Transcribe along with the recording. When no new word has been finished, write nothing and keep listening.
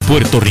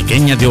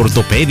puertorriqueña de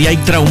ortopedia y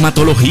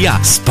traumatología,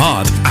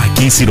 Spot.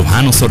 Aquí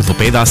cirujanos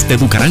ortopedas te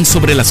educarán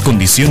sobre las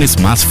condiciones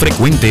más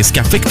frecuentes que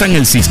afectan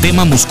el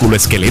sistema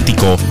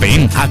musculoesquelético.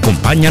 Ven,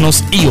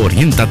 acompáñanos y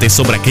oriéntate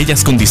sobre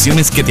aquellas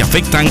condiciones que te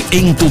afectan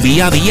en tu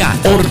día a día.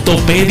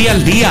 Ortopedia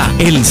al día,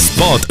 el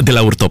Spot de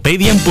la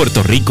ortopedia en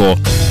Puerto Rico.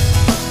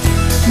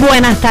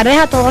 Buenas tardes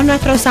a todos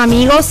nuestros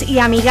amigos y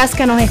amigas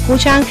que nos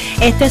escuchan.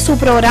 Este es su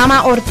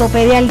programa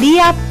Ortopedia al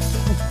Día,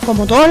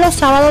 como todos los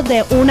sábados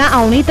de 1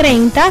 a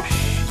 1:30.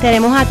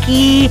 Tenemos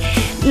aquí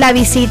la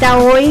visita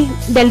hoy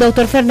del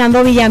doctor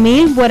Fernando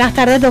Villamil. Buenas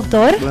tardes,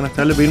 doctor. Buenas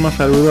tardes, Vilma.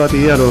 Saludos a ti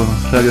y a los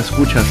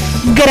radioescuchas.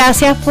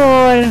 Gracias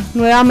por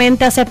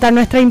nuevamente aceptar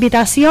nuestra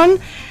invitación.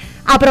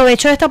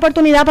 Aprovecho esta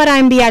oportunidad para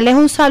enviarles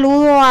un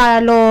saludo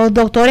a los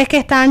doctores que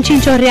están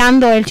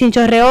chinchorreando, el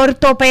chinchorreo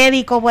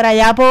ortopédico por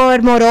allá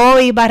por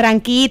Morovis,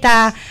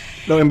 Barranquita.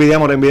 Lo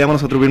envidiamos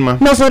nosotros, Vilma.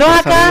 Nosotros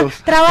acá saludos.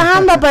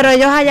 Trabajando, pero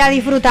ellos allá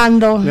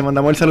disfrutando. Le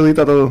mandamos el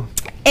saludito a todos.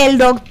 El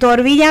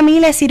doctor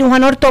Villamil es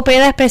cirujano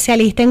ortopeda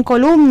especialista en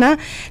columna.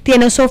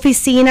 Tiene su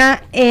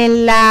oficina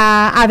en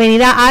la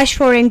avenida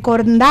Ashford en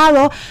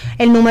Condado,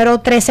 el número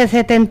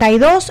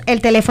 1372.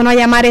 El teléfono a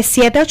llamar es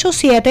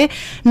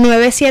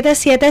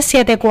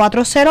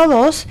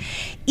 787-977-7402.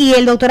 Y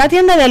el doctor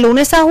atiende de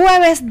lunes a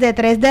jueves de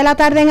 3 de la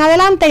tarde en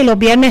adelante y los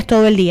viernes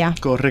todo el día.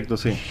 Correcto,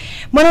 sí.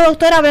 Bueno,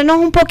 doctor, háblenos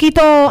un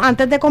poquito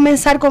antes de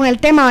comenzar con el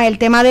tema. El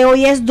tema de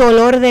hoy es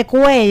dolor de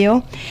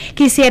cuello.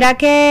 Quisiera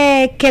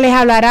que les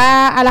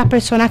hablara a las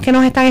personas que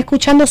nos están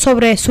escuchando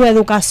sobre su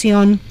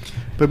educación.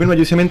 Pues bueno,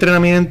 yo hice mi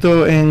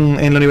entrenamiento en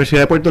la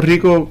Universidad de Puerto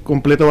Rico,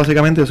 completo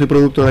básicamente. Yo soy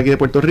producto de aquí de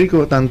Puerto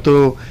Rico,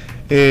 tanto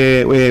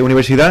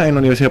universidad, en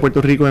la Universidad de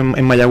Puerto Rico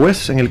en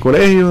Mayagüez, en el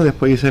colegio.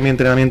 Después hice mi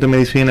entrenamiento en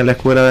medicina en la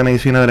Escuela de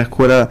Medicina de la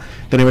Escuela de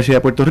la Universidad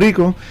de Puerto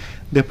Rico.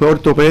 Después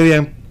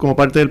ortopedia como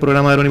parte del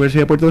programa de la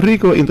Universidad de Puerto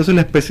Rico. Y entonces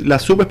la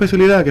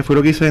subespecialidad, que fue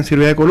lo que hice en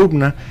cirugía de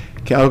columna,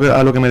 que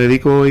a lo que me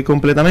dedico hoy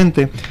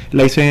completamente,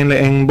 la hice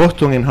en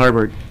Boston, en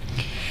Harvard.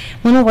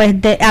 Bueno, pues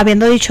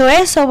habiendo dicho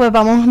eso, pues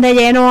vamos de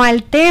lleno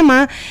al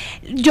tema.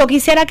 Yo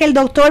quisiera que el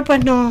doctor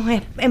pues nos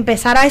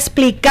empezara a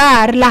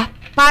explicar las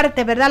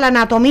partes, ¿verdad? La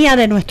anatomía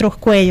de nuestros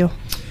cuellos.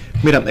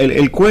 Mira,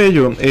 el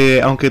cuello,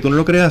 aunque tú no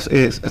lo creas,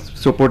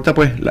 soporta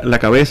pues la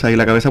cabeza, y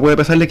la cabeza puede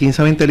pesarle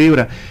 15 a 20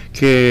 libras,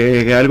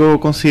 que es algo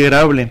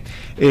considerable.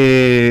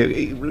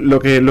 Lo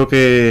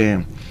que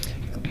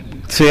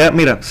sea,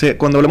 mira,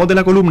 cuando hablamos de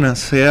la columna,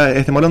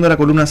 estamos hablando de la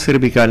columna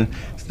cervical,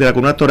 de la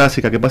columna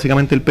torácica, que es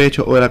básicamente el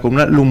pecho, o de la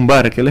columna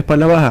lumbar, que es la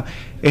espalda baja,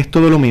 es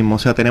todo lo mismo. O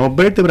sea, tenemos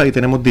vértebras y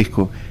tenemos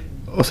discos.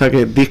 O sea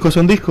que discos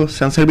son discos,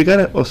 sean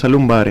cervicales o sean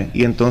lumbares.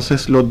 Y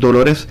entonces los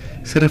dolores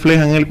se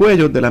reflejan en el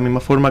cuello de la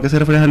misma forma que se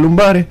reflejan en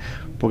lumbares,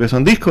 porque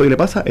son discos y le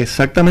pasa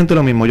exactamente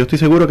lo mismo. Yo estoy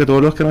seguro que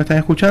todos los que nos están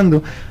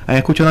escuchando han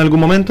escuchado en algún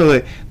momento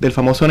del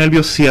famoso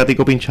nervio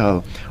ciático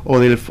pinchado o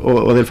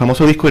del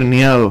famoso disco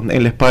herniado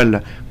en la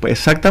espalda. Pues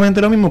exactamente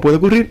lo mismo puede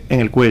ocurrir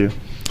en el cuello.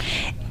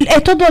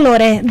 Estos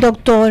dolores,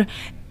 doctor,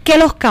 ¿qué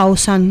los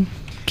causan?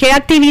 ¿Qué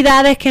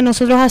actividades que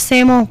nosotros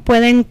hacemos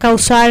pueden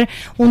causar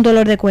un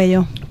dolor de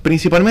cuello?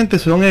 Principalmente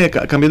son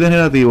cambios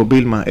degenerativos,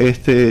 Vilma.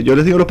 Yo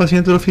les digo a los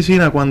pacientes de la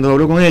oficina cuando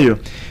hablo con ellos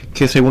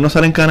que según no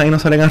salen canas y no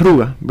salen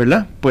arrugas,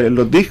 ¿verdad? Pues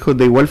los discos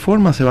de igual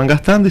forma se van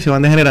gastando y se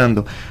van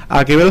degenerando.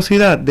 ¿A qué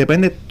velocidad?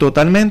 Depende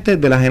totalmente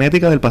de la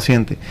genética del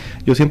paciente.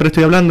 Yo siempre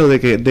estoy hablando de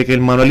que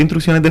el manual de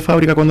instrucciones de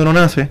fábrica cuando uno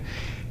nace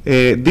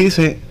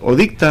dice o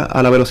dicta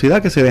a la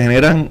velocidad que se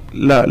degeneran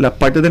las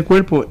partes del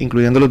cuerpo,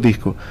 incluyendo los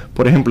discos.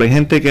 Por ejemplo, hay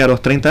gente que a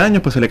los 30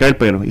 años pues se le cae el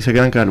pelo y se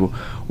quedan calvos.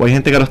 O hay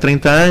gente que a los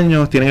 30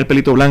 años tienen el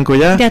pelito blanco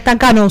ya están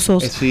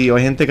canosos. Sí, o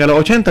hay gente que a los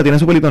 80 tienen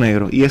su pelito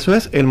negro. Y eso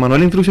es el manual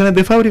de instrucciones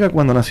de fábrica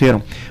cuando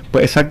nacieron.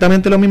 Pues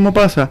exactamente lo mismo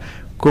pasa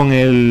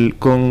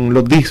con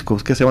los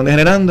discos, que se van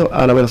degenerando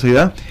a la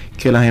velocidad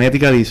que la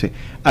genética dice.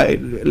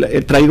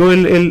 Traigo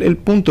el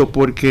punto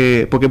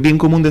porque es bien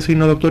común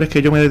decirnos, doctores,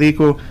 que yo me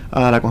dedico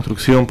a la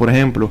construcción, por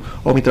ejemplo,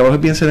 o mi trabajo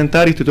es bien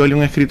sedentario, estoy todo el día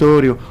en un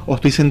escritorio, o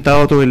estoy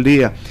sentado todo el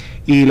día.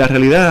 Y la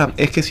realidad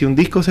es que si un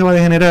disco se va a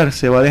degenerar,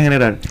 se va a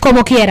degenerar.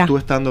 Como quiera. Tú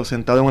estando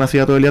sentado en una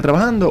silla todo el día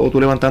trabajando, o tú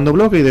levantando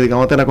bloques y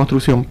dedicándote a la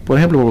construcción, por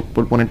ejemplo,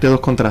 por ponerte dos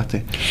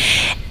contrastes.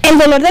 El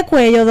dolor de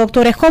cuello,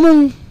 doctor, es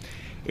común.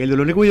 El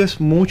dolor de cuello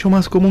es mucho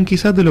más común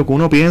quizás de lo que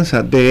uno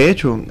piensa. De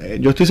hecho,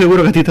 yo estoy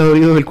seguro que a ti te ha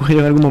dolido el cuello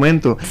en algún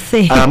momento.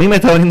 Sí. A mí me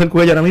está doliendo el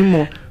cuello ahora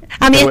mismo.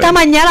 A mí esta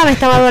mañana me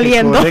estaba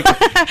doliendo.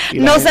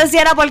 No sé si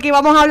era porque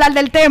íbamos a hablar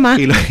del tema.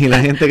 Y la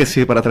gente que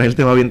sí, para traer el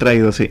tema bien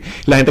traído, sí.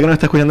 La gente que nos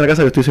está escuchando en la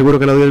casa, yo estoy seguro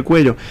que le duele el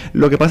cuello.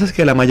 Lo que pasa es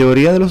que la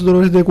mayoría de los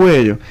dolores de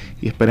cuello,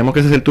 y esperemos que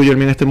ese es el tuyo y el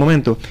mío en este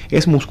momento,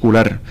 es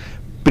muscular.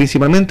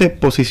 Principalmente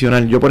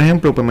posicional. Yo, por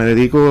ejemplo, pues me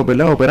dedico,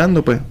 ¿verdad?,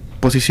 operando, pues,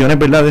 posiciones,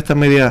 ¿verdad?, de estas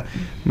media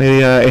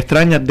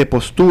extrañas de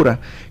postura,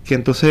 que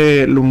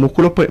entonces los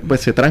músculos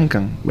pues se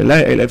trancan, ¿verdad?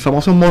 El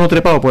famoso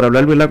monotrepado, por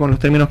hablar, ¿verdad?, con los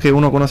términos que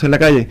uno conoce en la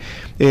calle,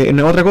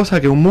 no es otra cosa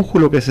que un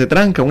músculo que se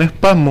tranca, un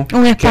espasmo.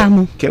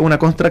 Que es una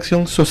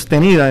contracción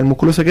sostenida. El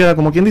músculo se queda,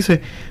 como quien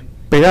dice,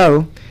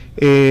 pegado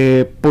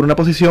por una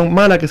posición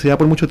mala que se da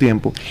por mucho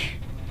tiempo.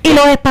 Y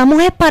los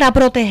espasmos es para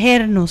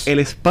protegernos. El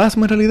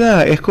espasmo en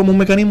realidad es como un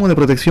mecanismo de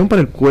protección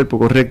para el cuerpo,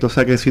 correcto. O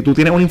sea que si tú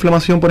tienes una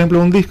inflamación, por ejemplo,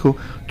 de un disco,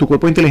 tu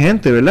cuerpo es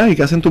inteligente, ¿verdad? Y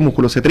que hacen tus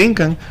músculos, se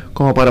trincan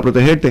como para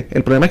protegerte.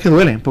 El problema es que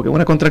duele, porque es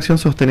una contracción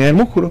sostenida del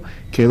músculo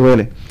que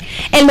duele.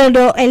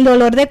 El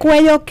dolor de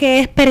cuello que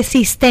es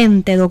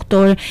persistente,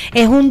 doctor,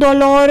 ¿es un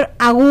dolor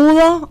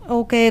agudo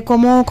o que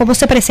cómo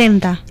se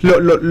presenta?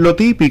 Lo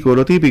típico,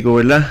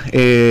 ¿verdad?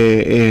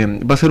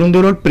 Va a ser un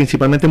dolor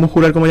principalmente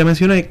muscular, como ya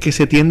mencioné, que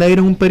se tiende a ir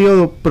en un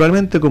periodo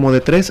probablemente como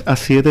de 3 a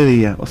 7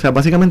 días. O sea,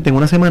 básicamente en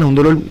una semana un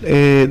dolor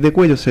de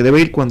cuello se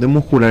debe ir cuando es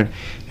muscular.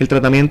 El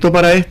tratamiento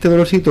para este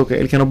dolorcito, que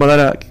el que nos va a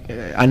dar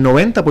al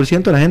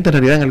 90% de la gente en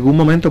realidad en algún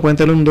momento pueden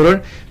tener un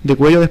dolor de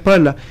cuello de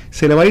espalda,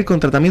 se le va a ir con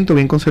tratamiento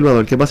bien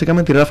conservador, que es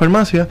básicamente ir a la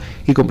farmacia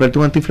y comprarte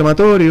un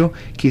antiinflamatorio,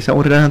 quizá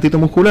un relajantito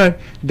muscular,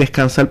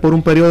 descansar por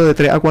un periodo de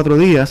 3 a 4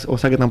 días, o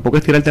sea que tampoco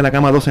es tirarte en la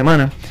cama 2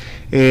 semanas.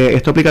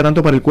 Esto aplica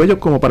tanto para el cuello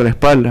como para la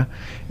espalda.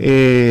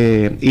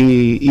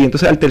 Y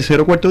entonces al tercer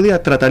o cuarto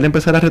día tratar de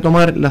empezar a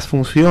retomar las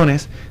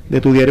funciones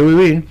de tu diario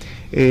vivir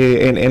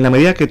en la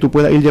medida que tú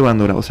puedas ir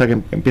llevándola. O sea que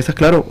empiezas,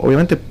 claro,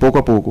 obviamente poco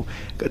a poco.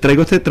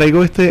 Traigo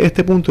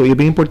este punto y es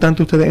bien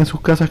importante ustedes en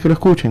sus casas que lo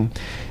escuchen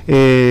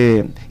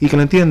y que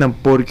lo entiendan,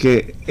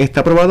 porque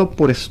está probado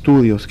por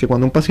estudios que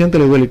cuando a un paciente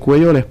le duele el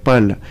cuello o la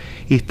espalda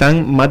y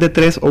están más de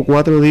 3 o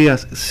 4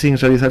 días sin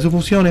realizar sus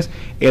funciones,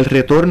 el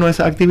retorno a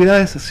esas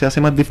actividades se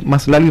hace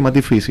más largo y más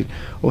difícil.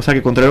 O sea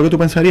que contrario a lo que tú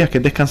pensarías, que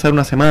es descansar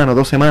una semana,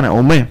 2 semanas o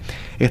un mes,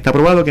 está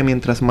probado que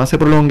mientras más se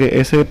prolongue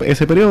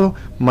ese periodo,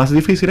 más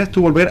difícil es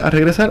tú volver a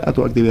regresar a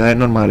tus actividades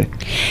normales.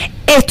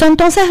 Esto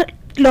entonces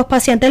los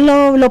pacientes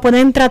lo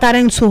pueden tratar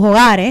en sus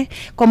hogares,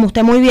 como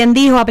usted muy bien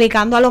dijo,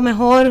 aplicando a lo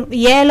mejor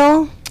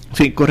hielo.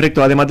 Sí,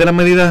 correcto. Además de las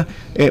medidas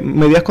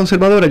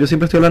conservadoras, yo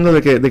siempre estoy hablando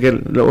de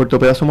que los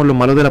ortopedas somos los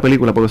malos de la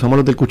película, porque somos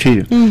los del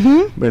cuchillo,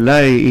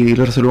 ¿verdad? Y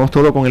lo resolvemos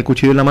todo con el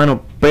cuchillo en la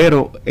mano,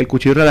 pero el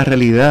cuchillo de la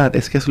realidad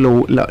es que es la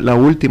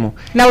última opción.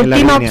 La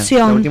última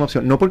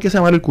opción. No porque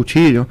sea malo el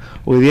cuchillo,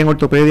 hoy día en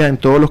ortopedia, en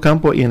todos los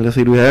campos y en la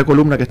cirugía de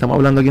columna que estamos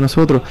hablando aquí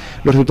nosotros,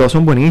 los resultados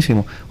son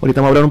buenísimos.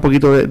 Ahorita vamos a hablar un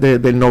poquito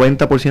del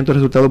 90% de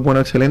resultados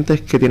buenos,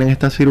 excelentes que tienen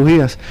estas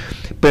cirugías,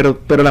 pero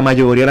la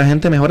mayoría de la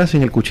gente mejora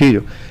sin el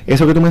cuchillo.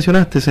 Eso que tú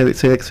mencionaste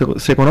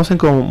se conocen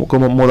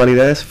como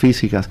modalidades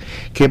físicas,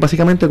 que es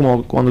básicamente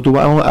como cuando tú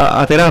vas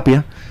a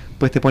terapia,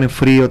 pues te ponen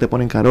frío, te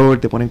ponen calor,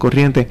 te ponen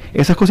corriente.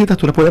 Esas cositas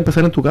tú las puedes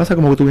empezar en tu casa,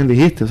 como tú bien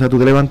dijiste. O sea, tú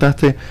te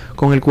levantaste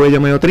con el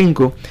cuello medio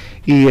trinco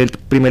y el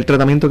primer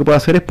tratamiento que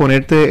puedes hacer es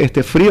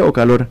ponerte frío o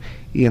calor.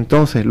 Y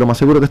entonces, lo más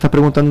seguro que estás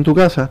preguntando en tu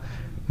casa,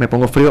 ¿me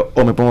pongo frío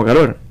o me pongo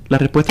calor? La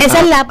respuesta es la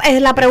pregunta. Esa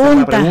es la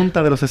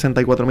pregunta de los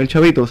 64,000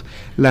 chavitos.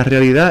 La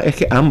realidad es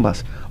que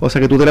ambas. O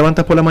sea que tú te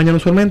levantas por la mañana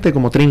usualmente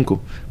como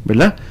trinco,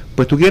 ¿verdad?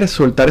 Pues tú quieres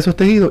soltar esos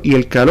tejidos y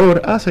el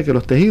calor hace que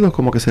los tejidos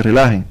como que se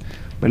relajen,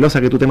 ¿verdad? O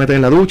sea que tú te metes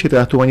en la ducha y te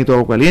das tu bañito de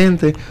agua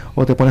caliente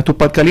o te pones tus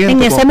pads calientes.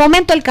 En ese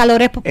momento el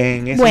calor es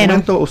En ese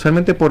momento,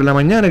 usualmente por la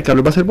mañana, el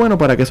calor va a ser bueno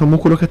para que esos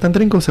músculos que están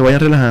trincos se vayan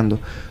relajando.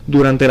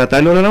 Durante la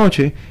tarde o la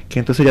noche, que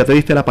entonces ya te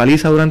diste la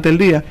paliza durante el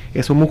día,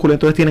 esos músculos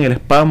entonces tienen el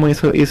espasmo y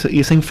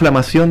esa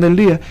inflamación del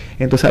día.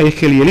 Entonces ahí es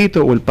que el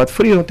hielito o el pad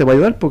frío te va a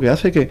ayudar porque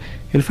hace que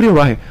el frío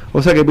baje.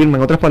 O sea que, Vilma,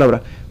 en otras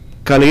palabras,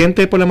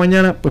 caliente por la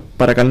mañana pues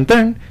para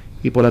calentar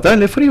y por la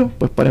tarde frío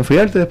pues para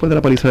enfriarte después de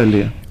la paliza del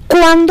día.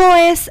 ¿Cuándo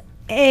es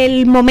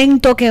el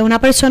momento que una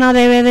persona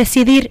debe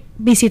decidir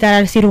visitar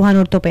al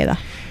cirujano ortopeda?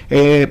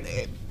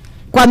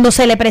 Cuando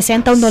se le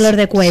presenta un dolor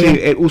de cuello. Sí,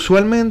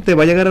 usualmente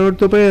va a llegar al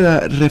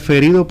ortopeda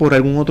referido por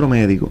algún otro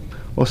médico.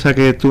 O sea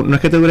que tú no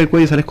es que te duele el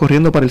cuello y sales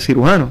corriendo para el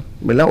cirujano,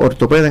 ¿verdad?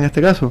 Ortopeda en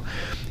este caso.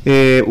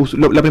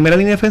 La primera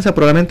línea de defensa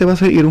probablemente va a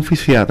ser ir a un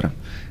fisiatra.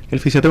 El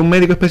fisiatra es un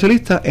médico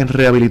especialista en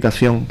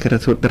rehabilitación que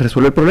te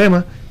resuelve el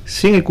problema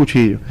sin el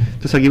cuchillo.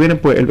 Entonces aquí viene,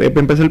 pues,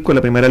 empezar con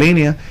la primera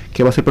línea,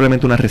 que va a ser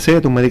probablemente una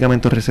receta, un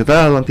medicamento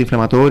recetado,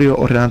 antiinflamatorio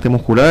o relajante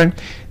muscular.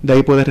 De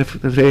ahí puedes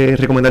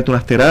recomendarte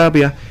unas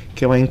terapias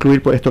que van a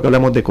incluir pues, esto que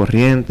hablamos de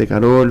corriente,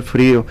 calor,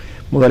 frío,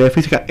 modalidad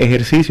física,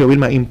 ejercicio,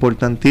 Vilma,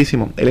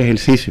 importantísimo, el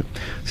ejercicio.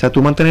 O sea,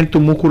 tú mantener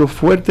tus músculos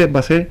fuertes va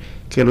a hacer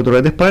que los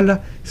dolores de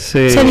espalda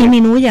se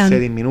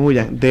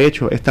disminuyan. De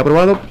hecho, está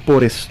probado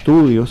por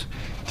estudios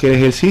que el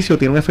ejercicio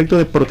tiene un efecto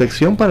de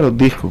protección para los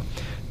discos.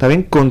 Está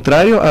bien,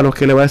 contrario a los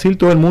que le va a decir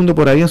todo el mundo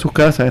por ahí en sus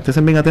casas.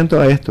 Estén bien atentos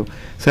a esto.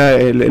 O sea,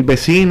 el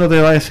vecino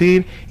te va a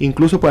decir,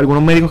 incluso por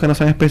algunos médicos que no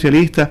sean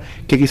especialistas,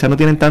 que quizás no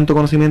tienen tanto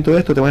conocimiento de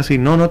esto, te van a decir,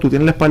 no, tú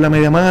tienes la espalda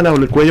media mala o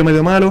el cuello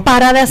medio malo.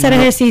 Para de hacer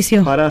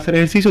ejercicio. Para de hacer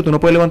ejercicio, tú no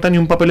puedes levantar ni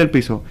un papel del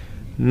piso.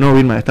 No,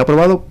 Vilma, está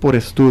probado por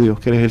estudios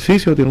que el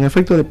ejercicio tiene un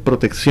efecto de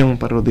protección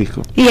para los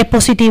discos. Y es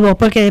positivo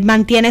porque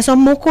mantiene esos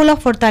músculos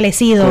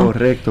fortalecidos.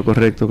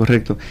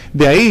 Correcto.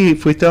 De ahí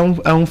fuiste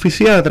a un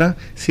fisiatra.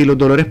 Si los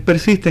dolores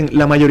persisten,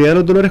 la mayoría de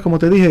los dolores, como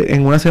te dije,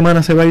 en una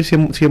semana se va a ir si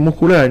es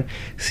muscular.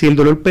 Si el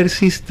dolor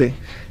persiste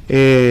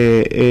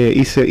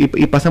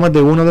y pasa más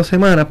de 1 o 2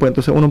 semanas, pues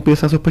entonces uno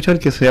empieza a sospechar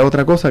que sea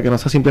otra cosa, que no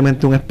sea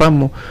simplemente un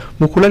espasmo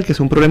muscular, que es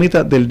un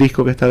problemita del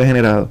disco que está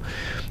degenerado.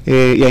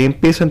 Y ahí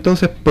empieza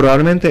entonces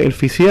probablemente el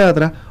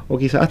fisiatra o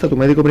quizás hasta tu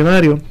médico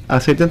primario a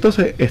hacerte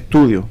entonces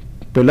estudios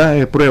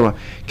 ¿verdad? Prueba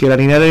que la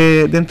línea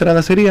de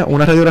entrada sería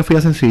una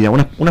radiografía sencilla,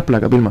 unas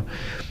placas, Vilma.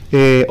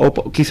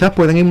 Quizás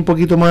pueden ir un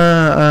poquito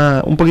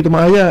más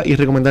allá y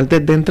recomendarte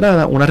de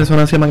entrada una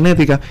resonancia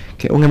magnética,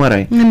 que es un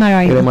MRI.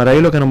 El MRI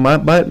es lo que nos va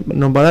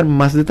a dar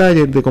más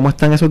detalles de cómo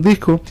están esos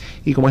discos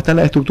y cómo están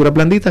las estructuras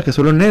blanditas, que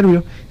son los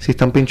nervios, si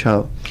están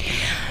pinchados.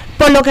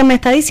 Por lo que me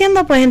está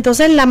diciendo, pues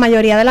entonces la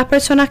mayoría de las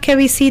personas que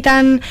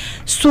visitan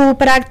su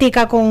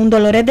práctica con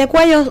dolores de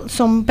cuello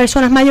son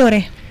personas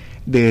mayores.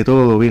 De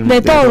todo, Vilma.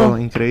 De todo.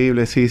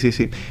 Increíble, sí.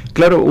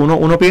 Claro,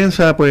 uno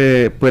piensa,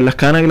 pues las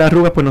canas y las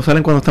arrugas pues no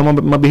salen cuando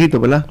estamos más viejitos,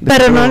 ¿verdad?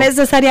 Pero no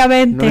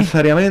necesariamente. No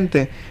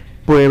necesariamente.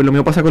 Pues lo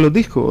mismo pasa con los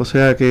discos, o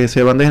sea que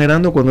se van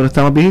degenerando cuando uno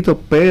está más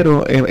viejito,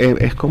 pero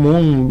es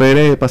común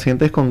ver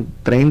pacientes con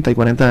 30 y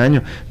 40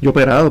 años. Yo he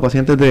operado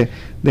pacientes de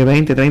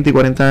 20, 30 y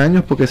 40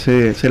 años porque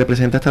se le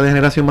presenta esta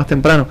degeneración más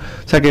temprano.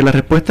 O sea que la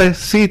respuesta es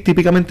sí,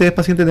 típicamente es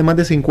pacientes de más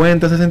de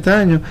 50, 60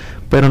 años,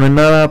 pero no es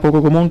nada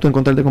poco común tú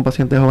encontrarte con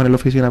pacientes jóvenes en la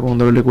oficina con un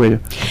dolor de cuello.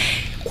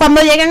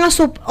 Cuando llegan a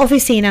su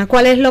oficina,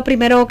 ¿cuál es lo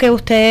primero que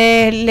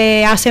usted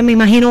le hace? Me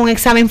imagino un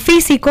examen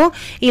físico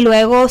y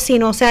luego si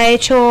no se ha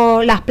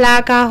hecho las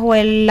placas o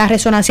la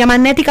resonancia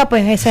magnética,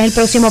 pues ese es el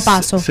próximo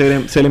paso. Se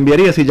le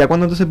enviaría, si ya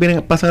cuando entonces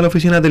pasan a la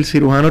oficina del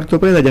cirujano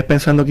ortopeda, ya es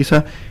pensando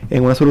quizás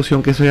en una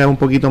solución que sea un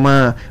poquito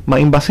más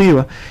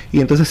invasiva, y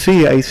entonces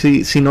sí, ahí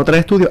sí, si no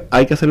trae estudios,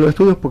 hay que hacer los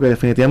estudios porque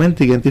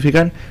definitivamente hay que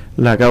identificar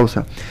la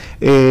causa.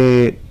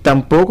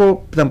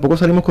 Tampoco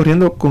salimos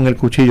corriendo con el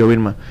cuchillo,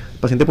 Vilma. El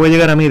paciente puede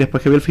llegar a mí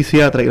después que vio el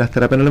fisiatra y las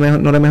terapias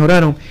no le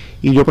mejoraron,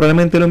 y yo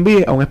probablemente lo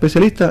envíe a un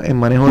especialista en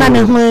manejo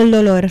del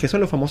dolor. Que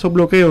son los famosos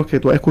bloqueos que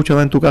tú has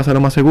escuchado en tu casa,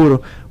 lo más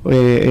seguro,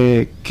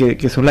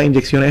 que son las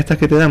inyecciones estas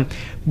que te dan.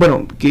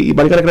 Bueno, y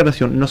valga la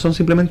aclaración, no son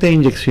simplemente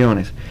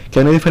inyecciones, que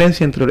hay una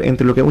diferencia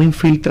entre lo que es una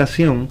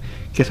infiltración,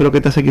 que eso es lo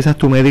que te hace quizás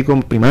tu médico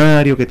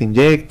primario, que te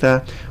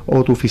inyecta,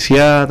 o tu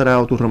fisiatra,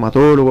 o tu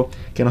reumatólogo,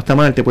 que no está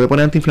mal, te puede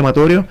poner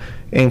antiinflamatorio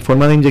en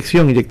forma de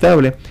inyección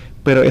inyectable,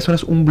 pero eso no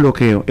es un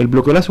bloqueo. El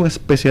bloqueo lo hace un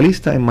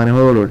especialista en manejo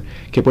de dolor,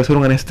 que puede ser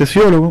un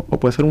anestesiólogo o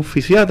puede ser un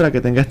fisiatra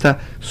que tenga esta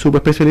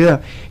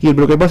subespecialidad. Y el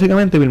bloqueo es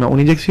básicamente, Vilma,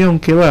 una inyección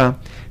que va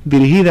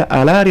dirigida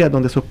al área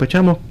donde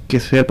sospechamos que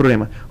sea el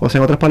problema. O sea,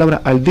 en otras palabras,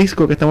 al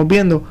disco que estamos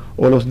viendo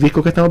o los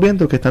discos que estamos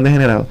viendo que están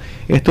degenerados.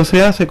 Esto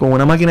se hace con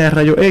una máquina de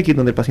rayos X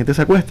donde el paciente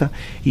se acuesta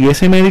y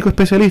ese médico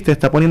especialista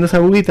está poniendo esa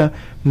agujita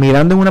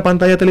mirando en una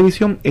pantalla de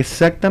televisión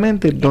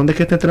exactamente dónde es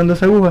que está entrando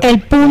esa aguja,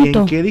 el punto,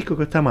 y en qué disco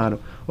que está malo.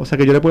 O sea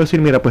que yo le puedo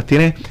decir, mira, pues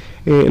tiene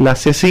la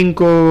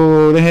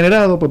C5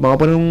 degenerado, pues vamos a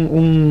poner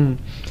un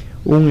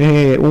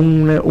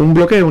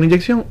bloqueo, una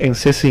inyección en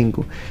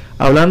C5.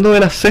 Hablando de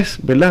las Cs,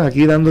 ¿verdad?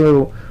 Aquí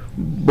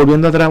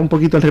volviendo atrás un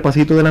poquito al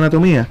repasito de la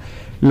anatomía,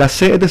 la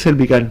C es de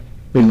cervical,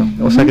 ¿verdad?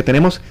 O sea que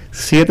tenemos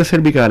 7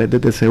 cervicales,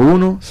 desde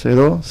C1,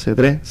 C2,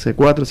 C3,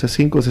 C4,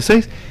 C5,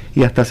 C6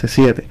 y hasta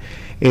C7.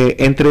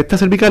 Entre estas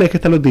cervicales es que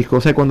están los discos.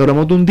 O sea, cuando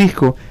hablamos de un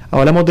disco,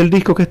 hablamos del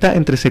disco que está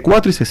entre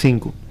C4 y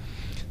C5.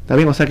 ¿Está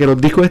bien? O sea que los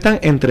discos están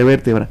entre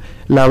vértebras.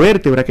 La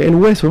vértebra, que es el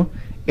hueso,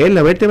 es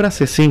la vértebra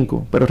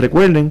C5, pero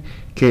recuerden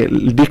que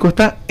el disco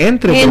está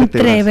entre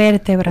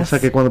vértebras. O sea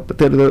que cuando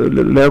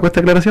le hago esta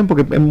aclaración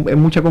porque es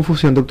mucha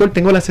confusión. Doctor,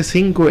 tengo la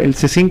C5, el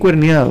C5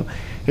 herniado,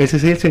 el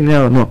C6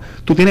 herniado. No,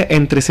 tú tienes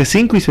entre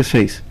C5 y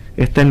C6.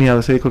 Está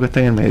herniado ese disco que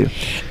está en el medio.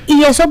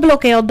 Y esos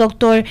bloqueos,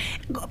 doctor,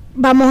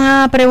 vamos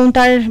a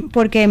preguntar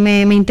porque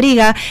me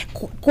intriga,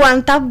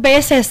 ¿cuántas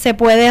veces se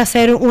puede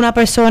hacer una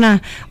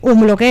persona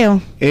un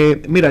bloqueo?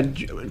 Mira,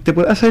 te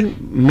puede hacer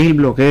 1000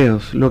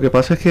 bloqueos. Lo que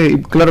pasa es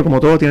que, claro, como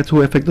todo tiene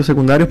sus efectos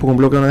secundarios, porque un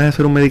bloqueo no deja de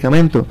ser un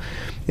medicamento,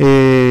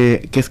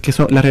 que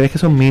son, la realidad es que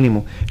son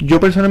mínimos. Yo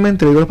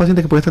personalmente le digo a los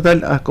pacientes que puedes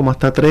tratar como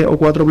hasta 3 o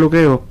 4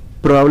 bloqueos,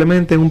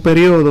 probablemente en un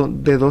periodo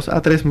de 2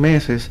 a 3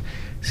 meses,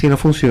 si no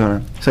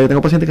funciona. O sea, yo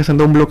tengo pacientes que se han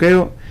dado un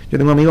bloqueo. Yo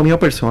tengo un amigo mío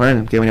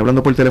personal que venía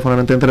hablando por teléfono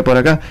antes de entrar por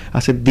acá,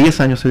 hace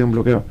 10 años se dio un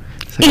bloqueo.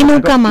 Y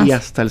nunca más. Y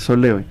hasta el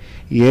sol de hoy.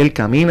 Y él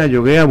camina,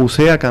 yoguea,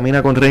 bucea,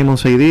 camina con Raymond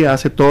 6 días,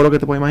 hace todo lo que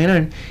te puedes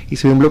imaginar, y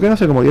se dio un bloqueo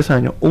hace como 10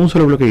 años, un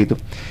solo bloqueito.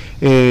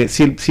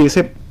 Si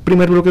ese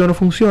primer bloqueo no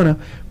funciona,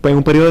 pues en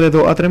un periodo de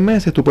 2 a 3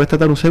 meses tú puedes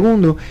tratar un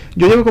segundo.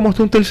 Yo llego como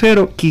hasta un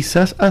tercero,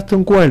 quizás hasta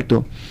un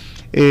cuarto.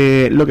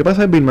 Lo que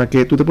pasa es, Vilma,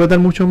 que tú te puedes dar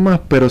muchos más,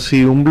 pero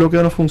si un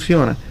bloqueo no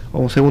funciona, o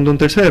un segundo o un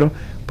tercero,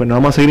 pues no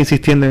vamos a seguir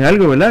insistiendo en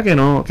algo, ¿verdad? Que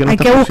no hay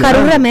que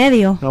buscar un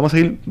remedio. No vamos a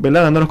seguir,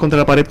 ¿verdad? Dándonos contra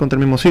la pared, contra el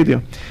mismo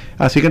sitio.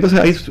 Así que entonces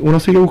ahí uno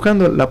sigue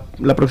buscando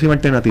la próxima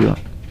alternativa.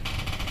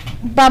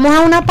 Vamos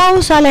a una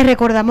pausa. Les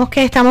recordamos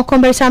que estamos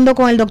conversando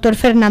con el doctor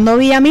Fernando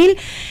Villamil,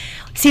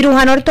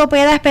 cirujano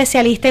ortopeda,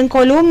 especialista en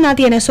columna.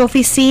 Tiene su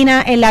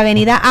oficina en la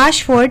avenida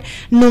Ashford,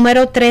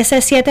 número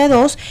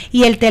 1372,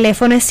 y el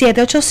teléfono es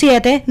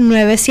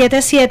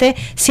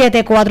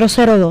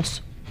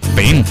 787-977-7402.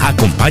 Ven,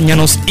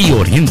 acompáñanos y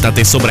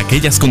oriéntate sobre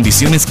aquellas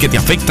condiciones que te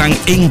afectan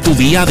en tu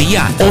día a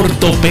día.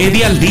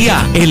 Ortopedia al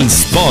Día, el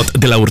spot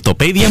de la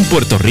ortopedia en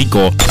Puerto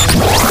Rico.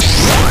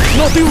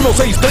 Noti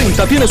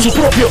 1630 tiene su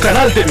propio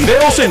canal de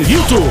videos en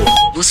YouTube.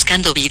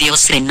 Buscando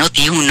videos en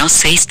Noti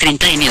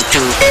 1630 en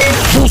YouTube.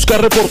 Busca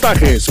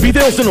reportajes,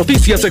 videos de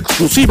noticias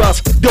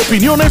exclusivas, de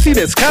opiniones y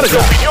descarga.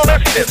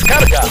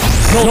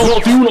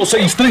 Noti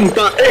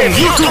 1630 en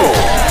YouTube.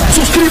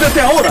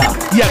 Suscríbete ahora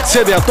y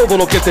accede a todo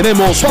lo que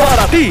tenemos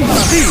para ti.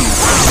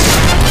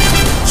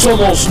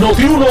 Somos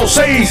Noti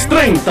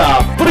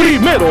 1630,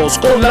 primeros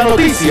con la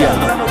noticia.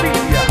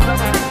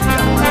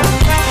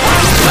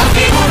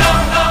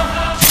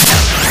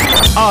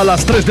 A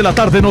las 3 de la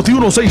tarde, Noti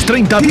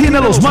 1630 tiene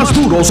a los más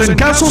duros en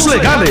casos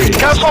legales.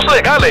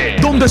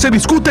 Donde se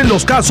discuten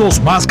los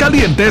casos más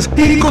calientes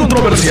y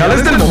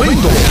controversiales del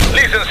momento.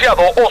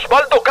 Licenciado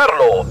Osvaldo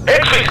Carlo,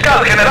 ex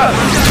fiscal general.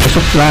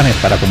 Esos planes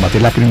para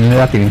combatir la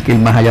criminalidad tienen que ir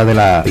más allá de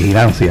la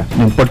vigilancia.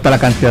 No importa la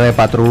cantidad de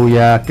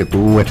patrullas que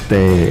tú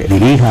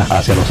dirijas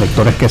hacia los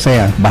sectores que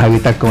sean, vas a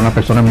evitar que una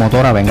persona en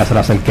motora venga, se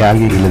le acerque a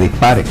alguien y le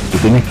dispare. Tú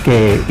tienes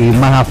que ir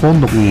más a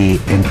fondo y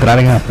entrar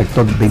en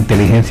aspectos de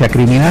inteligencia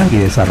criminal y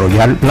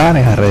desarrollar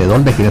planes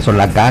alrededor de quiénes son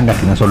las gangas,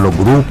 quiénes son los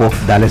grupos,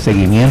 darle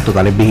seguimiento,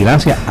 darle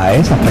vigilancia a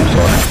esas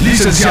personas.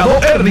 Licenciado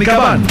Ernie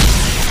Cabán,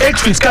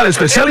 ex fiscal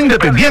especial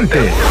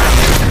independiente.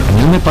 A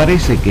mí me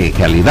parece que en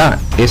realidad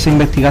esa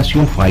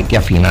investigación hay que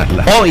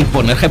afinarla. Y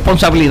poner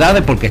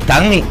responsabilidades porque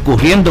están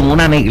incurriendo en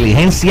una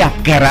negligencia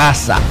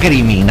crasa,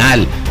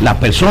 criminal. Las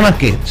personas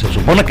que se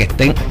supone que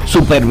estén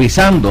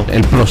supervisando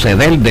el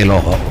proceder de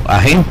los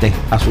agentes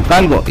a su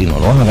cargo y no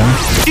lo hagan.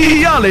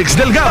 Y Alex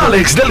Delgado.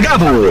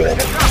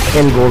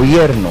 El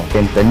gobierno,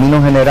 en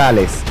términos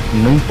generales,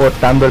 no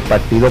importando el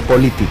partido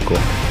político,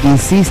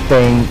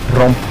 insiste en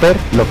romper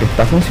lo que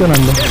está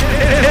funcionando.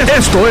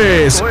 Esto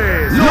es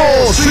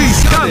Los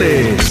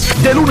Fiscales.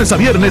 De lunes a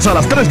viernes a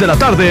las 3 de la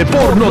tarde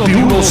por Noti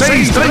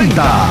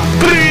 1630.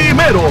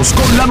 Primeros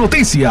con la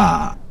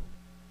noticia.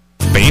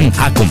 Ven,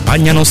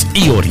 acompáñanos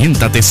y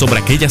oriéntate sobre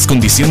aquellas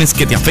condiciones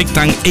que te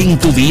afectan en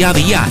tu día a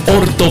día.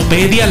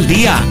 Ortopedia al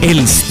Día, el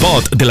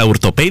spot de la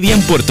ortopedia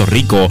en Puerto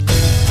Rico.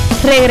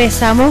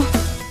 Regresamos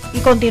y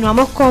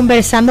continuamos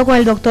conversando con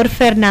el doctor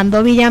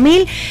Fernando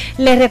Villamil.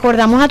 Les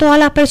recordamos a todas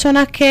las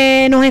personas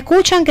que nos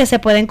escuchan que se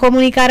pueden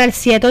comunicar al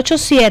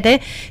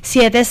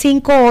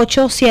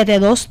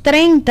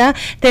 787-758-7230.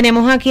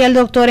 Tenemos aquí al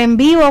doctor en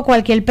vivo.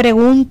 Cualquier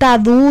pregunta,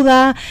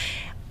 duda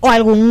o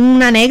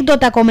alguna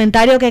anécdota,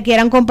 comentario que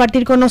quieran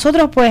compartir con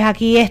nosotros, pues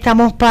aquí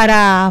estamos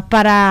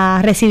para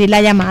recibir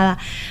la llamada.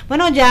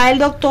 Bueno, ya el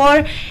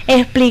doctor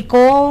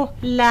explicó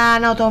la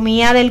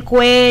anatomía del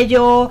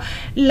cuello,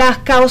 las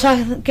causas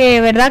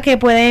que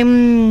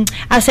pueden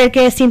hacer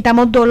que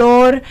sintamos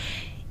dolor.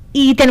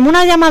 Y tenemos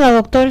una llamada,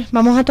 doctor,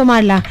 vamos a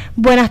tomarla.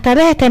 Buenas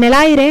tardes, está en el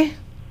aire.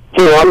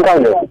 Sí, buenas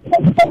tardes.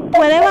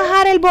 ¿Puede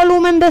bajar el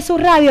volumen de su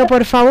radio,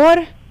 por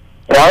favor?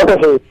 Claro que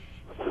sí.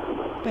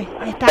 Pues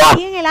está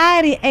aquí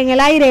en el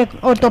aire,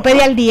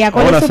 Ortopedia al Día.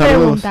 ¿Cuál es su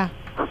pregunta?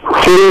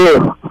 Sí,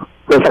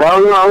 me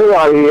sacaron una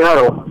duda y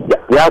claro,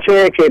 ya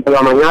sé que por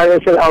la mañana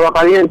debe ser agua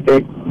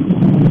caliente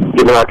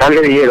y por la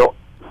tarde de hielo.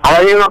 Ahora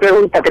hay una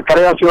pregunta que está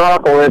relacionada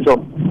con eso.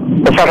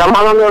 O sea, estamos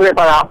hablando de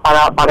para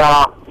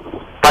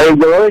el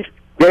dolor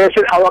debe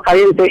ser agua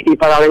caliente y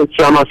para la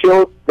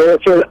inflamación debe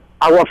ser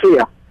agua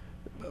fría.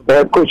 Te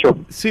escucho.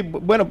 Sí,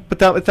 bueno,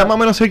 está más o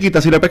menos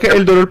cerquita. Si la verdad es que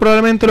el dolor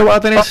probablemente lo va a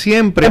tener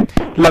siempre.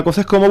 La cosa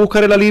es cómo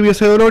buscar el alivio a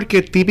ese dolor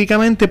que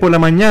típicamente por la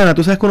mañana,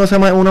 tú sabes que uno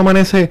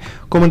amanece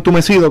como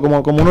entumecido,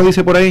 como uno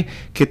dice por ahí,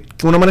 que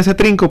uno amanece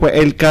trinco, pues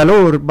el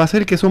calor va a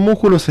hacer que esos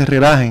músculos se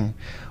relajen.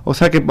 O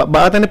sea que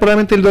va a tener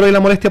probablemente el dolor y la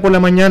molestia por la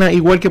mañana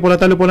igual que por la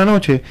tarde o por la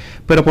noche,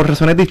 pero por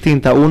razones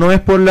distintas. Uno es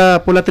por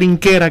la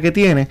trinquera que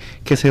tiene,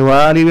 que se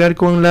va a aliviar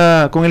con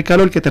el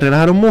calor, que te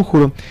relaja los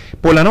músculos.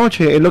 Por la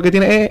noche es lo que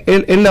tiene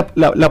es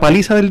la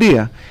paliza del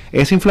día,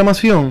 esa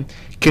inflamación,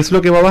 que es lo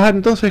que va a bajar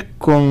entonces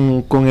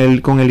con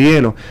el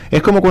hielo.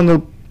 Es como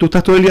cuando tú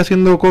estás todo el día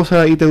haciendo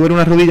cosas y te duele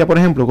una rodilla, por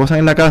ejemplo, cosas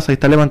en la casa y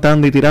estás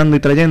levantando y tirando y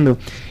trayendo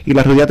y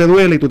la rodilla te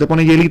duele y tú te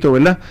pones hielito,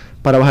 ¿verdad?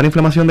 Para bajar la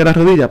inflamación de la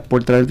rodilla,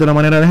 por traerte una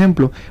manera de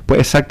ejemplo, pues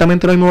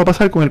exactamente lo mismo va a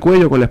pasar con el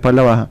cuello, con la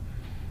espalda baja.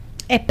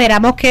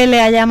 Esperamos que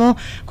le hayamos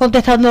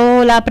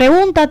contestado la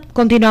pregunta.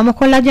 Continuamos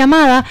con las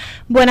llamadas.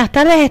 Buenas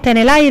tardes, está en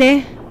el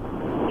aire.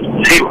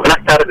 Sí,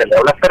 buenas tardes. Le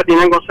habla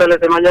Ferdinand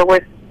González de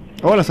Mayagüez.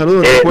 Hola,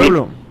 saludos del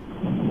pueblo.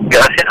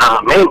 Gracias,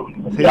 amén.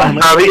 Sí, ya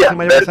sabía,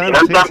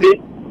 Ferdinand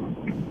también.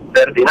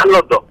 Ferdinand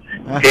los dos.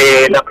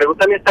 La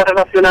pregunta mía está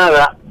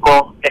relacionada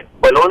con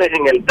espuelones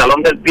en el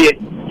talón del pie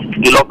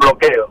y los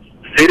bloqueos.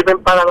 ¿Sirven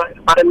para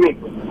el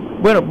mismo?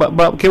 Bueno,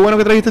 qué bueno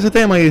que trajiste ese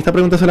tema y esta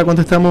pregunta se la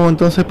contestamos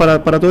entonces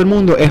para todo el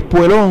mundo.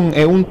 Espuelón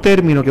es un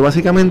término que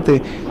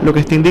básicamente lo que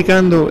está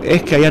indicando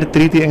es que hay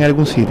artritis en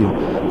algún sitio.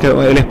 Que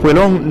el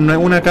espuelón no es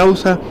una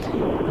causa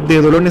de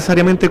dolor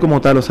necesariamente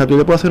como tal. O sea, tú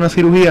le puedes hacer una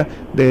cirugía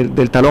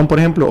del talón, por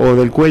ejemplo, o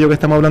del cuello que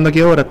estamos hablando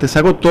aquí ahora. Te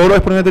saco todos los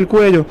espuelones del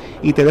cuello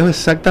y te dejo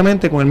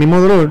exactamente con el mismo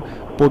dolor,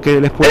 porque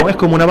el espuelón es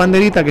como una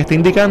banderita que está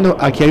indicando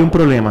aquí hay un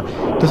problema.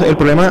 Entonces el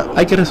problema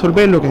hay que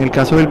resolverlo, que en el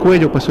caso del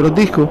cuello pues son los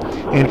discos,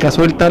 en el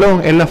caso del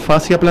talón es la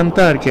fascia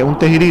plantar, que es un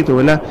tejidito,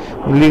 ¿verdad?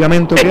 Un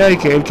ligamento que hay,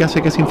 que es el que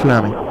hace que se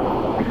inflame.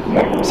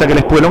 O sea que el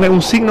espuelón es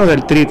un signo de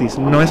artritis.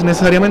 No es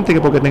necesariamente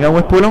que porque tengas un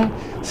espuelón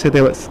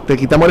te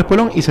quitamos el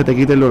espuelón y se te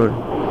quite el dolor.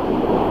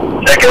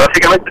 O sea que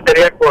básicamente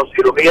sería con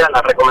cirugía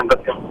la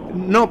recomendación.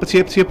 No, si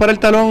es para el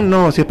talón,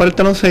 no. Si es para el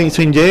talón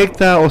se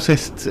inyecta o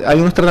hay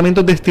unos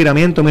tratamientos de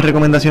estiramiento. Mi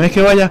recomendación es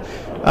que vaya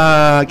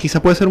a,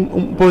 quizás puede ser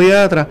un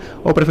podiatra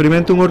o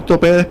preferiblemente un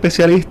ortopeda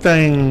especialista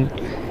en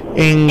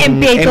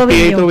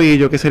pie y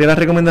tobillo, que sería la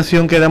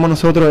recomendación que damos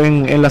nosotros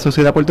en la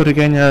Sociedad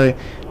Puertorriqueña de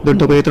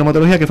Ortopedia y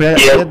Traumatología, que fuera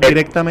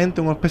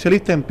directamente un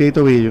especialista en pie y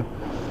tobillo.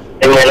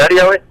 En el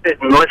área oeste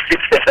no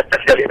existe esa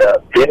especialidad.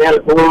 ¿Tiene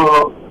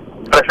algún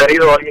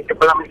referido a alguien que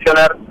pueda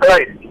mencionar al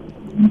aire?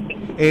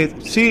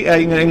 Sí,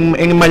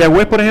 en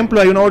Mayagüez, por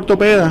ejemplo, hay una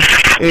ortopeda,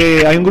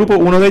 hay un grupo,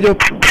 uno de ellos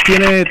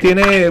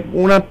tiene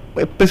una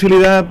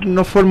especialidad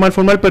no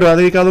formal, pero ha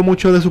dedicado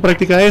mucho de su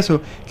práctica a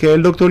eso, que es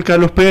el doctor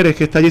Carlos Pérez,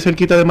 que está allí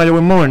cerquita de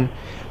Mayagüez Morn.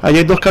 Allí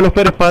hay dos Carlos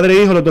Pérez, padre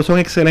e hijo, los dos son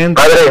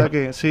excelentes. O sea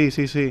que, sí. O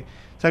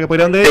sea que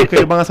podrían de ellos que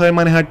ellos van a saber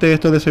manejarte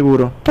esto de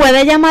seguro.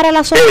 Puede llamar a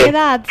la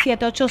sociedad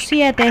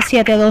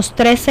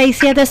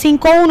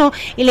 787-723-6751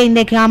 y le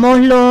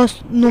indicamos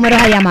los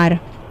números a llamar.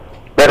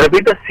 ¿Me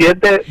repite?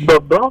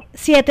 722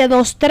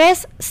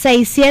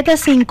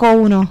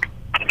 723-6751.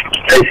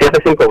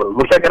 6751.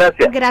 Muchas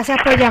gracias. Gracias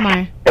por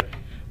llamar.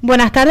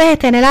 Buenas tardes,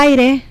 está en el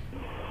aire.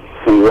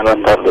 Sí, buenas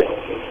tardes.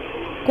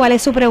 ¿Cuál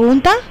es su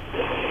pregunta?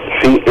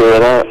 Sí,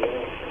 era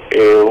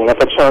una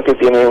persona que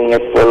tiene un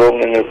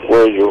espolón en el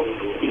cuello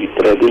y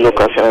 3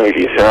 dislocaciones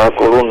y la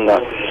columna,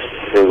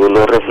 según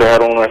lo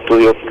reflejaron un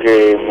estudio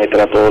que me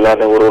trató la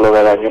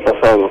neuróloga el año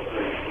pasado.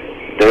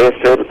 ¿Debe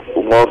ser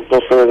un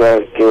ortopeda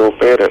que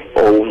opere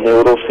o un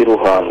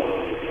neurocirujano?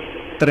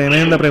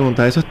 Tremenda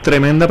pregunta, eso es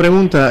tremenda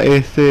pregunta.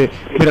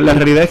 Mira, la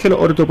realidad es que los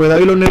ortopedas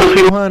y los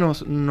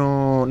neurocirujanos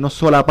nos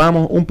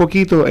solapamos un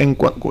poquito en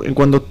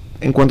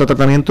cuanto a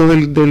tratamiento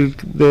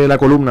de la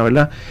columna,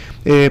 ¿verdad?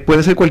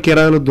 Puede ser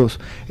cualquiera de los dos.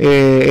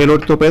 El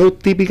ortopedo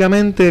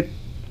típicamente,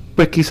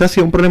 pues quizás si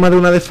es un problema de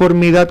una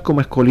deformidad como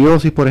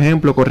escoliosis, por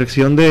ejemplo,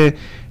 corrección de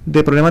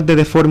problemas de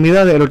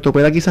deformidad, el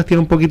ortopeda quizás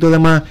tiene un poquito de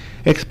más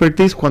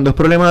expertise. Cuando es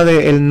problema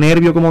del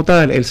nervio como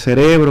tal, el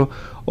cerebro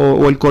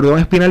o el cordón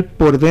espinal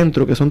por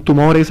dentro, que son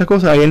tumores y esas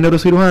cosas, ahí el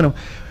neurocirujano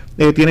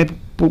tiene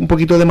un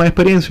poquito de más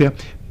experiencia.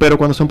 Pero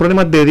cuando son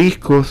problemas de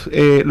discos,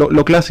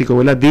 lo clásico,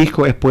 ¿verdad?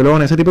 Discos,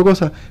 espuelones, ese tipo de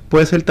cosas,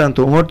 puede ser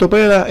tanto un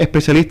ortopeda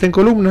especialista en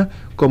columna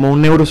como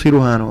un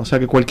neurocirujano. O sea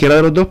que cualquiera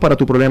de los dos para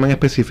tu problema en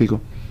específico.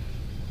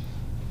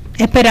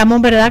 Esperamos,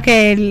 ¿verdad?,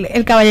 que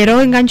el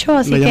caballero enganchó,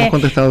 así que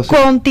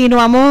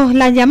continuamos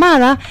la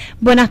llamada.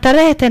 Buenas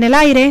tardes, está en el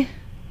aire.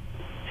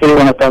 Sí,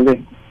 buenas tardes.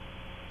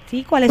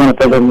 Sí, ¿cuál es su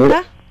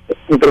pregunta?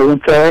 Mi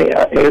pregunta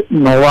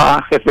no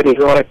va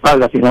referido a la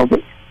espalda, sino que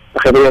la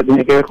referida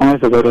tiene que ver con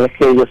eso, pero es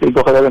que yo soy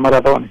corredor de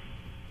maratones.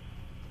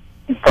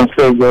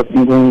 Entonces yo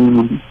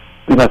tengo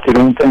me lastimé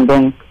un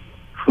tendón,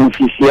 fui un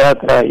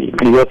fisiatra y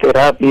me dio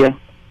terapia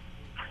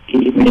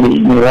y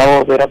me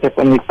daba terapia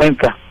por mi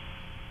cuenta,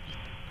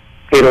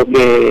 pero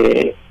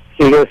que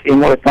sigue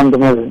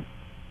molestándome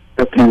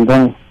el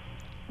tendón.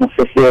 No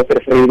sé si es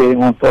preferible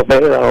un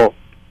ortopeda o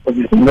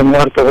porque tengo un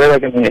ortopeda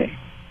que me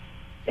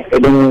hace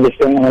una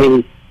inyección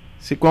ahí.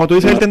 Sí, cuando tú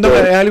dices el tendón,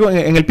 ¿es algo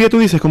en el pie, tú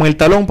dices, como el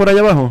talón por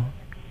allá abajo?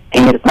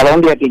 En el talón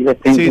de Aquiles.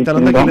 Sí, el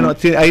talón de Aquiles, no,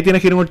 sí, ahí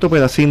tienes que ir a un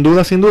ortopeda. Sin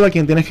duda,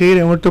 quien tienes que ir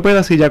es un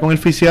ortopeda si ya con el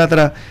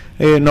fisiatra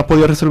no has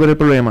podido resolver el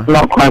problema.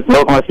 No, con el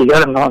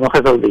psiquiatra no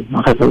resolví.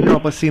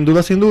 No, pues sin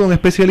duda, un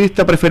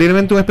especialista,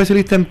 preferiblemente un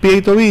especialista en pie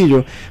y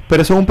tobillo,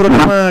 pero eso es un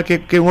problema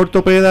que un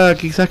ortopeda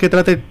quizás que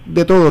trate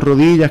de todo,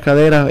 rodillas,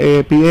 caderas,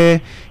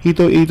 pies y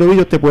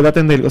tobillos te puede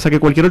atender. O sea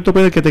que cualquier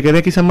ortopeda que te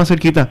quede quizás más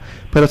cerquita,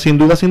 pero sin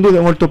duda,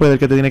 un ortopeda el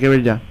que te tiene que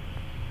ver ya.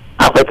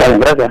 Pues está bien,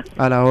 gracias.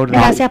 A la orden.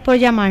 Gracias por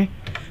llamar.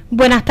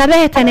 Buenas tardes,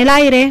 está en el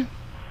aire.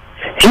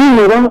 Sí,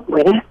 buenas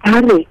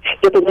tardes.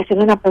 Yo quería hacer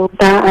una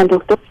pregunta al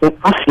doctor, si es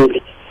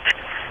posible.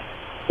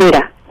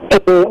 Mira,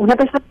 una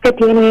persona que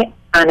tiene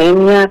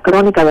anemia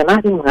crónica de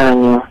más de un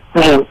año,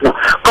 por ejemplo,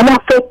 ¿cómo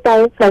afecta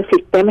eso al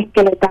sistema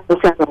esqueletal, o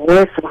sea, los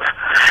huesos,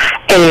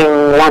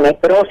 en la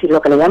necrosis,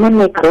 lo que le llaman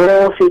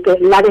necrosis, que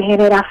la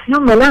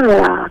degeneración, ¿verdad?,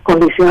 de las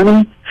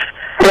condiciones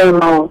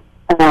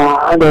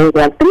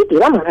de artritis,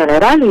 vamos, en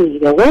general, y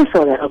de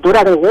hueso, de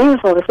rotura de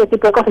hueso, ese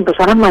tipo de cosas en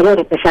personas mayores,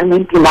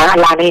 especialmente la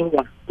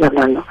anemia,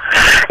 hablando.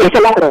 Esa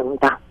es la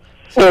pregunta.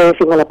 Si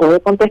me lo puede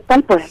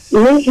contestar, pues,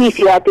 y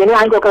si tiene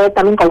algo que ver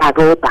también con la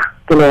gota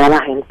que le da a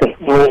la gente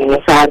en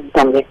esa área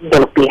también de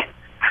los pies.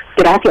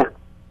 Gracias.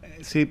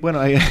 Sí, bueno,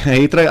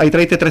 ahí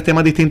traiste 3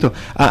 temas distintos.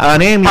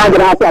 Anemia.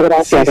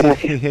 Gracias.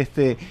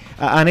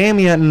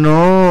 Anemia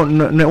no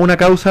es una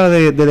causa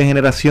de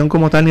degeneración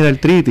como tal ni de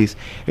artritis.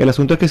 El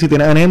asunto es que si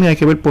tienes anemia hay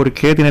que ver por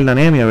qué tienes la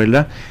anemia,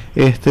 ¿verdad?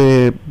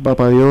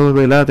 Papá Dios,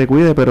 ¿verdad?, te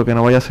cuide, pero que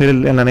no vaya a ser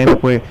en la anemia,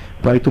 pues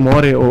hay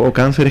tumores o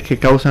cánceres que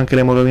causan que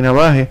la hemoglobina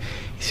baje.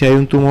 Si hay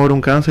un tumor,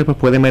 un cáncer, pues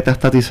puede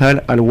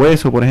metastatizar al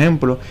hueso, por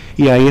ejemplo,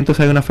 y ahí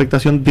entonces hay una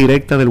afectación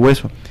directa del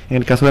hueso. En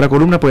el caso de la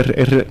columna, pues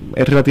es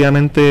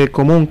relativamente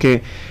común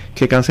que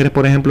cánceres,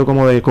 por ejemplo,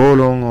 como de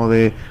colon o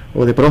de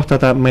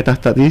próstata,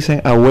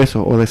 metastaticen a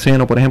hueso, o de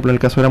seno, por ejemplo, en el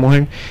caso de la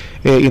mujer,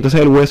 y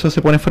entonces el hueso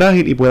se pone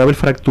frágil y puede haber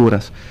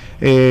fracturas.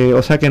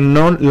 O sea que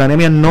la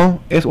anemia no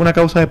es una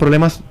causa de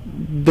problemas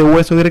de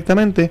hueso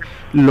directamente.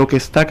 Lo que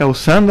está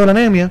causando la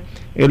anemia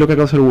es lo que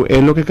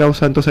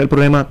causa entonces el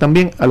problema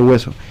también al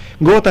hueso.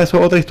 Gota, eso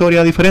es otra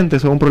historia diferente,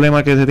 eso es un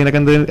problema que se tiene que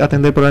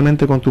atender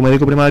probablemente con tu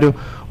médico primario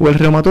o el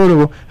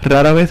reumatólogo.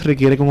 Rara vez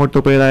requiere que un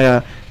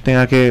ortopeda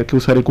tenga que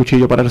usar el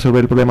cuchillo para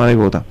resolver el problema de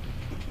gota.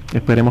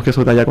 Esperemos que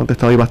eso te haya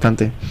contestado ahí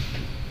bastante.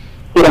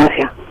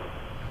 Gracias.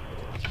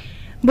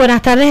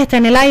 Buenas tardes, está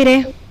en el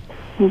aire.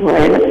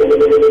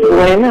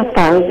 Buenas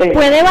tardes.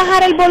 ¿Puede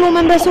bajar el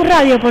volumen de su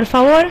radio, por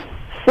favor?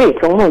 Sí,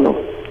 cómo no.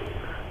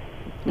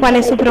 ¿Cuál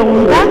es su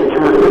pregunta?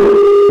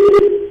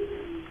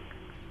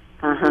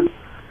 Ajá.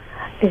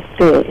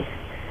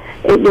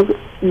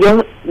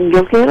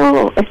 Yo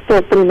quiero,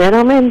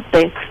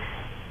 primeramente,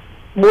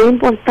 muy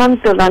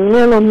importante,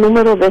 darme los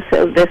números de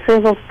ese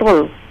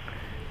doctor,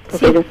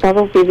 porque sí. Yo he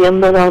estado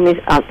pidiendo a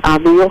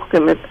Dios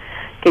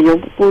que yo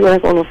pudiera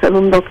conocer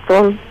un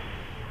doctor,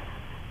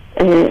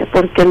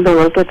 porque el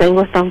dolor que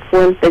tengo es tan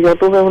fuerte. Yo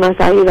tuve una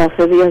caída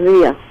hace 10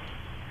 días.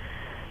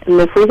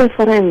 Me fui de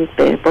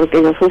frente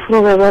porque yo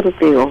sufro de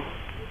vértigo,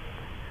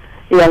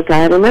 y al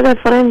caerme de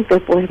frente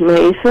pues me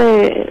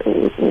hice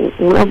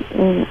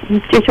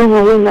un chichón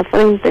ahí en la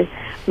frente.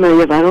 Me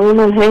llevaron a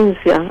una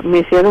emergencia, me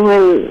hicieron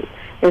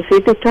el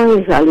CT scan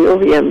y salió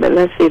bien,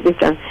 ¿verdad? El CT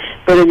scan,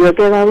 pero yo he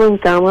quedado en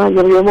cama.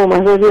 Yo llevo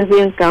más de 10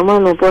 días en cama,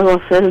 no puedo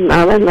hacer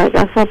nada en la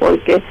casa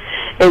porque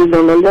el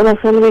dolor de las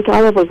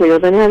cervicales, porque yo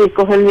tenía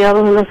discos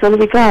herniados en las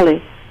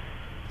cervicales,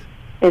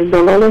 el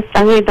dolor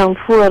es tan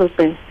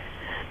fuerte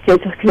que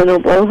no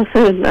puedo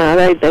hacer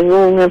nada, y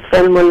tengo un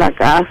enfermo en la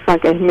casa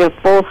que es mi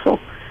esposo,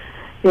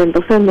 y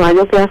entonces no hay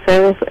lo que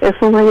hacer.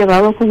 Eso me ha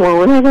llevado como a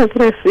una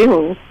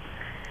depresión.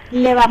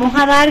 Le vamos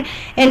a dar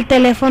el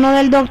teléfono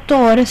del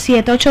doctor,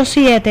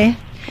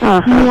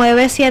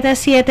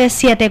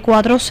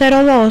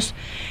 787-977-7402,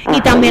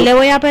 y también le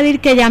voy a pedir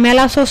que llame a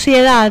la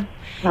sociedad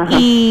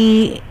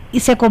y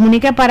se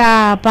comunique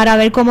para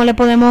ver cómo le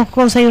podemos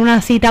conseguir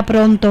una cita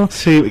pronto.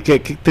 Sí, que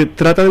te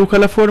trata de buscar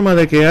la forma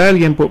de que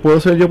alguien, puedo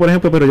ser yo por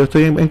ejemplo, pero yo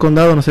estoy en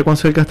Condado, no sé cuán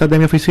cerca estás de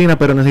mi oficina,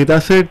 pero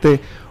necesitas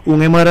hacerte un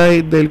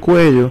MRI del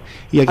cuello,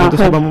 y aquí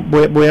entonces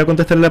voy a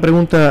contestar la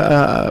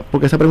pregunta,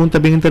 porque esa pregunta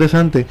es bien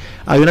interesante.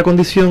 Hay una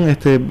condición,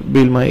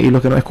 Vilma, y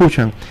los que nos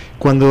escuchan,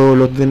 cuando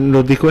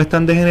los discos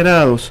están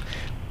degenerados,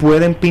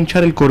 pueden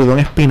pinchar el cordón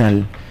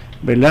espinal,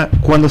 ¿verdad?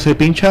 Cuando se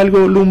pincha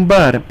algo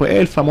lumbar, pues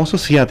el famoso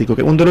ciático,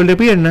 que es un dolor de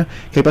pierna,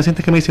 que hay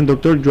pacientes que me dicen,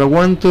 doctor, yo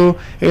aguanto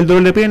el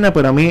dolor de pierna,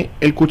 pero a mí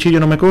el cuchillo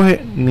no me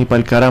coge ni para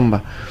el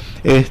caramba.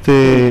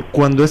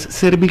 Cuando es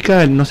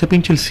cervical no se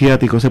pincha el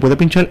ciático, se puede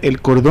pinchar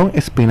el cordón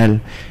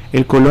espinal.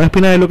 El cordón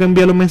espinal es lo que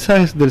envía los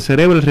mensajes del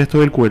cerebro al resto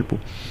del cuerpo.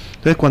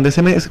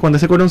 Entonces, cuando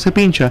ese cordón se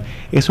pincha,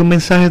 esos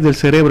mensajes del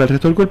cerebro al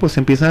resto del cuerpo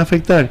se empiezan a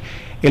afectar.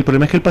 El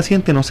problema es que el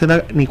paciente no se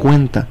da ni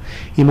cuenta,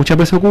 y muchas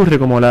veces ocurre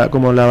como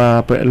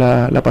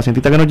la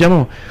pacientita que nos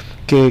llamó,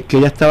 que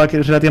ella estaba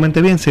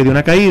relativamente bien, se dio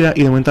una caída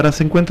y de momento ahora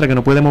se encuentra que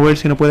no puede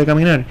moverse y no puede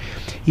caminar,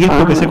 y es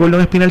porque ese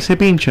cordón espinal se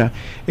pincha.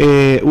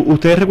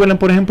 Ustedes recuerdan,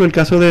 por ejemplo, el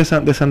caso de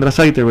Sandra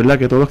Saiter, ¿verdad?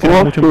 Que todos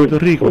queremos mucho en Puerto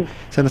Rico.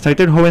 Sandra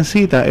Saiter,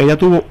 jovencita, ella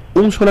tuvo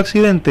un solo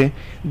accidente,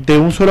 de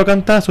un solo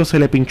cantazo se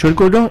le pinchó el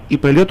cordón y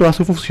perdió todas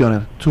sus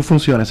funciones,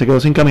 se quedó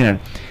sin caminar.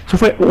 Eso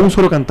fue un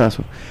solo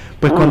cantazo.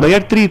 Pues cuando hay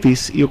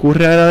artritis y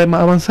ocurre a edad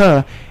más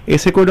avanzada,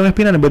 ese cordón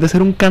espinal, en vez de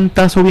ser un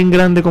cantazo bien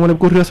grande como le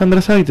ocurrió a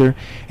Sandra Saiter,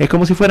 es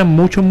como si fueran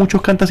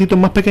muchos cantacitos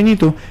más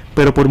pequeñitos,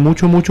 pero por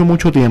mucho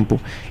tiempo.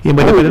 Y en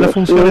vez de perder las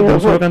funciones de un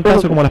solo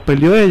cantazo como las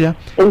perdió ella,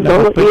 y el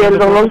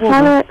dolor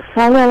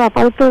sale a la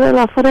parte de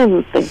la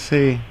frente.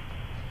 Sí.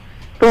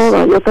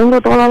 Yo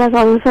tengo toda la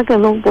cabeza que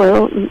no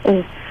puedo.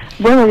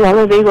 Bueno, ya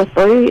les digo,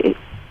 estoy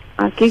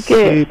aquí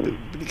que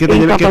te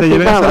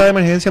lleven a sala de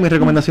emergencia. Mi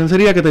recomendación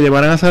sería que te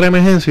llevaran a sala de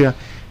emergencia.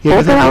 Y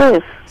 ¿otra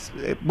vez?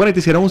 Bueno, y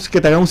que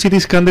te hagan un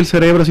CT scan del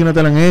cerebro si no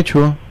te lo han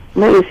hecho.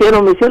 Me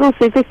hicieron un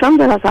CT scan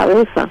de la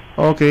cabeza.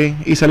 Ok,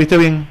 ¿y saliste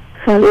bien?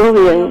 Salió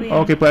bien.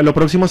 Ok, pues lo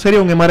próximo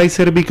sería un MRI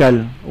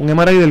cervical, un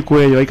MRI del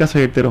cuello, hay que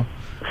hacértelo.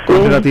 Sí.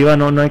 Con relativa,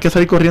 no hay que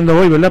salir corriendo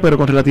hoy, ¿verdad? Pero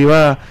con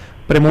relativa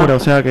premura, o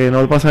sea que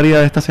no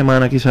pasaría esta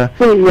semana quizás.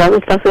 Sí, ya de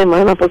esta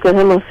semana porque es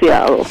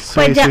demasiado. Sí,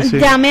 pues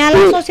llame a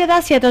la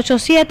sociedad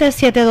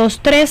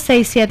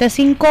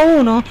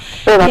 787-723-6751.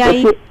 Espérate, y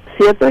ahí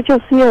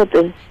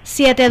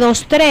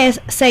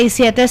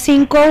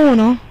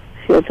 723-6751.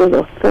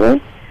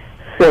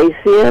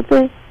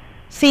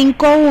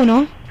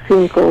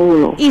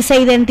 723-6751. Y se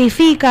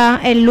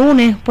identifica el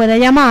lunes, puede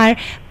llamar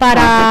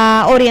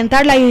para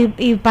orientarla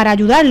y para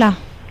ayudarla.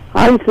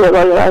 Ay, se lo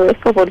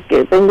agradezco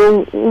porque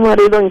tengo un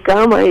marido en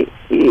cama y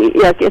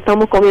y aquí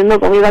estamos comiendo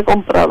comida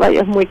comprada y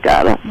es muy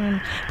cara. Bueno,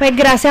 pues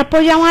gracias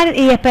por llamar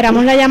y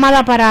esperamos la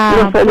llamada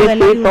para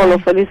lo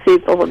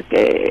felicito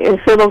porque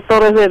ese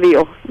doctor es de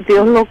Dios.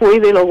 Dios lo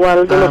cuide y lo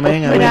guarde.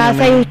 Amén,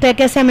 gracias, y usted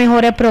que se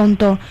mejore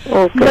pronto.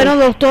 Okay. Bueno,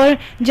 doctor,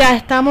 ya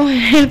estamos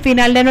en el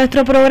final de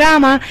nuestro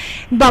programa.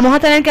 Vamos a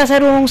tener que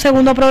hacer un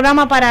segundo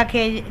programa para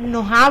que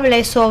nos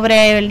hable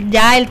sobre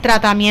el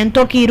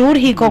tratamiento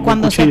quirúrgico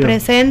cuando se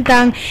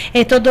presentan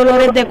estos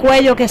dolores de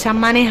cuello que se han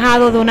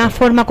manejado de una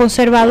forma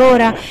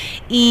conservadora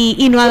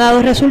y no ha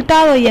dado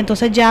resultado, y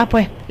entonces ya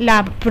pues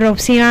el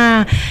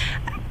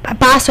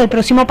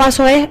próximo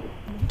paso es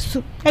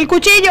el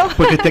cuchillo.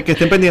 Porque que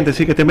estén pendientes,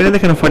 que estén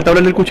pendientes, que nos falta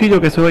hablar del cuchillo,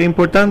 que eso es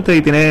importante,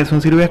 y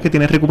son cirugías que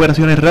tienen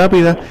recuperaciones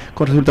rápidas,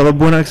 con resultados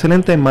buenos,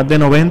 excelentes, en más de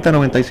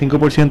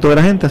 90-95% de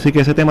la gente, así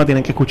que ese tema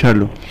tienen que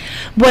escucharlo.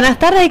 Buenas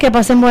tardes y que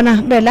pasen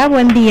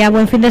buen día,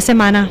 buen fin de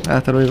semana.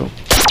 Hasta luego.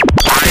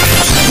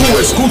 Tú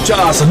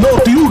escuchas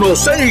Noti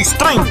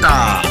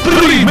 1630.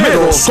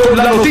 Primeros con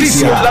la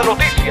noticia.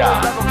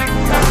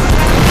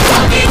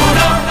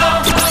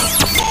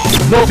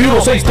 Noti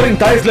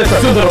 1630 es la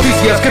estación de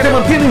noticias que te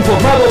mantiene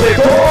informado de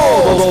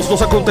todos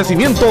los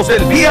acontecimientos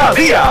del día a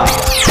día.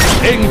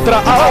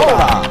 Entra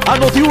ahora a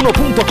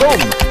notiuno.com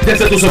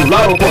desde tu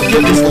celular o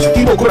cualquier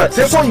dispositivo con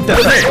acceso a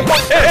internet.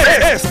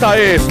 Esta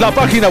es la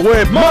página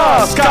web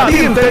más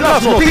caliente de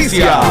las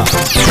noticias.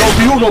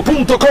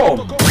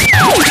 Notiuno.com.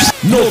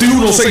 Noti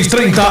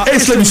 1630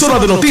 es la emisora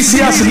de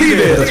noticias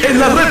líder en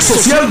la red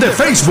social de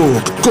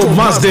Facebook, con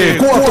más de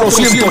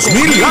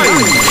 400,000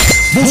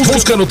 likes.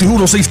 Busca Noti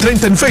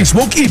 1630 en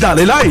Facebook y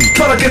dale like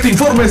para que te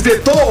informes de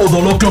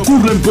todo lo que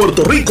ocurre en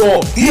Puerto Rico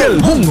y el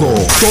mundo.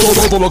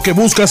 Todo lo que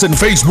buscas en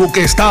Facebook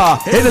está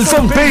en el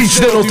fanpage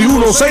de Noti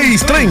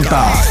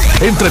 1630.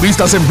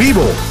 Entrevistas en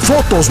vivo,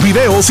 fotos,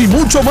 videos y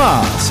mucho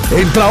más.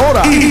 Entra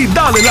ahora y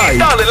dale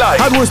like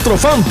a nuestro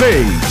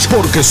fanpage,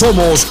 porque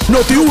somos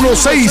Noti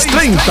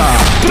 1630.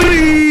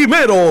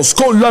 Primeros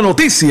con la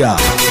noticia.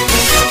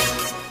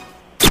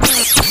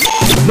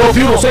 Noti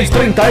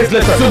 1630 es la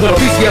estación de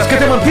noticias que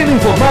te mantiene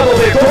informado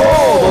de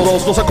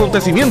todos los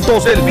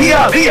acontecimientos del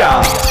día a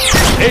día.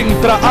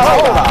 Entra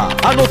ahora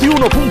a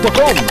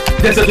notiuno.com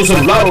desde tu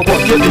celular o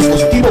cualquier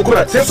dispositivo con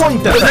acceso a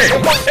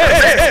internet.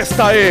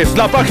 Esta es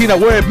la página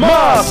web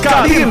más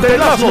caliente de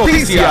las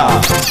noticias.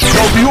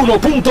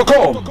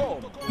 Notiuno.com.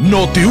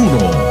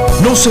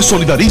 Noti1 no se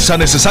solidariza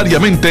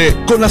necesariamente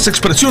con las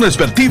expresiones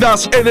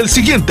vertidas en el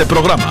siguiente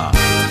programa.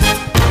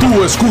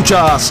 Tú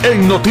escuchas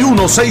en Noti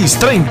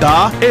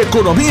 1630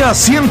 Economía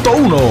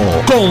 101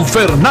 con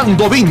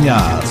Fernando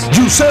Viñas,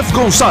 Yusef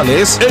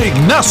González e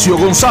Ignacio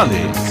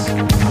González.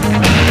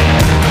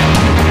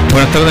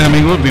 Buenas tardes,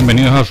 amigos,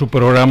 bienvenidos a su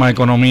programa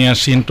Economía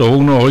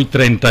 101. Hoy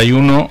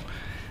 31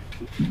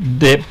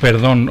 de,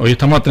 hoy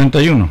estamos a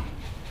 31,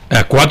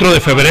 a 4 de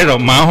febrero,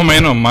 más o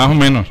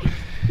menos.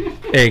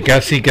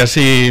 Casi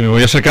me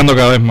voy acercando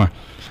cada vez más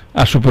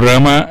a su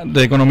programa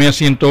de Economía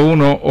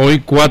 101,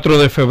 hoy 4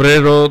 de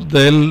febrero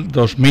del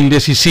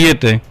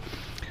 2017,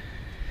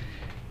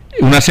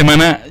 una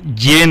semana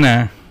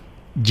llena,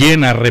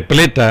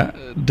 repleta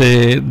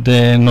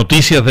de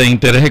noticias de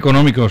interés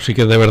económico, así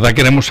que de verdad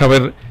queremos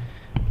saber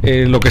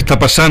lo que está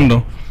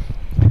pasando.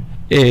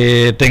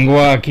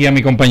 Tengo aquí a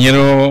mi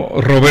compañero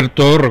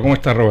Roberto Orro. ¿Cómo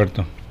está,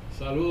 Roberto?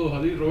 Saludos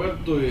a ti,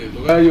 Roberto, y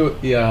Tocayo,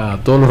 y a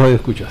todos los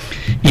radioescuchas.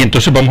 Y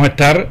entonces vamos a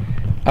estar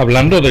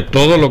hablando de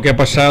todo lo que ha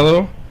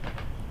pasado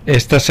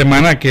esta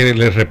semana, que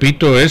les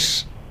repito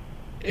es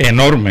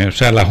enorme. O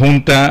sea, la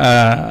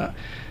Junta,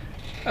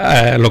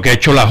 lo que ha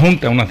hecho la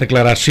Junta, unas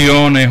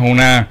declaraciones,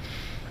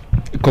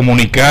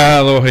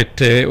 comunicados,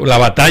 la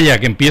batalla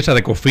que empieza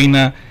de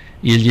Cofina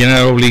y el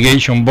General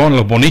Obligation Bond,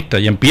 los bonistas,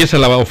 y empieza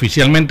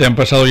oficialmente, han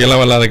pasado ya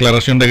la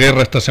declaración de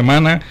guerra esta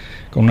semana,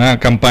 con una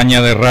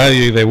campaña de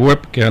radio y de web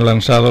que han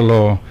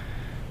lanzado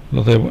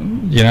los de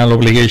General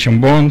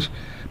Obligation Bonds.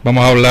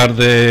 Vamos a hablar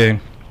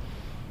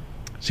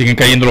siguen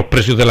cayendo los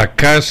precios de las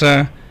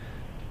casas,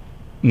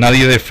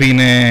 nadie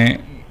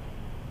define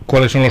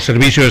cuáles son los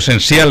servicios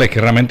esenciales,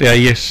 que realmente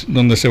ahí es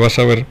donde se va a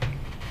saber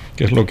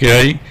qué es lo que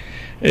hay.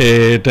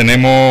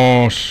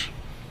 Tenemos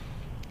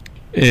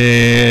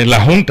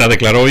la Junta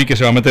declaró hoy que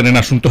se va a meter en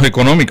asuntos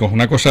económicos,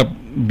 una cosa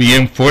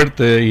bien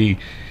fuerte y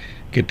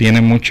que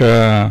tiene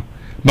mucha...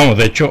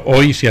 de hecho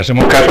hoy, si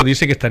hacemos caso,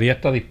 dice que estaría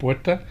hasta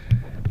dispuesta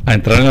a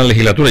entrar en la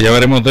legislatura, ya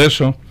veremos de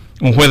eso.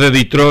 Un juez de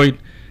Detroit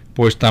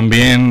pues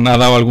también ha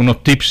dado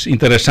algunos tips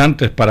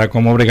interesantes para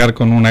cómo bregar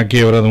con una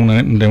quiebra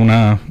de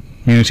una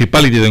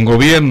municipality, de un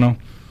gobierno.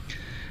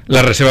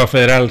 La Reserva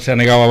Federal se ha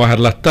negado a bajar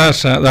las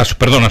tasas,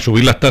 a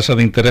subir las tasas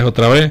de interés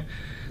otra vez.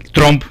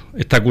 Trump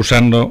está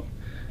acusando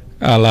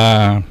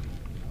a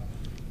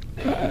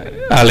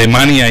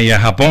Alemania y a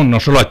Japón,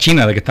 no solo a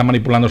China, de que está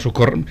manipulando sus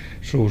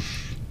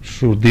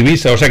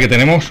divisas. O sea que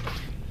tenemos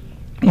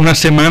una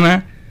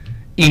semana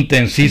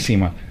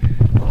intensísima.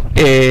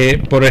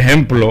 Por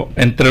ejemplo,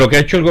 entre lo que ha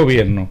hecho el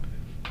gobierno,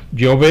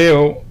 yo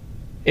veo,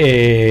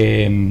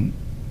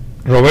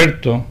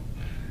 Roberto,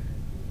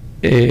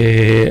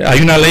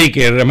 hay una ley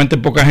que realmente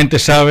poca gente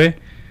sabe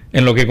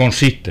en lo que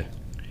consiste,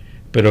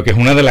 pero que es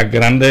una de las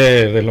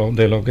grandes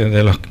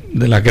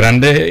de las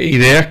grandes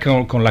ideas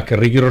con las que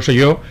Ricky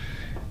Rosselló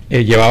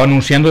llevaba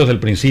anunciando desde el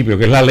principio,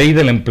 que es la ley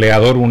del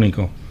empleador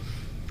único.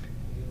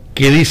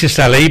 ¿Qué dice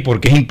esa ley?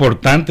 ¿Por qué es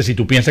importante? Si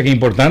tú piensas que es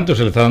importante o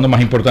se le está dando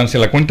más importancia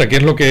a la cuenta, ¿qué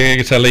es lo que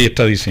esa ley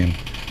está diciendo?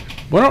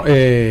 Bueno,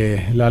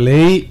 la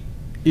ley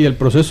y el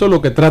proceso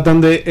lo que tratan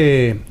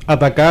de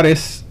atacar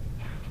es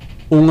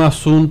un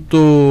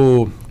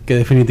asunto que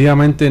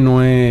definitivamente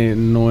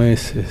no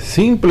es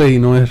simple y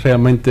no es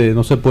realmente,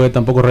 no se puede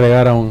tampoco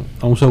relegar a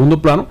un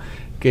segundo plano,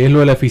 que es lo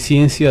de la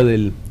eficiencia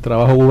del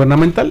trabajo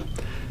gubernamental,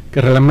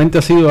 que realmente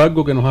ha sido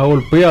algo que nos ha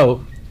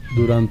golpeado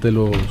durante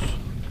los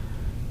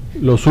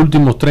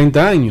últimos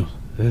 30 años.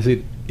 Es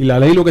decir, y la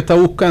ley lo que está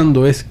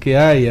buscando es que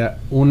haya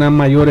una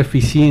mayor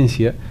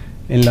eficiencia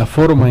en la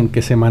forma en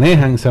que se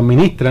manejan, se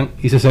administran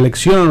y se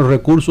seleccionan los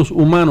recursos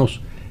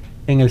humanos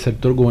en el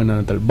sector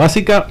gubernamental.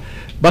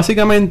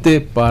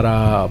 Básicamente,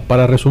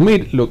 para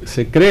resumir,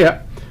 se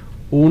crea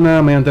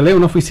mediante ley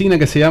una oficina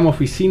que se llama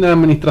Oficina de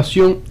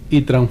Administración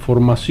y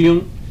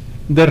Transformación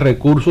de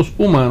Recursos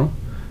Humanos,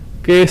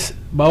 que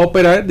va a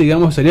operar,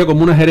 digamos, sería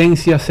como una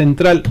gerencia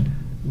central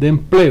de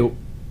empleo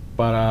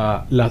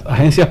para las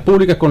agencias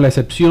públicas, con la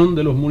excepción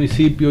de los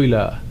municipios y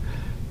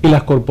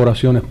las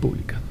corporaciones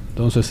públicas.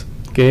 Entonces,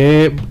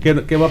 ¿qué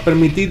va a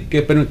permitir?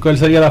 ¿Cuál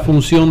sería la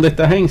función de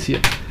esta agencia?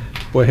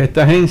 Pues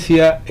esta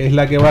agencia es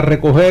la que va a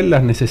recoger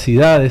las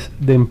necesidades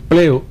de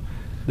empleo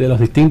de las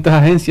distintas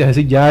agencias, es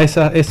decir, ya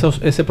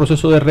ese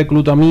proceso de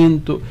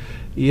reclutamiento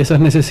y esas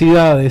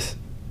necesidades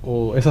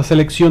o esa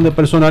selección de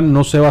personal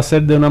no se va a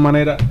hacer de una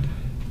manera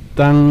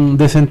tan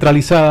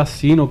descentralizada,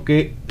 sino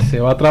que se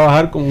va a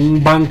trabajar con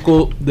un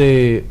banco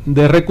de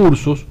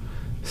recursos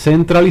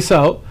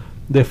centralizado,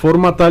 de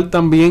forma tal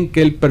también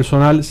que el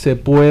personal se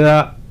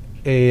pueda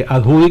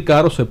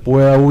adjudicar o se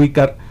pueda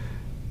ubicar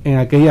en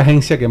aquella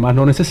agencia que más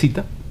lo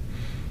necesita,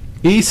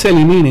 y se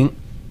eliminen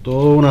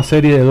toda una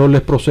serie de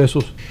dobles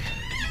procesos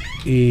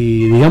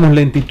y, digamos,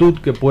 lentitud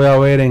que pueda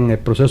haber en el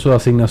proceso de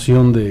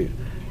asignación de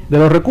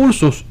los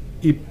recursos.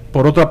 Y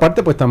por otra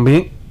parte, pues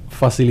también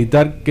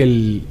facilitar que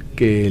el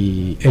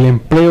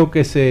empleo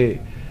que se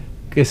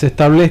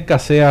establezca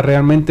sea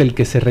realmente el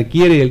que se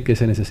requiere y el que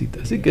se necesita.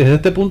 Así que desde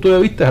este punto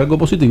de vista es algo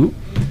positivo.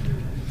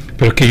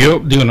 Pero es que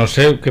yo digo, no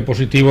sé qué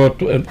positivo,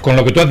 con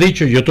lo que tú has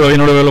dicho, yo todavía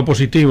no le veo lo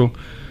positivo,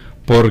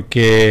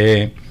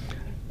 porque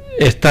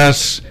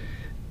estas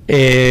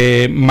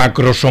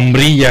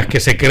macrosombrillas que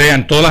se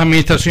crean, todas las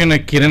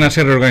administraciones quieren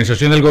hacer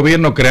reorganización del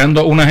gobierno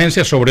creando una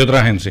agencia sobre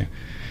otra agencia.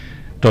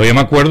 Todavía me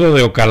acuerdo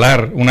de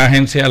Ocalar, una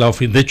agencia,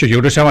 de hecho yo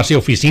creo que se llama así,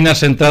 Oficina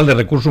Central de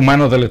Recursos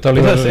Humanos del Estado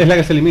Libre. Es la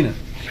que se elimina.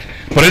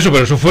 Por eso,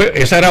 pero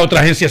esa era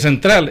otra agencia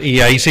central, y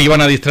ahí se iban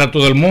a distraer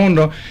todo el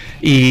mundo,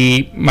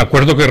 y me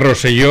acuerdo que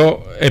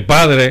Rosselló, el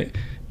padre,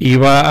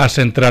 iba a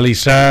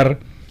centralizar,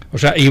 o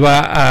sea,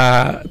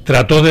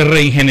 trató de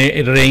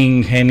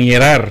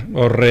reingeniar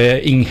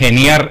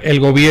el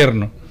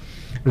gobierno,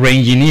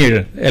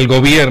 el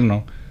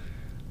gobierno,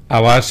 a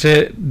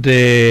base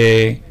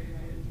de,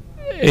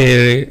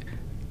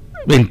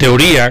 en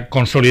teoría,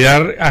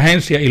 consolidar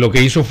agencias, y lo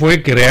que hizo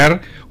fue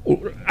crear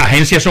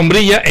agencias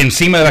sombrillas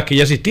encima de las que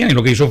ya existían, y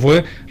lo que hizo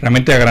fue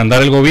realmente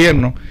agrandar el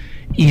gobierno.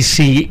 Y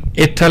si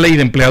esta ley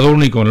de empleador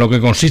único, en lo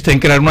que consiste en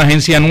crear una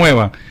agencia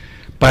nueva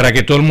para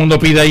que todo el mundo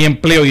pida ahí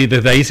empleo y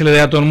desde ahí se le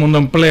dé a todo el mundo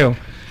empleo,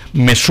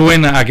 me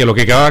suena a que lo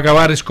que acaba de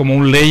acabar es como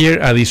un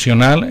layer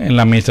adicional en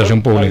la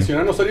administración pública.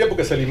 Adicional no sería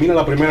porque se elimina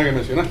la primera que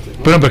mencionaste,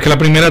 ¿no? Pero es que la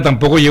primera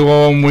tampoco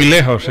llegó muy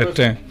lejos.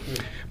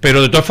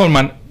 Pero de todas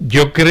formas,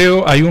 yo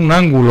creo hay un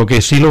ángulo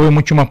que sí lo veo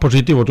mucho más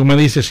positivo. Tú me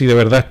dices si de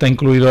verdad está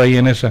incluido ahí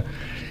en esa,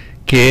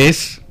 que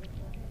es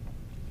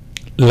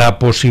la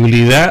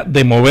posibilidad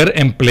de mover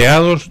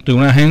empleados de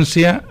una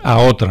agencia a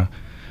otra.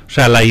 O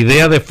sea, la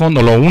idea de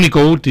fondo, lo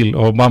único útil,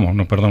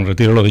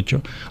 retiro lo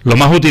dicho, lo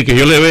más útil que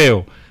yo le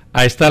veo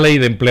a esta ley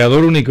de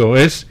empleador único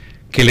es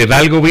que le da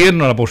al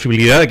gobierno la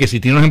posibilidad de que si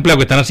tiene unos empleados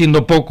que están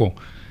haciendo poco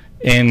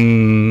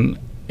en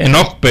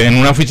OCPE, en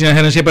una oficina de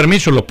gerencia de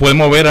permisos, los puede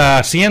mover a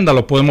Hacienda,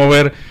 los puede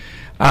mover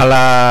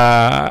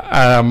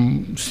a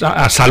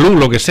salud,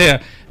 lo que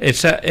sea.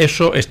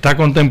 Eso está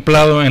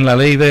contemplado en la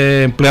ley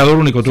de empleador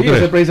único, ¿tú crees?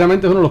 Ese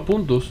precisamente es uno de los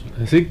puntos.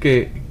 Es decir,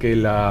 que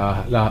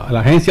la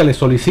agencia le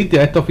solicite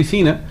a esta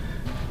oficina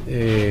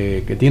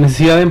que tiene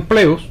necesidad de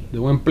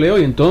un empleo,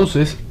 y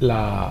entonces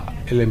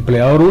el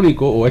empleador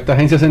único o esta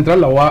agencia central,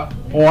 la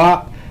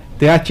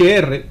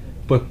OATHR,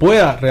 pues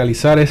pueda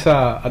realizar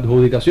esa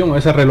adjudicación o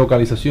esa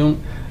relocalización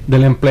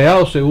del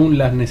empleado según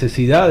las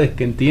necesidades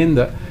que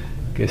entienda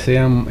que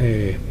sean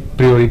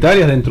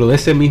prioritarias dentro de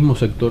ese mismo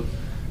sector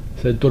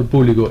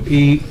público.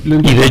 Y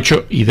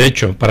de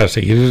hecho, para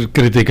seguir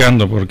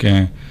criticando,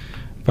 porque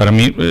para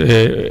mí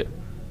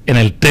en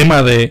el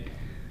tema de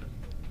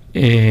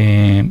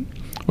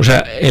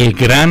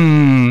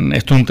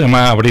esto es un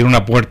tema, abrir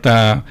una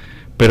puerta,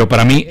 pero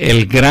para mí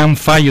el gran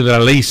fallo de la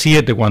ley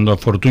 7, cuando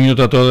Fortuño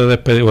trató de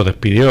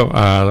despidió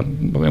a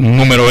un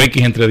número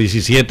X entre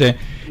 17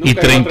 y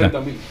 30,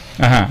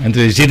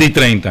 entre 17 y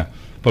 30,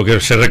 porque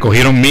se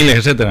recogieron miles,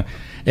 etcétera.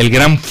 el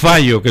gran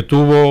fallo que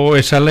tuvo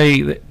esa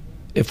ley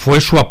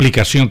fue su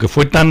aplicación, que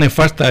fue tan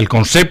nefasta. El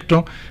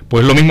concepto,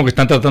 pues lo mismo que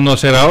están tratando de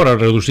hacer ahora,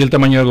 reducir el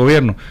tamaño del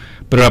gobierno,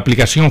 pero la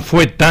aplicación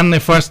fue tan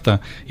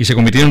nefasta y se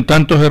cometieron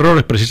tantos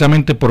errores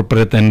precisamente por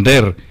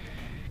pretender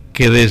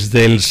que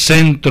desde el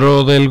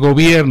centro del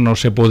gobierno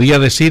se podía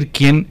decir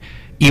quién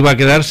iba a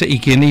quedarse y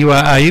quién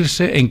iba a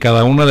irse en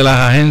cada una de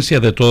las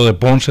agencias, de todo, de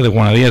Ponce, de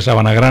Juana Díaz, de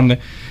Sabana Grande.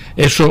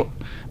 Eso,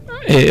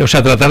 o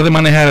sea, tratar de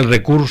manejar el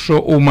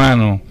recurso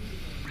humano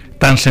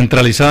tan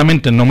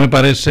centralizadamente no me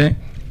parece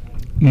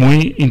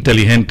muy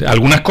inteligente.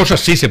 Algunas cosas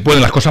sí se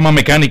pueden, las cosas más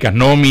mecánicas,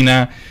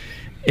 nómina,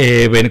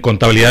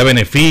 contabilidad de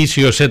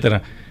beneficios,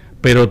 etcétera,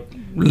 pero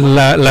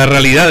la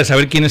realidad de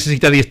saber quién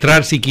necesita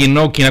adiestrarse y quién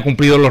no, quién ha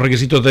cumplido los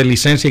requisitos de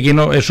licencia y quién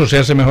no, eso se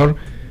hace mejor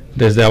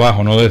desde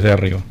abajo, no desde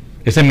arriba.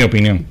 Esa es mi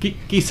opinión.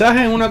 Quizás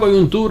en una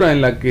coyuntura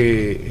en la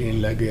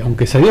que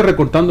aunque se ha ido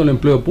recortando el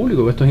empleo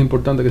público, esto es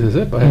importante que se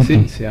sepa, es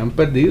decir, se han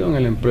perdido en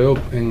el empleo,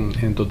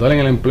 en total en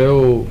el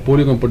empleo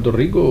público en Puerto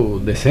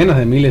Rico decenas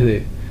de miles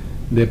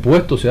de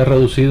puestos. Se ha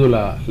reducido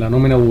la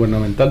nómina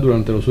gubernamental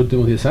durante los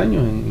últimos 10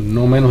 años en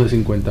no menos de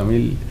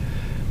 50,000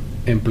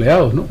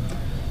 empleados, ¿no?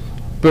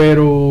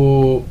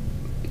 Pero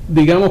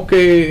digamos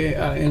que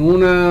en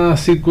una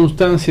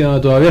circunstancia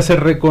donde todavía se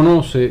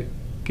reconoce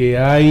que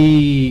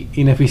hay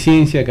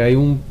ineficiencia, que hay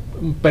un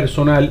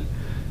personal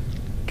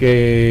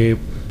que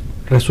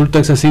resulta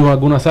excesivo en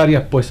algunas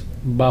áreas, pues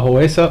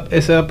bajo esa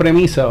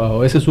premisa,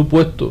 bajo ese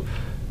supuesto,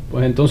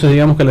 pues entonces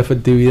digamos que la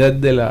efectividad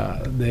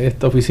de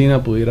esta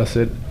oficina pudiera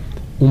ser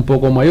un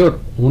poco mayor.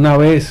 Una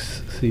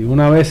vez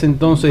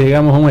entonces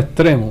llegamos a un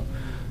extremo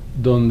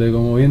donde,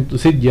 como bien tú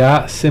dices,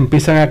 ya se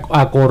empiezan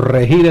a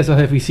corregir esas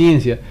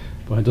deficiencias,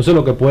 pues entonces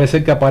lo que puede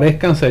ser que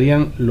aparezcan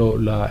serían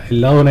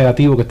el lado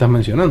negativo que estás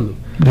mencionando.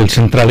 Del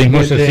centralismo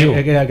excesivo.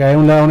 Que hay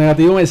un lado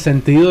negativo en el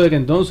sentido de que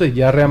entonces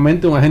ya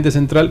realmente un agente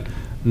central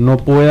no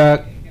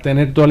pueda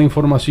tener toda la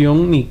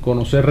información ni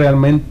conocer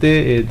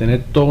realmente,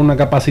 tener toda una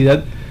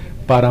capacidad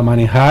para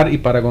manejar y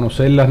para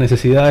conocer las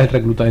necesidades,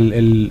 reclutar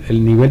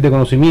el nivel de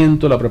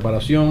conocimiento, la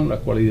preparación, las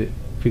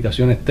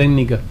cualificaciones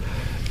técnicas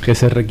que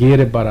se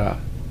requiere para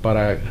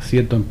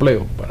cierto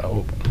empleo.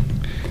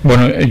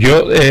 Bueno,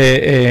 yo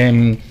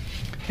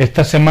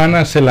esta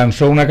semana se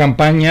lanzó una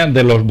campaña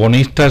de los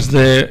bonistas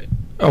de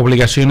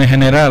obligaciones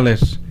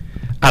generales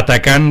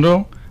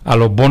atacando a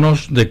los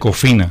bonos de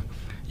Cofina.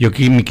 Yo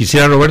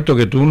quisiera, Roberto,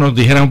 que tú nos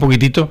dijeras un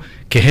poquitito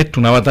qué es esto,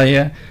 una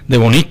batalla de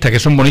bonistas, que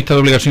son bonistas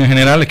de obligaciones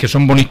generales, que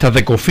son bonistas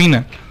de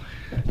Cofina,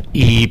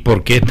 y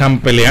por qué están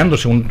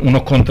peleándose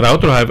unos contra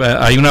otros.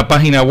 Hay una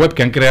página web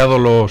que han creado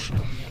los...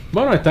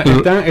 Bueno,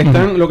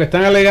 lo que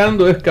están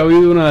alegando es que ha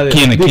habido una de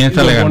 ¿Quién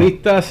está los alegando?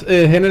 Bonistas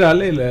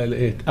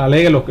generales,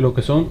 alegan los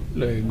que son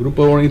el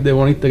grupo de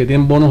bonistas que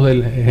tienen bonos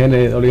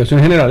de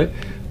obligaciones generales,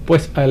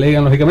 pues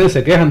alegan, lógicamente,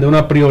 se quejan de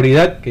una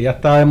prioridad que ya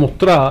está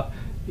demostrada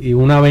y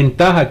una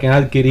ventaja que han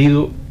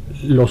adquirido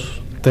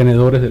los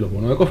tenedores de los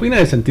bonos de Cofina,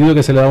 en el sentido de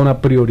que se le da una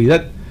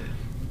prioridad.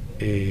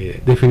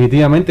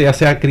 Definitivamente ya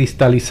se ha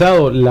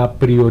cristalizado la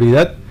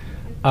prioridad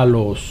a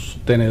los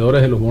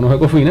tenedores de los bonos de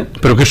Cofina.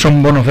 ¿Pero qué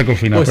son bonos de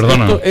Cofina? Pues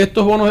Perdona.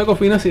 Estos bonos de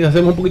Cofina, si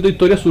hacemos un poquito de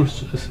historia,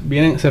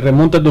 se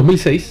remonta al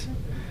 2006.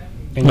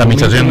 La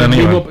administración de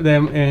Aníbal.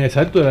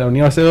 Exacto, de la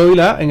Aníbal Acevedo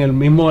Vilá, en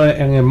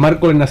el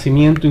marco del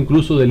nacimiento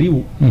incluso del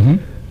IBU,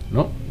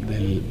 ¿no?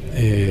 Del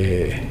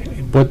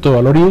impuesto de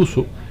valor y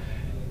uso,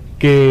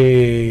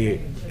 que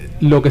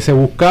lo que se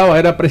buscaba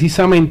era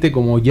precisamente,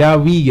 como ya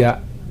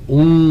había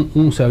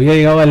se había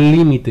llegado al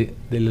límite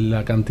de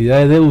la cantidad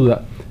de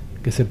deuda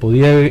que se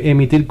podía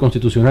emitir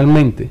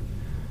constitucionalmente,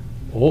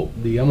 o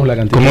digamos la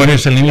cantidad. ¿Cómo era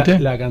ese límite?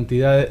 La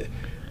cantidad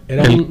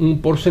era un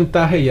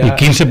porcentaje ya ¿el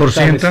 15%?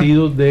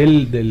 establecido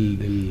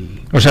del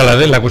o sea,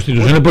 la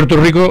Constitución de Puerto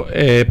Rico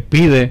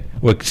pide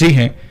o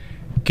exige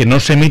que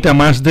no se emita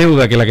más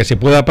deuda que la que se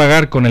pueda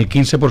pagar con el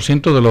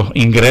 15% de los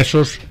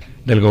ingresos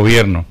del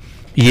gobierno,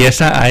 y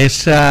a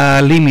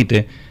ese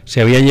límite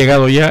se había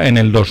llegado ya en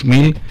el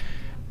 2006.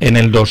 En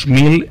el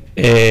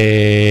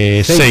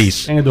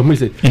 2006.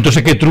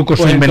 Entonces, ¿qué trucos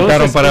se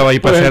inventaron para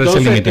bypassar ese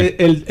límite?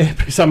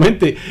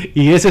 Precisamente,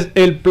 y ese es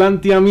el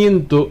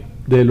planteamiento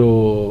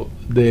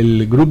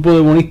del grupo de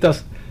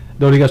bonistas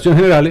de obligaciones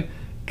generales,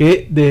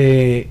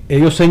 que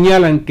ellos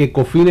señalan que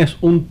Cofina es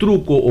un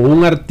truco o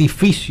un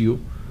artificio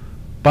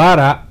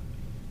para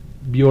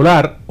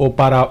violar o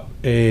para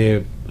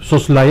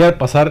soslayar,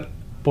 pasar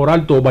por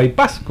alto o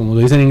bypass, como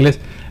se dice en inglés,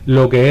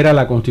 lo que era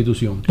la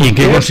Constitución. ¿Y en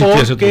qué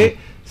consistía ese truco?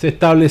 Se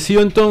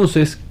estableció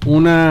entonces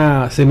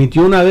se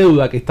emitió una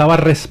deuda que estaba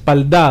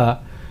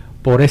respaldada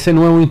por ese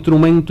nuevo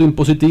instrumento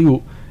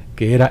impositivo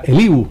que era el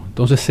IBU.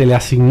 Entonces se le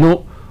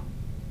asignó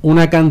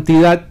una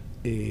cantidad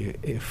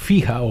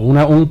fija o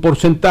un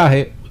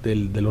porcentaje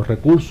de los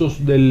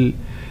recursos de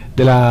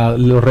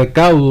los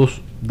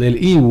recaudos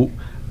del IBU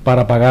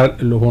para pagar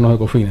los bonos de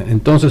Cofina.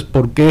 Entonces,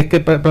 ¿por qué es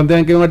que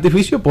plantean que es un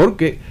artificio?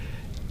 Porque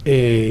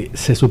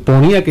se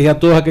suponía que ya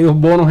todos aquellos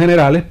bonos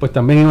generales pues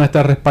también iban a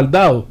estar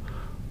respaldados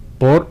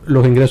por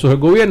los ingresos del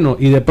gobierno,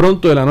 y de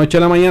pronto de la noche a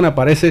la mañana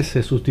aparece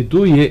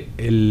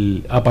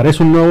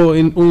un nuevo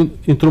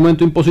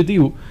instrumento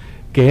impositivo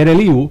que era el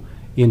IVU,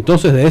 y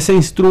entonces de ese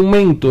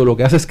instrumento lo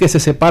que hace es que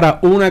se separa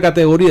una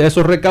categoría de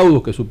esos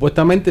recaudos que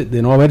supuestamente,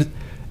 de no haber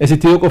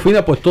existido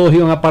COFINA, pues todos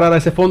iban a parar a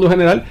ese fondo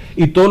general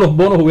y todos los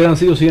bonos hubieran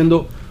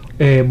siendo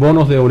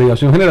bonos de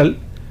obligación general.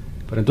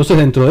 Pero entonces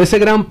dentro de ese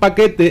gran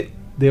paquete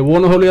de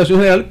bonos de obligación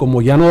general,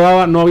 como ya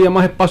no había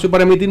más espacio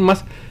para emitir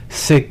más,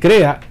 se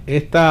crea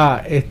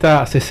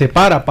se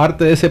separa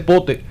parte de ese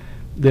pote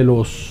de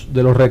los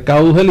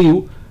recaudos del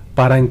IVU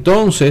para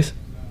entonces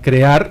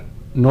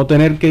no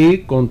tener que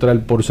ir contra el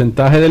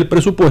porcentaje del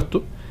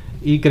presupuesto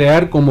y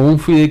crear como un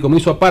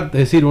fideicomiso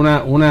aparte, es decir,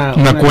 una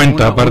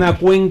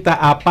cuenta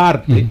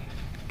aparte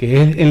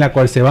que es en la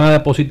cual se van a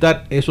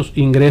depositar esos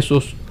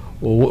ingresos,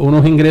 o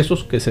unos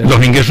ingresos que serán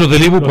los ingresos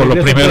del IVU por los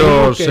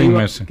primeros 6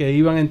 meses, que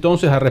iban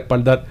entonces a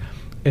respaldar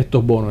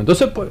estos bonos.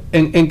 Entonces, pues,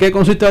 ¿en qué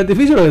consiste el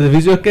artificio? El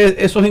artificio es que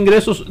esos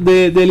ingresos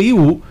del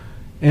IVU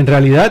en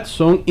realidad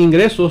son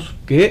ingresos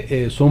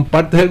que son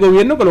partes del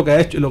gobierno, que lo que ha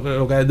hecho,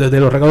 desde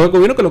los recaudos del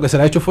gobierno, que lo que se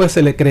le ha hecho fue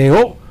se le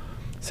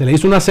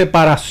hizo una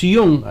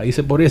separación, ahí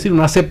se podría decir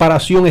una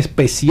separación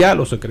especial,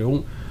 o se creó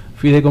un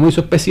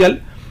fideicomiso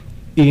especial,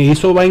 y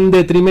eso va en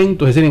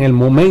detrimento, es decir, en el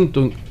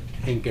momento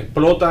en que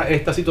explota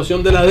esta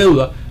situación de la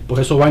deuda, pues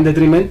eso va en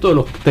detrimento de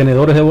los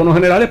tenedores de bonos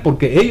generales,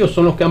 porque ellos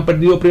son los que han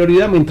perdido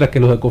prioridad, mientras que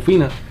los de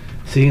COFINA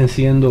siguen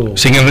recibiendo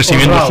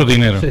honrados, su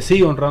dinero. Se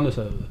sigue honrando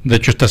esa deuda. De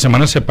hecho, esta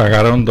semana se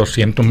pagaron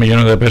 200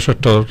 millones de pesos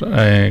estos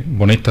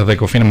bonistas de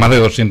COFINA, más de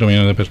 200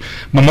 millones de pesos.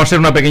 Vamos a hacer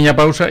una pequeña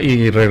pausa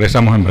y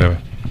regresamos en breve.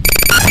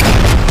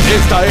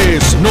 Esta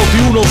es Noti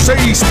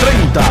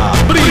 1630.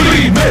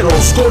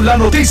 Primeros con la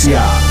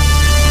noticia.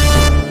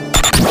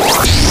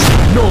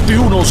 Noti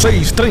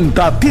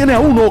 1630 tiene a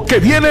uno que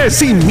viene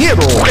sin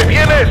miedo.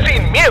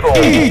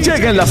 Y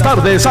llega en las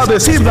tardes a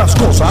decir las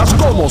cosas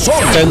como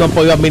son. Ustedes no han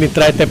podido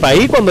administrar este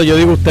país. Cuando yo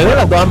digo ustedes,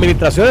 las dos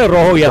administraciones,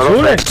 rojo y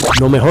azules.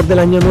 Lo mejor del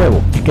año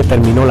nuevo es que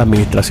terminó la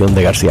administración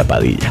de García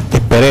Padilla.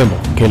 Esperemos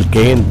que el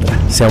que entra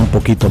sea un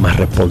poquito más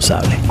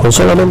responsable. Con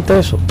solamente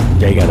eso,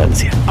 ya hay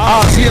ganancia.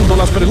 Haciendo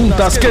las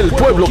preguntas que el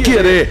pueblo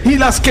quiere y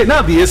las que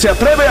nadie se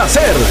atreve a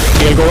hacer.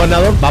 Y el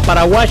gobernador va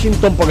para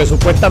Washington porque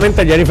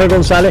supuestamente Jennifer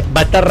González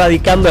va a estar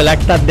radicando el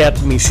acta de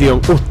admisión.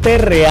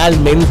 ¿Usted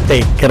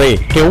realmente cree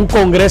que un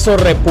Congreso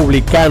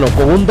republicano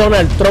con un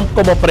Donald Trump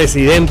como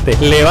presidente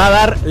le va a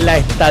dar la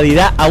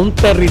estadidad a un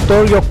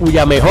territorio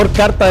cuya mejor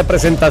carta de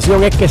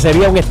presentación es que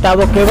sería un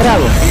estado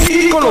quebrado?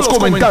 Y con los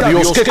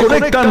comentarios que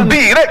conectan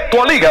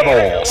directo al hígado,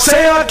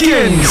 sea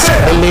quien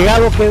sea. El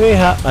legado que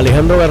deja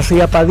Alejandro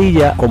García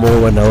Padilla como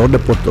gobernador de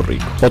Puerto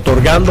Rico,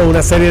 otorgando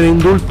una serie de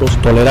indultos,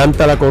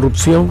 tolerante a la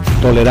corrupción,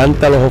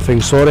 tolerante a los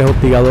ofensores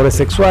hostigadores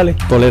sexuales,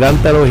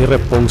 tolerante a los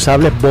irresponsables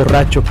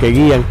borrachos que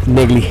guían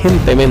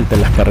negligentemente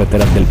en las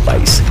carreteras del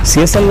país. Si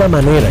esa es la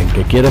manera en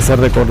que quiere ser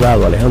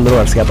recordado Alejandro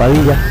García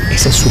Padilla,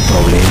 ese es su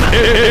problema.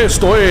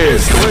 Esto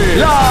es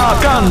La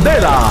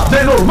Candela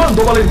de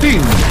Normando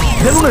Valentín.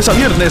 De lunes a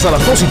viernes a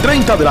las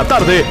 2:30 de la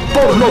tarde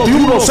por Noti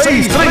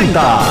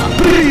 1630.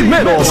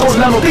 Primeros con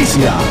la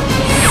noticia.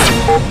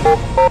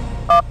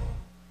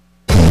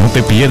 No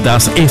te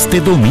pierdas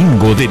este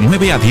domingo de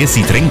 9 a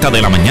 10:30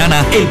 de la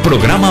mañana el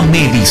programa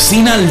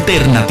Medicina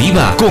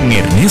Alternativa con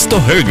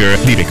Ernesto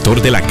Herger,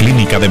 director de la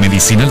Clínica de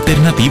Medicina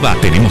Alternativa.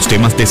 Tenemos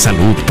temas de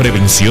salud,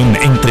 prevención,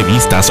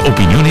 entrevistas,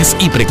 opiniones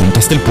y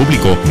preguntas del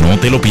público. No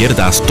te lo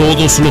pierdas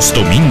todos los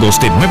domingos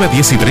de 9 a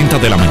 10:30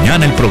 de la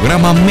mañana el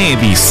programa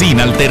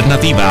Medicina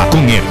Alternativa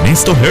con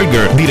Ernesto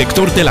Herger,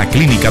 director de la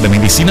Clínica de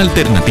Medicina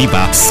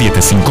Alternativa.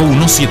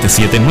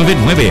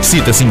 751-7799,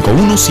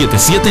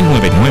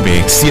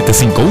 751-7799,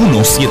 751-7799.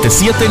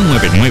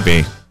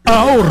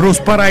 Ahorros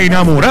para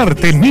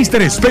enamorarte en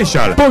Mr.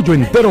 Special. Pollo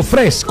entero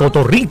fresco,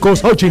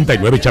 torricos,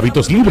 89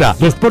 chavitos libra,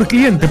 2 por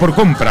cliente por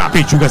compra.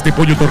 Pechugas de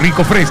pollo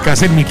torrico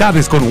frescas en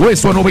mitades con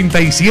hueso a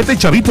 97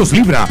 chavitos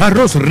libra.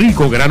 Arroz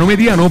rico, grano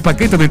mediano,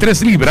 paquete de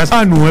 3 libras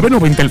a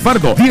 9.90 el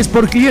fardo, 10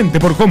 por cliente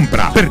por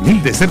compra.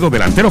 Pernil de cerdo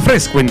delantero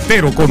fresco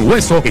entero con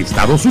hueso,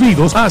 Estados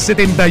Unidos a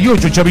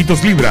 78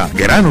 chavitos libra.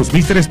 Granos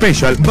Mr.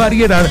 Special,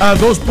 variedad a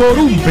 2 por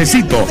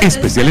 $1.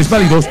 Especiales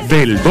válidos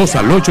del 2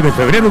 al 8 de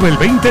febrero del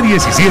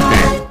 2017.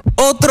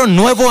 Otro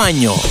nuevo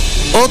año,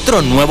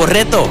 otro nuevo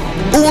reto,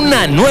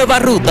 una nueva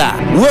ruta.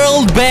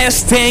 World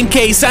Best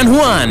 10K San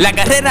Juan, la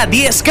carrera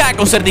 10K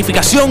con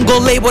certificación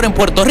Gold Label en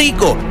Puerto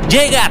Rico,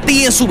 llega a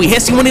ti en su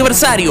 20º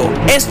aniversario,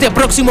 este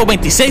próximo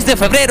 26 de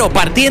febrero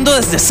partiendo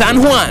desde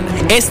San Juan.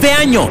 Este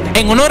año,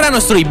 en honor a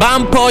nuestro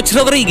Iván Poch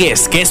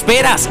Rodríguez. ¿Qué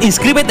esperas?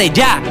 Inscríbete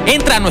ya.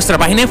 Entra a nuestra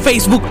página en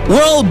Facebook,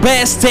 World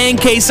Best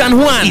 10K San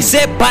Juan, y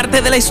sé parte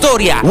de la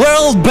historia.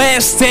 World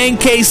Best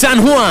 10K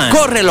San Juan.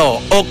 Córrelo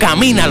o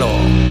camínalo.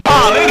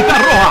 ¡Alerta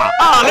roja!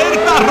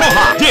 ¡Alerta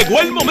roja!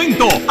 Llegó el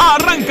momento.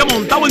 Arranca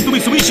montado en tu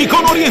Mitsubishi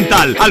con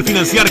Oriental. Al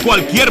financiar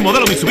cualquier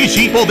modelo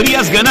Mitsubishi,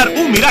 podrías ganar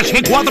un Mirage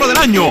G4 del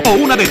año o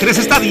una de 3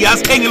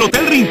 estadías en el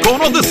Hotel Rincón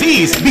of the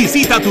Seas.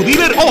 Visita tu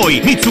dealer hoy.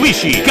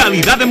 Mitsubishi,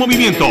 calidad de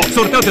movimiento.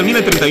 Sorteo termina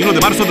el 31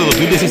 de marzo de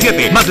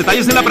 2017. Más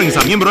detalles en la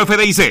prensa. Miembro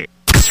FDIC.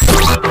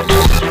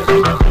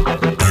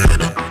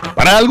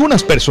 Para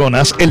algunas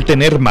personas, el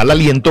tener mal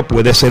aliento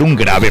puede ser un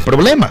grave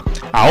problema.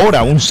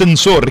 Ahora, un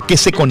sensor que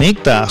se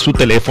conecta a su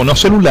teléfono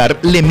celular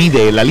le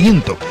mide el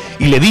aliento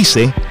y le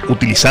dice,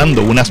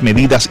 utilizando unas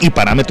medidas y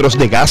parámetros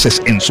de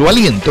gases en su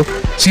aliento,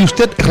 si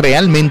usted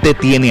realmente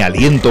tiene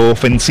aliento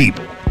ofensivo.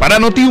 Para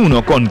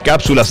Noti1 con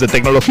cápsulas de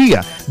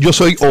tecnología, yo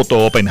soy Otto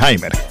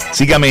Oppenheimer.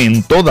 Sígame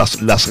en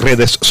todas las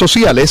redes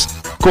sociales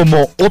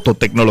como Otto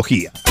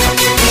Tecnología.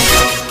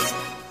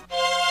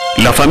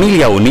 La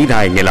familia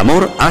unida en el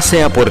amor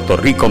hace a Puerto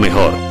Rico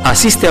mejor.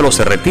 Asiste a los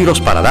retiros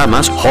para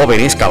damas,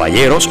 jóvenes,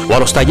 caballeros o a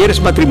los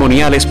talleres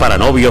matrimoniales para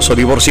novios o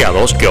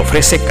divorciados que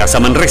ofrece Casa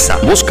Manresa.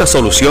 Busca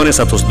soluciones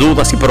a tus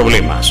dudas y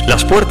problemas.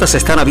 Las puertas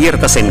están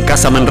abiertas en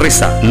Casa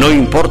Manresa, no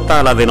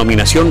importa la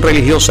denominación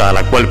religiosa a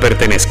la cual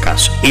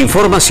pertenezcas.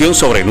 Información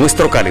sobre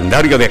nuestro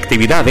calendario de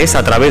actividades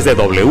a través de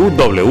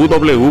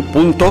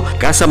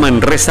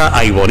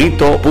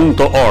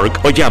www.casamanresaaybonito.org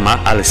o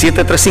llama al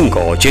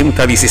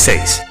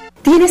 735-8016.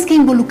 Tienes que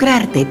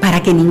involucrarte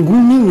para que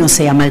ningún niño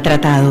sea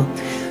maltratado.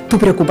 Tu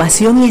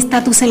preocupación y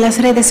estatus en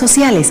las redes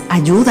sociales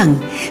ayudan,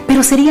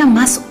 pero serían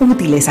más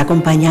útiles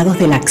acompañados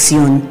de la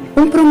acción.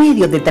 Un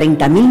promedio de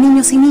 30,000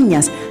 niños y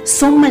niñas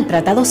son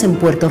maltratados en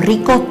Puerto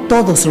Rico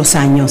todos los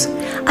años.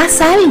 Haz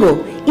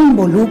algo,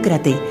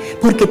 involúcrate,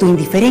 porque tu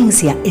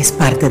indiferencia es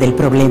parte del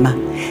problema.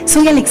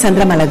 Soy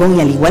Alexandra Malagón y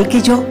al igual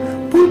que yo,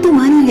 pon tu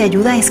mano y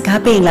ayuda a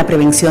Escape en la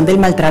prevención del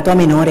maltrato a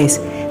menores.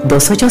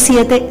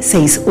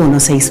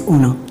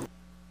 287-6161.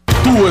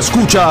 Tú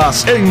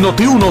escuchas en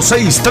Noti1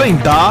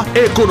 630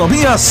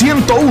 Economía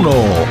 101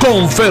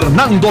 con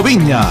Fernando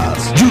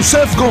Viñas,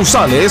 Yusef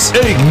González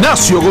e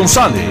Ignacio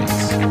González.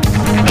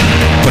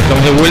 Pues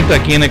estamos de vuelta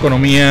aquí en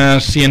Economía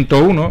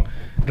 101.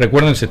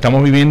 Recuérdense,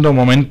 estamos viviendo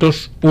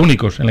momentos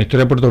únicos en la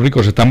historia de Puerto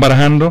Rico. Se están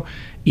barajando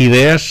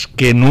ideas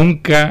que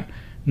nunca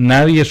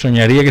nadie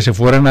soñaría que se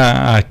fueran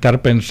a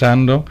estar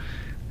pensando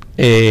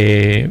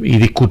y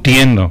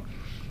discutiendo.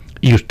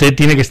 Y usted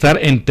tiene que estar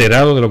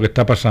enterado de lo que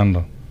está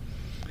pasando.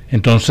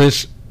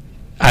 Entonces,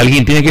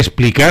 alguien tiene que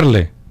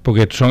explicarle,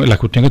 porque las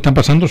cuestiones que están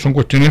pasando son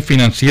cuestiones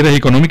financieras y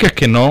económicas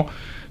que no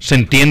se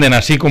entienden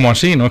así como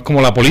así, no es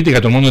como la política,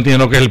 todo el mundo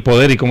entiende lo que es el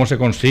poder y cómo se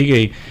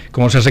consigue y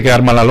cómo se hace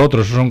quedar mal al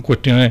otro. Esas son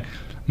cuestiones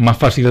más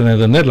fáciles de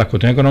entender. Las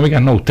cuestiones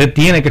económicas no, usted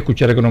tiene que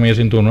escuchar Economía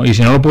 101 y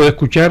si no lo puede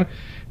escuchar,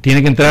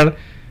 tiene que entrar,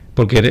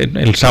 porque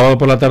el sábado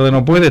por la tarde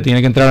no puede, tiene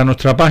que entrar a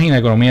nuestra página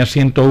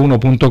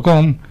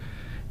economía101.com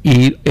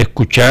y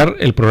escuchar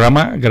el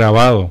programa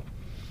grabado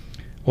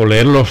o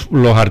leer los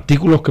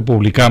artículos que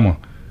publicamos,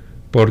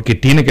 porque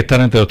tiene que estar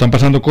enterado. Están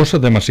pasando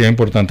cosas demasiado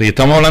importantes y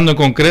estamos hablando en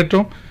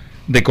concreto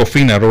de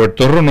Cofina.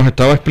 Roberto Torro nos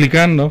estaba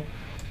explicando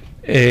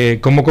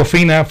cómo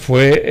Cofina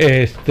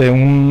fue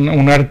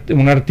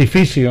un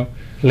artificio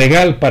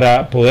legal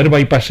para poder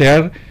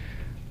bypassear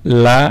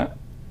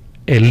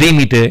el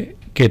límite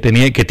que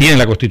tiene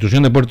la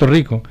Constitución de Puerto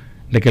Rico,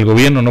 de que el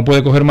gobierno no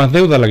puede coger más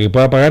deuda a la que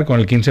pueda pagar con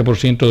el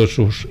 15% de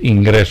sus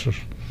ingresos,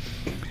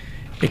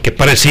 que es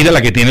parecida a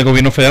la que tiene el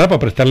gobierno federal para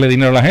prestarle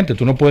dinero a la gente.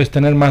 Tú no puedes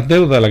tener más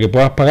deuda a la que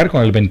puedas pagar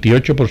con el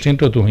 28%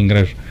 de tus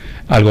ingresos.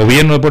 Al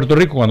gobierno de Puerto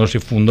Rico, cuando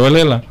se fundó el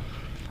ELA,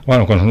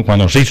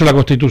 cuando se hizo la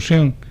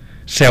Constitución,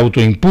 se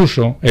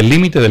autoimpuso el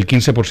límite del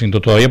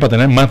 15%, todavía para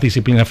tener más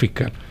disciplina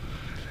fiscal.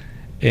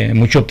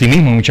 Mucho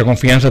optimismo, mucha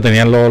confianza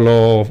tenían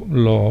los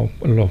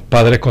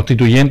padres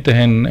constituyentes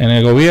en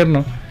el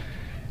gobierno,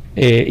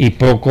 y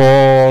poco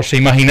se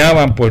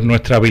imaginaban pues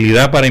nuestra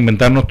habilidad para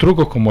inventarnos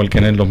trucos como el que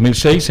en el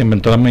 2006 se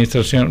inventó la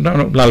administración,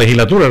 la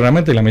legislatura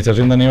realmente, la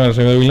administración de Aníbal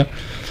Acevedo Vilá,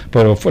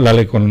 pero fue la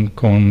ley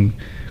con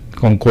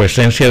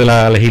coesencia de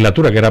la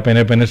legislatura, que era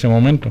PNP en ese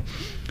momento,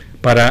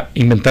 para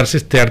inventarse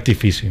este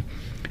artificio.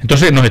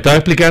 Entonces nos estaba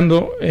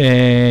explicando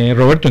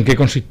Roberto en qué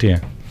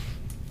consistía.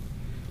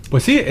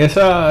 Pues sí,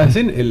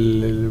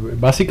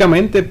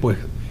 básicamente pues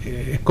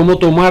es como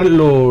tomar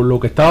lo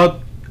que estaba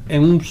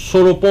en un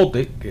solo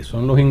pote, que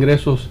son los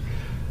ingresos,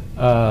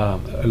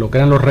 lo que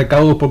eran los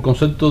recaudos por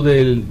concepto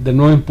del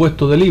nuevo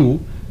impuesto del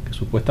IVU, que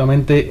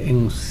supuestamente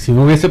si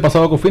no hubiese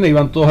pasado a Cofina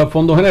iban todos al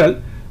Fondo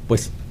General,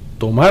 pues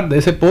tomar de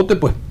ese pote,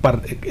 pues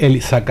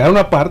sacar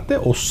una parte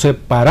o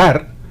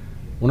separar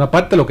una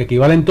parte, lo que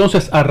equivale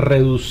entonces a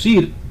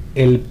reducir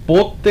el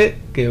pote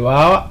que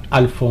va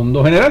al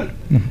Fondo General.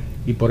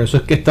 Y por eso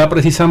es que está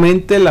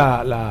precisamente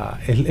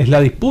es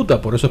la disputa,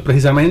 por eso es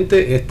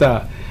precisamente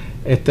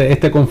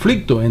este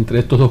conflicto entre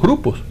estos dos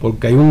grupos,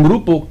 porque hay un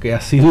grupo que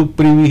ha sido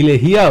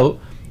privilegiado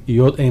y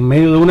en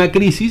medio de una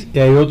crisis, y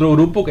hay otro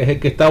grupo que es el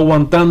que está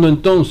aguantando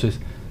entonces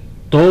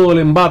todo el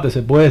embate,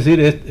 se puede decir,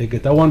 es el que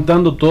está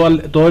aguantando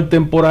todo el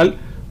temporal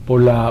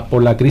por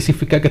la crisis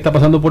fiscal que está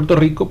pasando Puerto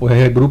Rico, pues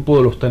es el grupo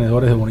de los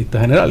tenedores de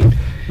bonistas generales.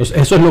 Entonces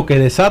eso es lo que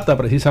desata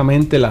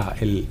precisamente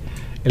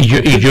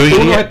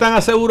unos están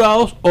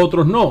asegurados,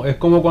 otros no. Es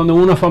como cuando en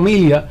una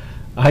familia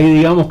hay,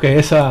 digamos, que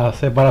esa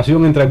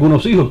separación entre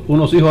algunos hijos.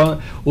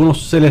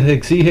 Unos se les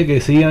exige que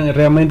sigan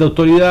realmente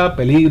autoridad,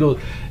 peligros,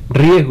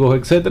 riesgos,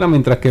 etcétera,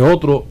 mientras que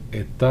otro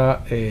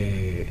está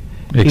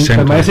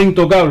permanece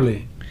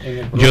intocable.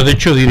 Yo de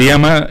hecho diría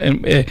más,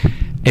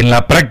 En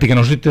la práctica,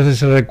 no sé si ustedes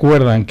se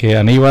recuerdan que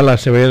Aníbal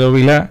Acevedo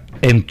Vilá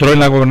entró en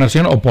la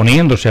gobernación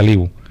oponiéndose al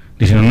IVU,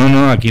 diciendo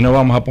no, aquí no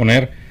vamos a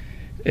poner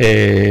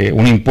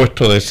un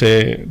impuesto de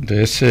ese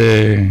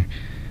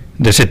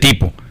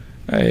tipo.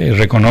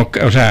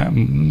 Reconozca, o sea,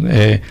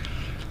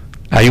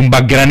 hay un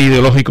background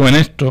ideológico en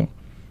esto,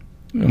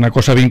 una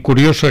cosa bien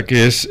curiosa,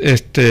 que es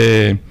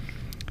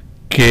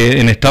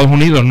que en Estados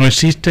Unidos no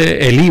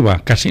existe el IVA,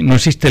 casi no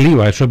existe el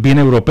IVA, eso es bien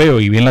europeo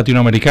y bien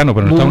latinoamericano,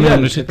 pero en Estados Unidos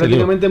no existe el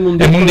IVA. Es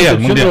mundial,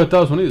 de los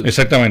Estados Unidos.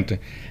 Exactamente.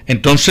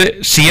 Entonces,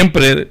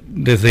 siempre,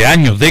 desde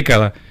años,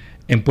 décadas,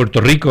 en Puerto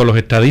Rico los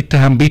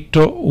estadistas han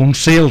visto un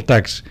sales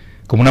tax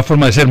como una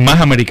forma de ser más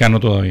americano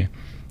todavía.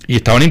 Y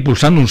estaban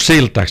impulsando un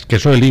sales tax, que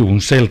eso es el IVA,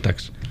 un sales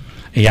tax.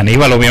 Y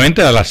Aníbal,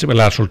 obviamente,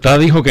 la soltada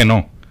dijo que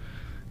no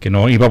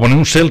iba a poner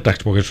un sales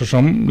tax, porque eso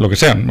son lo que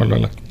sean.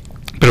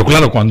 Pero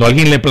claro, cuando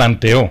alguien le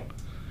planteó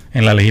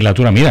en la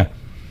legislatura, mira,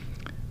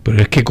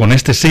 pero es que con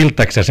este sales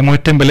tax, si hacemos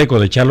este embeleco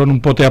de echarlo en un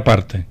pote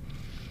aparte,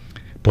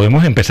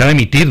 podemos empezar a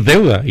emitir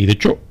deuda. Y de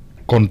hecho,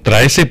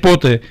 contra ese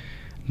pote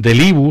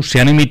del IVU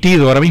se han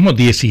emitido ahora mismo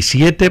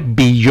 17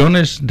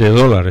 billones de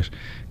dólares,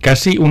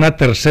 casi una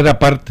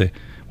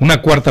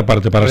cuarta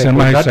parte, para ser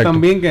más exacto.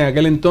 También que en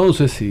aquel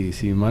entonces,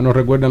 si mal no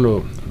recuerdan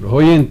los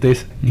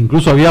oyentes,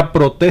 incluso había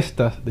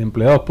protestas de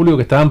empleados públicos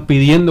que estaban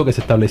pidiendo que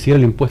se estableciera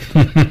el impuesto.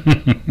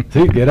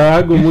 Sí, que era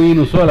algo muy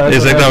inusual.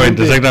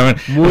 Exactamente. O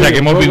sea, que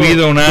hemos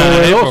vivido una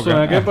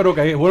época. Pero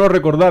que es bueno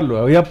recordarlo.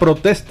 Había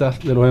protestas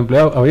de los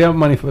empleados, había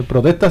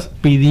protestas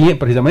pidiendo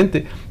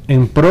precisamente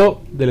en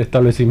pro del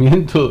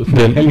establecimiento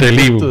del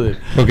IVU.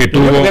 Porque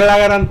era la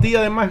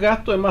garantía de más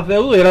gasto, de más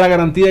deuda, y era la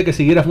garantía de que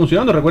siguiera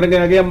funcionando.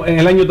 Recuerden que en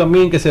el año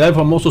también que se da el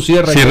famoso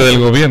cierre del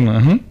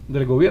gobierno.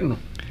 Del gobierno.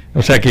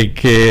 O sea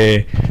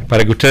que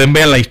para que ustedes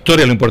vean la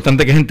historia, lo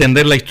importante que es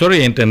entender la historia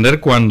y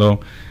entender cuando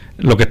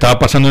lo que estaba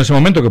pasando en ese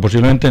momento, que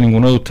posiblemente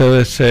ninguno de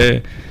ustedes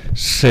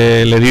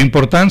se le dio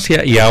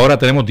importancia, y ahora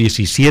tenemos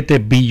 17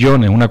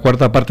 billones, una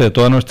cuarta parte de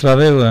toda nuestra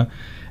deuda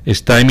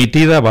está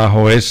emitida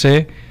bajo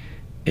ese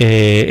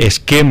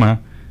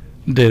esquema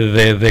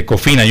de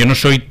COFINA. Yo no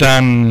soy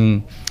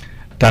tan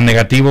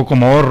negativo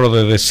como ahorro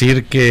de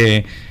decir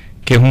que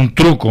es un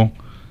truco,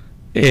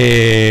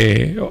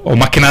 o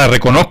más que nada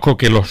reconozco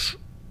que los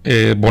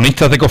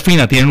bonistas de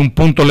COFINA tienen un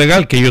punto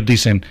legal, que ellos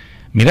dicen,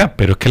 mira,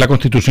 pero es que la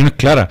Constitución es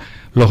clara,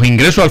 los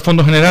ingresos al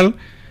Fondo General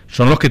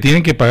son los que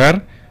tienen que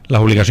pagar las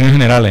obligaciones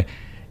generales.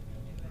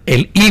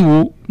 El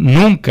IVU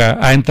nunca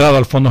ha entrado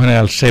al Fondo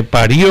General, se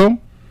parió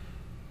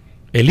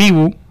el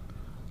IVU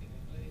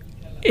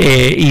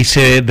y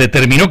se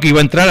determinó que iba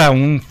a entrar a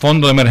un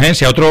fondo de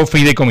emergencia, a otro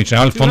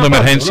fideicomisionado, al fondo de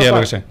emergencia,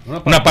 lo que sea.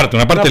 Una parte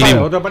del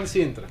IVU. Otra parte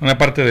sí entra. Una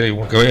parte del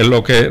IVU, que es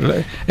lo que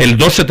el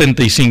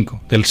 2.75,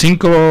 del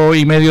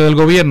 5,5 del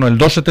gobierno, el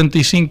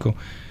 2.75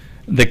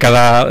 de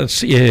cada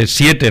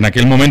 7, en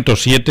aquel momento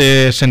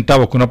 7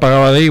 centavos que uno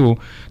pagaba de IVU,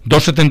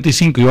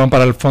 2.75 iban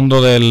para el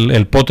fondo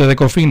del pote de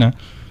COFINA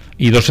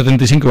y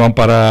 2.75 iban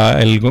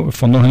para el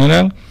Fondo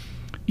General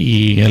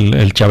y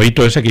el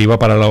chavito ese que iba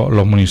para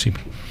los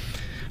municipios.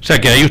 O sea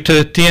que ahí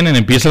ustedes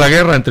empieza la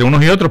guerra entre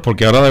unos y otros,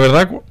 porque ahora de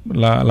verdad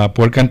la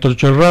puerca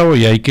entorcha el rabo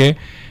y hay que,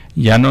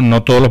 ya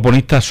no todos los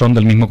bonistas son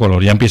del mismo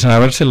color, ya empiezan a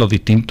verse los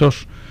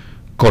distintos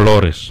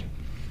colores.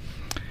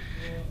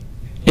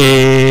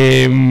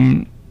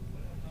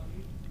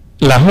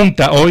 La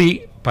Junta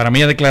hoy para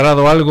mí ha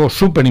declarado algo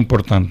súper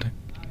importante.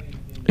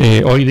 Ayer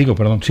en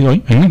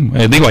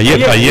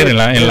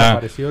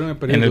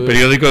el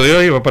periódico de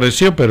hoy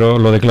apareció, pero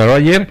lo declaró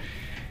ayer,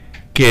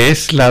 que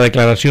es la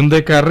declaración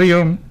de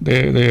Carrión,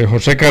 de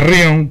José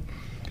Carrión,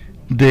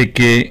 de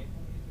que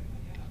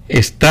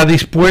está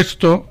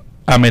dispuesto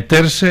a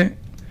meterse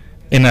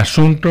en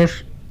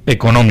asuntos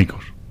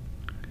económicos.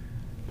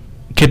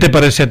 ¿Qué te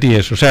parece a ti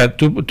eso? O sea,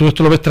 ¿tú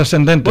esto lo ves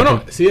trascendente?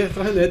 Bueno, sí es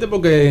trascendente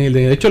porque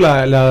de hecho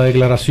la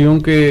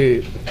declaración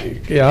que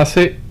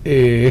hace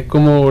es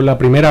como la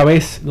primera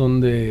vez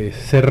donde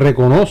se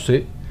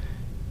reconoce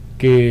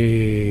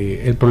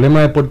que el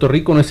problema de Puerto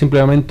Rico no es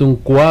simplemente un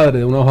cuadre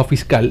de una hoja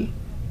fiscal,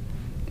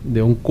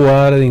 de un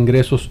cuadre de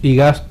ingresos y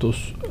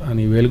gastos a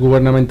nivel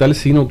gubernamental,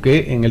 sino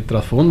que en el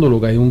trasfondo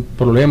lo que hay un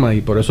problema,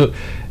 y por eso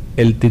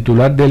el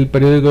titular del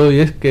periódico de hoy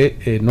es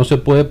que no se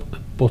puede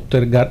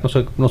postergar,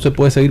 no se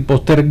puede seguir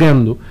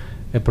postergando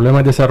el problema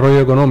del desarrollo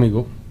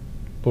económico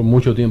por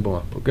mucho tiempo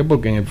más. ¿Por qué?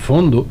 Porque en el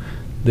fondo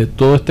de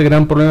todo este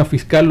gran problema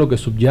fiscal lo que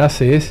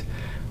subyace es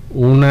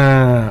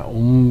una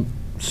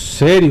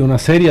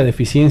seria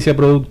deficiencia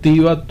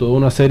productiva, toda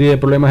una serie de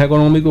problemas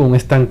económicos, un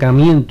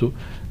estancamiento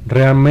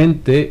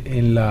realmente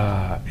en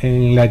la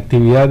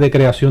actividad de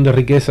creación de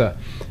riqueza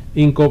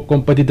y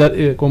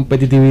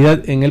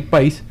competitividad en el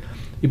país.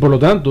 Y por lo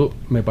tanto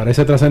me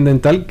parece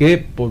trascendental que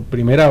por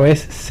primera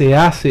vez se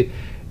hace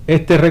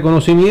este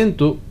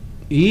reconocimiento,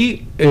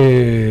 y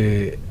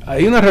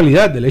hay una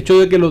realidad del hecho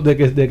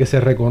de que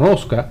se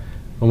reconozca,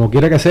 como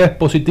quiera que sea, es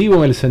positivo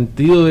en el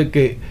sentido de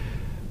que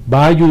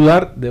va a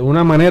ayudar de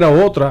una manera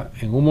u otra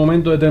en un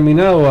momento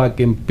determinado a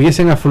que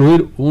empiecen a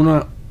fluir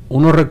una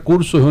unos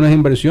recursos y unas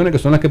inversiones que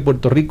son las que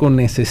Puerto Rico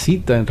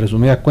necesita, en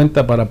resumidas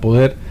cuentas, para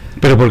poder...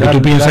 Pero porque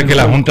tú piensas que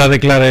la Junta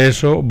declare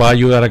eso, va a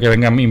ayudar a que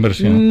vengan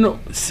inversiones. No,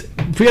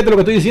 fíjate lo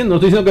que estoy diciendo, no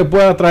estoy diciendo que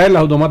pueda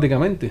traerlas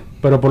automáticamente,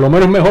 pero por lo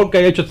menos mejor que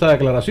haya hecho esta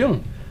declaración.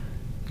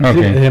 Okay.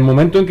 Sí, desde el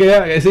momento en que,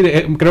 es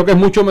decir, creo que es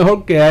mucho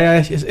mejor que haya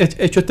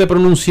hecho este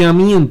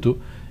pronunciamiento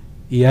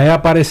y haya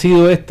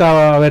aparecido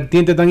esta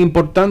vertiente tan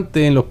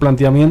importante en los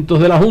planteamientos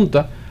de la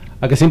Junta,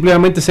 a que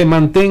simplemente se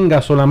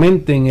mantenga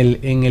solamente en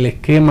el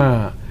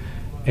esquema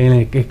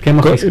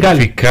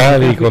fiscal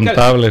y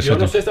contable. Yo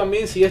no sé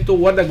también si esto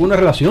guarda alguna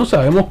relación.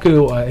 Sabemos que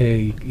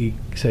y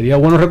sería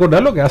bueno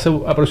recordarlo, que hace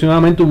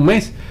aproximadamente un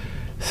mes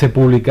se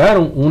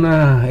publicaron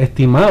unos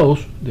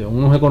estimados de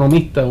un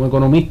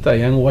economista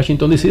allá en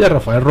Washington DC, de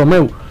Rafael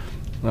Romeu,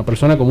 una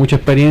persona con mucha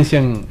experiencia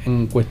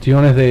en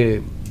cuestiones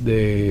de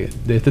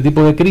este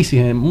tipo de crisis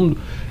en el mundo,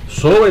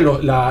 sobre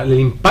el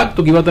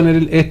impacto que iba a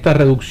tener esta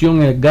reducción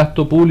en el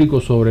gasto público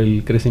sobre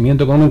el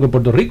crecimiento económico de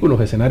Puerto Rico, y los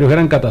escenarios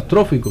eran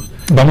catastróficos.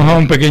 Vamos a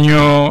un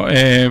pequeño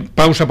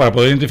pausa para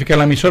poder identificar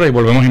la emisora y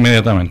volvemos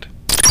inmediatamente.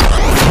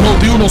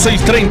 Noti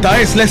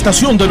 1630 es la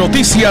estación de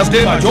noticias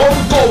de mayor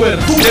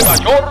cobertura.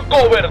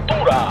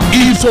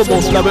 Y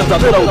somos la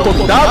verdadera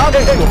autoridad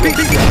en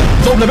noticias.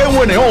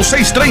 WNO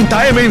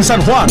 630M en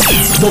San Juan,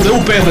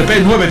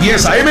 WPRP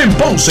 910 AM en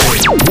Ponce,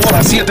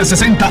 Hora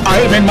 760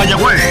 AM en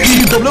Mayagüez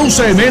y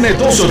WCMN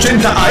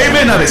 1280 AM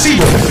en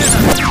Arecibo.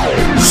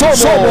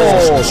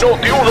 Somos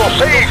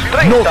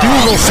Noti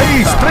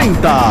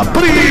 1630.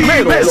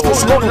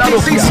 Primeros con la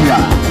noticia.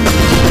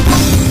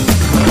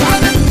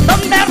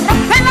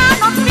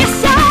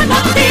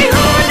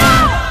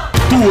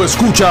 Tú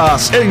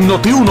escuchas en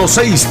Noti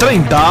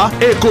 1630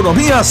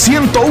 Economía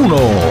 101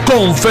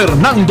 con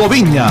Fernando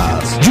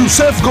Viñas,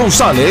 Yusef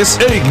González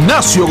e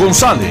Ignacio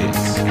González.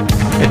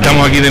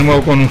 Estamos aquí de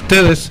nuevo con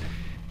ustedes.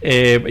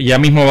 Ya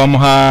mismo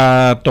vamos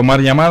a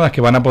tomar llamadas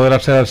que van a poder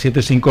hacer al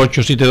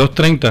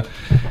 758-7230,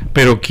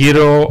 pero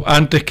quiero,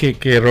 antes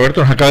que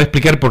Roberto nos acabe de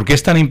explicar por qué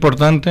es tan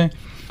importante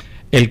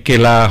el que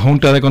la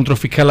Junta de Control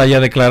Fiscal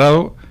haya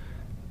declarado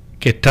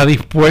que está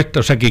dispuesta,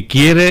 o sea, que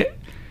quiere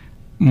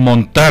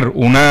montar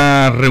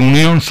una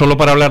reunión solo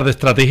para hablar de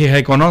estrategias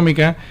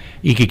económicas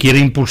y que quiere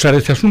impulsar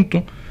este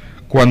asunto,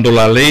 cuando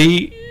la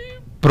ley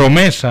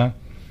promesa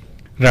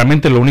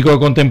realmente lo único que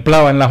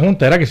contemplaba en la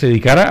Junta era que se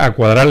dedicara a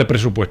cuadrar el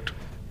presupuesto.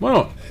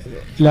 Bueno,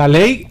 la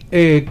ley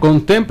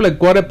contempla el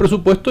cuadro del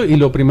presupuesto, y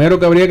lo primero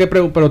que habría que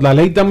pero la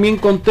ley también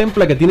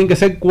contempla que tienen que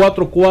ser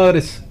cuatro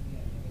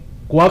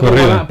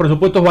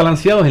presupuestos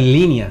balanceados en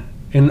línea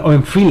o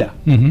en fila.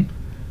 Uh-huh.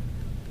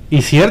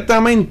 Y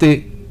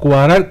ciertamente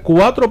cuadrar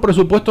 4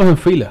 presupuestos en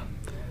fila,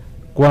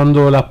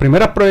 cuando las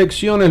primeras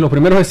proyecciones, los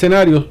primeros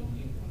escenarios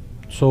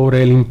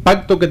sobre el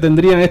impacto que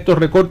tendrían estos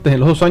recortes en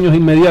los 2 años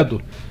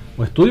inmediatos,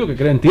 un estudio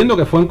que entiendo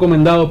que fue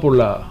encomendado por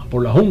la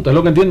Junta, es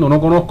lo que entiendo,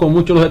 no conozco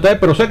mucho los detalles,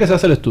 pero sé que se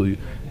hace el estudio,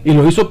 y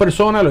lo hizo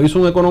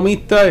un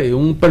economista y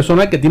un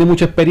personal que tiene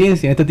mucha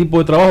experiencia en este tipo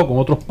de trabajo con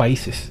otros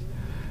países.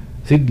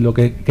 ¿Sí?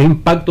 ¿Qué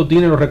impacto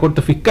tienen los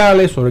recortes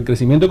fiscales sobre el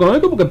crecimiento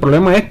económico? Porque el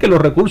problema es que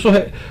los recursos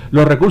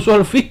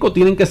del fisco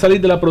tienen que salir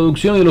de la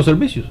producción y de los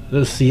servicios.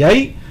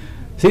 Entonces,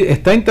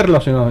 está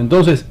interrelacionado.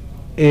 Entonces,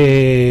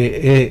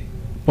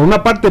 por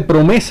una parte,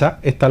 promesa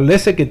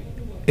establece que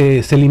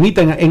se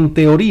limitan en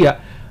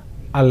teoría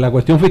a la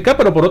cuestión fiscal,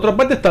 pero por otra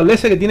parte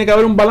establece que tiene que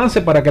haber un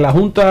balance para que la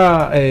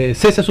Junta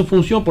cese su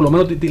función. Por lo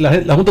menos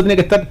la Junta tiene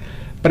que estar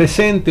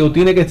presente o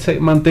tiene que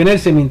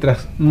mantenerse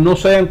mientras no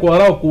se hayan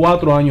cuadrado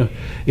 4 años.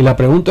 Y la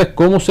pregunta es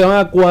cómo se van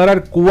a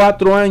cuadrar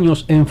 4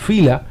 años en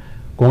fila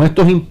con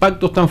estos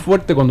impactos tan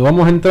fuertes cuando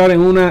vamos a entrar en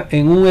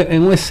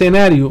un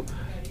escenario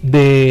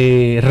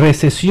de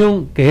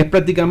recesión que es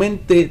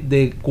prácticamente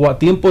de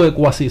tiempo de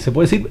cuasi, se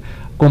puede decir,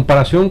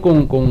 comparación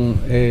con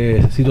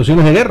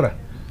situaciones de guerra.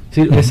 Es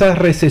decir, esa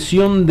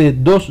recesión de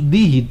 2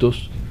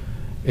 dígitos,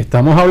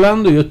 estamos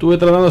hablando, yo estuve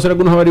tratando de hacer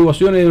algunas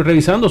averiguaciones y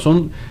revisando,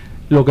 son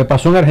lo que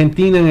pasó en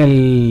Argentina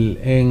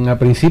a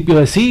principios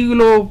de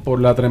siglo,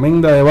 por la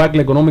tremenda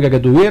debacle económica que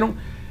tuvieron.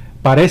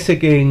 Parece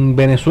que en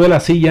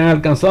Venezuela sí ya han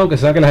alcanzado, aunque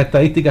se sabe que las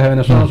estadísticas de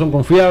Venezuela no son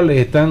confiables,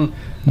 están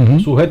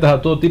sujetas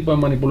a todo tipo de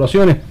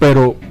manipulaciones,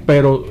 pero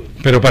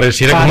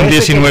pareciera como un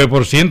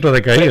 19%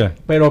 de caída.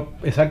 Pero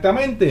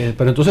exactamente,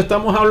 pero entonces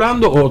estamos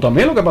hablando, o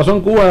también lo que pasó en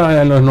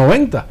Cuba en los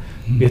 90,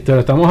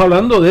 estamos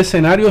hablando de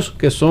escenarios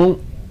que son,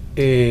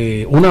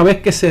 una vez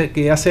que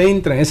ya se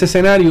entra en ese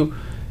escenario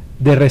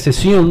de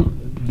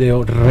recesión,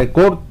 de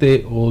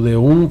recorte o de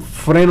un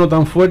freno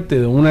tan fuerte,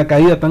 de una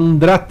caída tan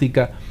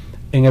drástica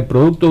en el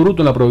Producto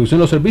Bruto, en la producción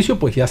de los servicios,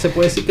 pues ya se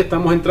puede decir que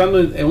estamos entrando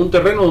en un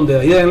terreno donde de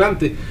ahí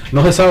adelante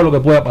no se sabe lo que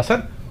pueda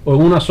pasar, o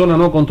en una zona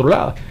no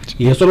controlada,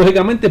 y eso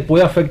lógicamente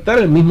puede afectar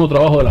el mismo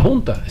trabajo de la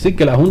Junta. Es decir,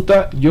 que la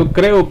Junta, yo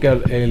creo que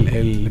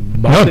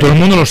todo el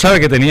mundo lo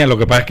sabe que tenía, lo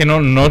que pasa es que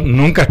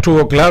nunca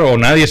estuvo claro, o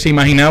nadie se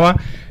imaginaba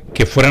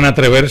que fueran a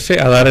atreverse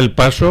a dar el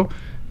paso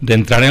de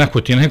entrar en las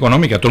cuestiones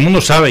económicas. Todo el mundo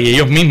sabe, y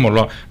ellos mismos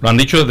lo han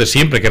dicho desde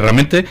siempre, que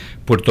realmente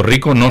Puerto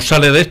Rico no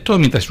sale de esto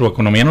mientras su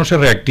economía no se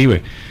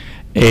reactive.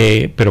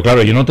 Pero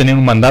claro, ellos no tenían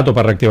un mandato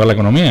para reactivar la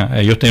economía,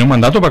 ellos tenían un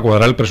mandato para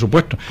cuadrar el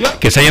presupuesto. Claro.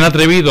 Que se hayan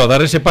atrevido a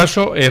dar ese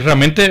paso es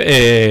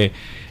realmente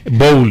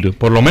bold,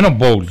 por lo menos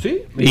bold, sí,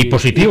 y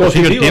positivo,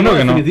 sí, yo entiendo, ¿no?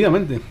 Que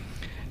definitivamente.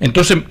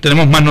 Entonces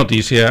tenemos más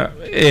noticias.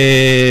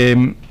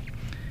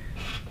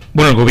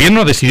 Bueno, el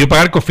gobierno decidió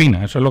pagar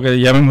Cofina, eso es lo que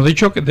ya hemos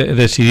dicho, que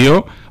decidió,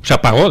 o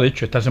sea, pagó, de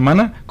hecho, esta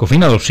semana,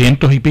 Cofina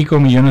 200 y pico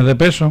millones de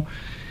pesos,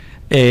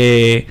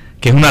 que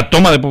es una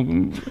toma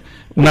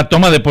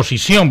de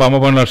posición, vamos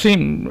a ponerlo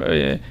así.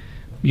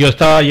 Yo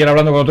estaba ayer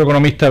hablando con otro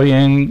economista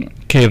bien,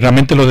 que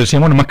realmente lo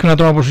decíamos, no más que una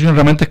toma de posición,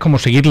 realmente es como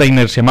seguir la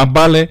inercia. Más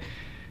vale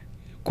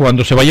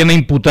cuando se vayan a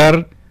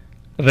imputar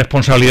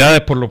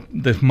responsabilidades por los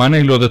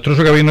desmanes y los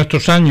destrozos que ha habido en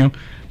estos años,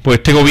 pues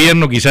este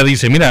gobierno quizás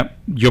dice, mira,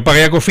 yo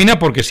pagué a Cofina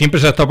porque siempre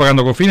se ha estado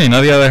pagando Cofina y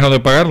nadie ha dejado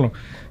de pagarlo,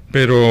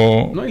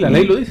 pero... No, y la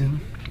ley lo dice,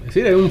 es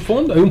decir, hay un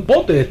fondo, hay un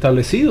pote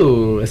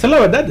establecido, esa es la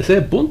verdad, ese es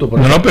el punto.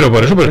 Pero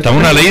está en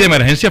una ley de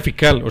emergencia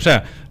fiscal, o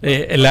sea,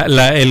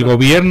 el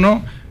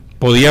gobierno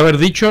podía haber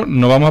dicho,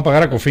 no vamos a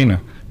pagar a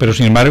Cofina, pero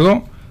sin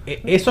embargo...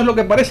 Eso es lo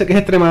que parece que es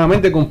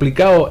extremadamente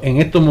complicado en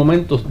estos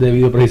momentos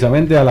debido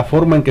precisamente a la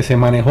forma en que se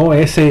manejó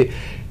ese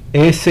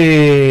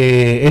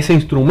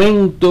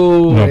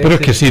instrumento. No, pero es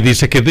que si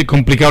dices que es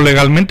complicado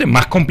legalmente,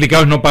 más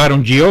complicado es no pagar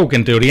un GO, que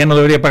en teoría no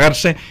debería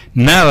pagarse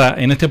nada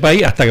en este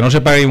país hasta que no se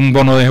pague un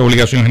bono de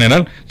obligación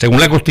general, según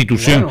la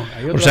Constitución.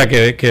 Bueno, o sea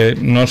que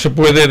no se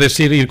puede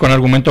decir ir con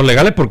argumentos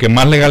legales porque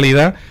más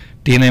legalidad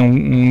tiene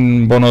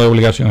un bono de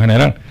obligación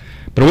general.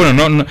 Pero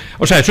bueno, no,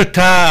 o sea, eso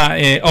está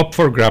up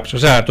for grabs. O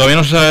sea, todavía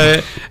no se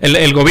sabe.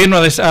 El gobierno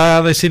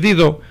ha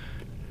decidido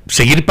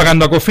seguir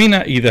pagando a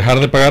Cofina y dejar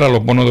de pagar a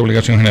los bonos de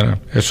obligación general.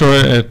 Eso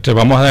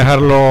vamos a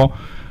dejarlo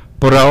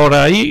por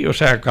ahora ahí. O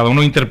sea, cada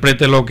uno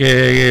interprete lo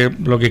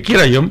que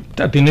quiera. Yo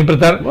tiendo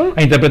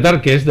a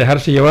interpretar que es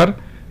dejarse llevar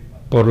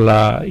por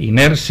la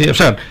inercia. O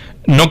sea,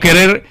 no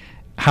querer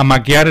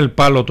jamaquear el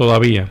palo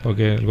todavía,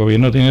 porque el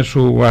gobierno tiene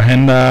su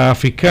agenda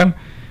fiscal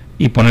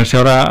y ponerse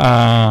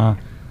ahora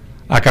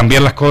a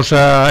cambiar las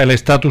cosas, el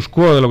status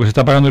quo de lo que se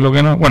está pagando y lo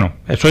que no. Bueno,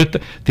 eso es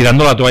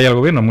tirando la toalla al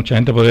gobierno. Mucha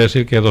gente podría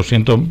decir que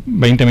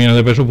 220 millones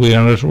de pesos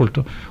hubieran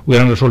resuelto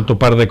un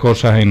par de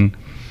cosas en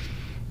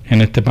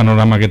este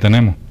panorama que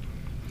tenemos.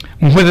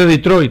 Un juez de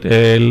Detroit,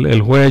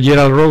 el juez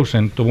Gerald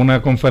Rosen, tuvo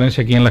una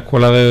conferencia aquí en la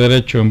Escuela de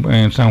Derecho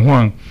en San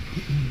Juan,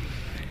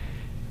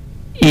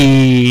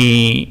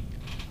 y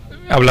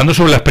hablando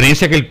sobre la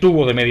experiencia que él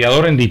tuvo de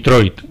mediador en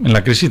Detroit, en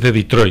la crisis de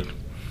Detroit.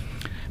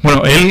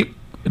 Bueno,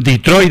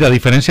 Detroit, a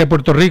diferencia de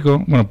Puerto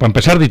Rico, bueno, para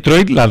empezar,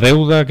 Detroit, la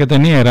deuda que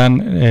tenía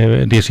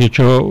eran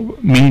 18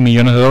 mil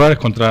millones de dólares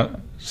contra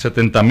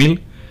 70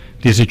 mil,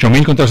 18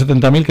 mil contra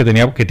 70 mil que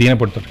tiene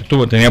Puerto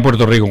Rico. Tenía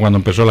Puerto Rico cuando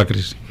empezó la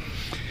crisis.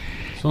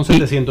 Son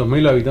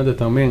 700.000 habitantes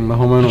también, más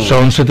o menos.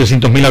 Son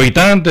 700.000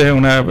 habitantes. Y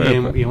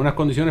en unas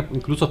condiciones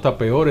incluso hasta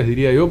peores,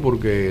 diría yo,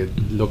 porque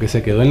lo que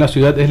se quedó en la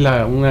ciudad es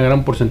una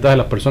gran porcentaje de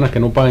las personas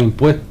que no pagan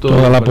impuestos.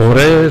 Toda la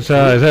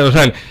pobreza, o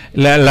sea,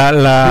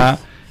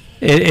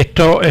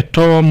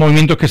 estos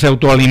movimientos que se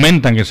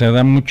autoalimentan, que se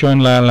dan mucho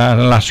en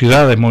las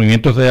ciudades,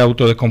 movimientos de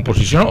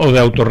autodescomposición o de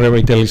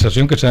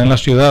autorrevitalización que se dan en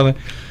las ciudades,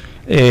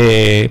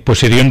 pues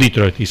se dio en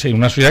Detroit, y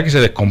una ciudad que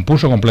se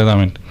descompuso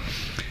completamente.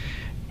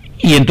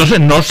 Y entonces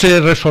no se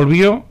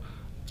resolvió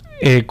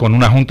con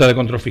una junta de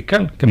control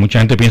fiscal, que mucha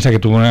gente piensa que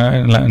tuvo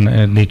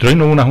en Detroit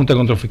no hubo una junta de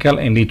control fiscal.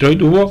 En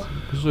Detroit hubo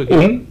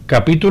un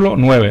capítulo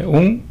 9,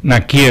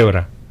 una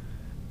quiebra,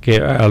 que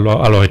a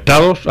los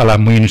estados, a los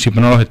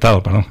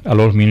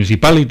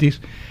municipalities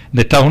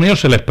de Estados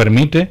Unidos se les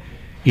permite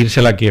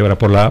irse a la quiebra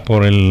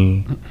por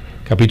el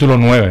capítulo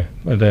 9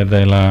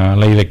 de la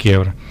ley de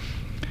quiebra.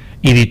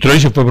 Y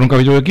Detroit se fue por un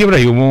capítulo de quiebra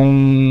y hubo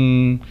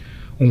un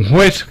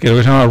juez, creo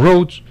que se llama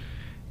Rhodes,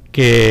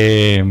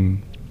 que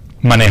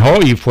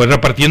manejó y fue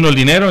repartiendo el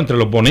dinero entre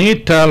los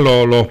bonistas,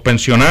 los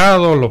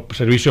pensionados, los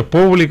servicios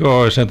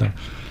públicos, etcétera.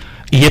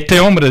 Y este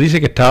hombre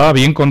dice que estaba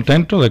bien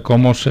contento de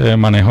cómo se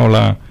manejó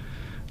la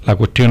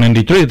cuestión en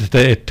Detroit.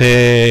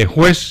 Este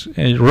juez,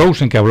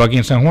 Rosen, que habló aquí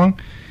en San Juan,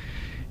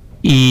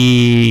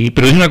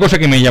 pero dice una cosa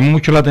que me llamó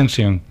mucho la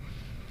atención,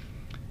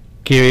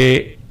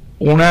 que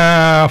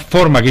una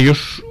forma que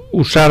ellos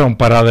usaron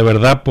para de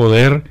verdad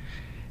poder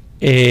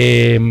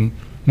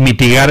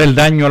mitigar el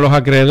daño a los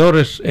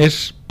acreedores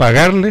es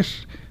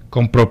pagarles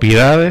con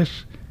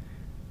propiedades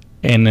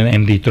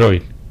en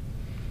Detroit,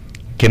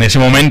 que en ese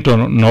momento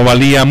no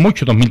valía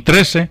mucho,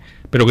 2013,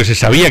 pero que se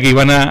sabía que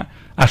iban a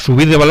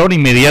subir de valor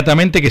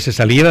inmediatamente que se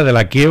saliera de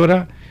la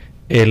quiebra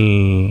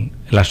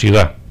la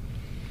ciudad.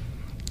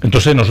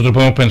 Entonces nosotros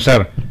podemos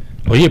pensar,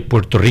 oye,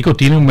 Puerto Rico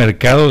tiene un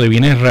mercado de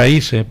bienes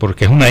raíces,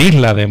 porque es una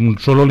isla de un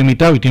solo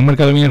limitado y tiene un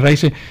mercado de bienes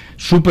raíces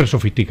súper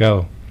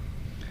sofisticado.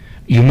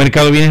 Y un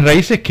mercado de bienes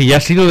raíces que ya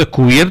ha sido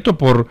descubierto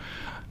por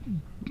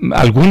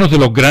algunos de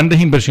los grandes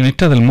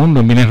inversionistas del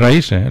mundo en bienes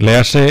raíces. Le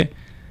hace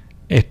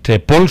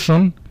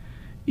Paulson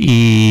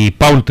y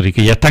Poultry,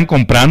 que ya están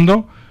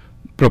comprando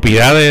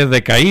propiedades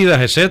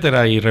decaídas,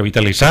 etcétera, y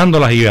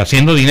revitalizándolas y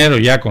haciendo dinero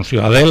ya con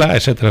Ciudadela,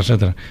 etcétera,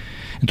 etcétera.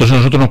 Entonces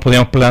nosotros nos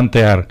podíamos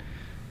plantear,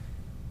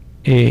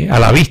 a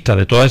la vista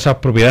de todas esas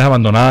propiedades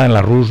abandonadas en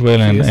la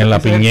Roosevelt, en la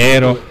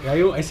Piñero.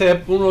 Ese es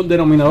un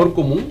denominador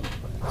común,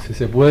 si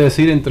se puede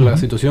decir, entre la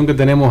situación que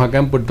tenemos acá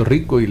en Puerto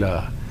Rico y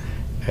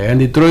en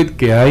Detroit,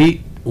 que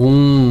hay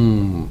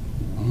una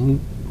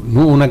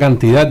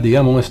cantidad,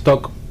 digamos, un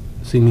stock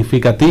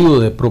significativo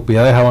de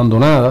propiedades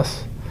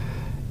abandonadas,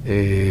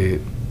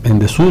 en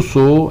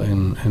desuso,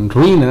 en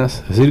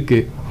ruinas. Es decir,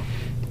 que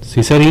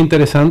sí sería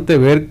interesante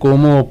ver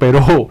cómo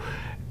operó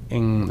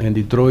en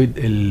Detroit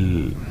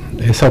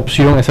esa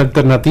opción, esa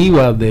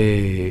alternativa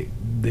de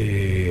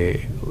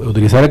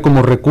utilizar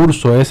como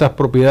recurso esas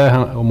propiedades,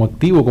 como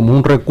activo, como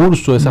un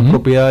recurso de esas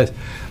propiedades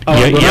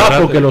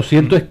abandonadas, porque lo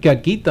cierto es que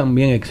aquí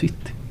también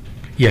existe.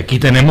 Y aquí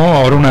tenemos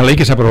ahora una ley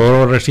que se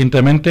aprobó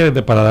recientemente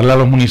para darle a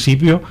los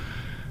municipios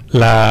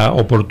la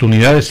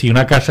oportunidad de, si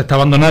una casa está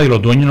abandonada y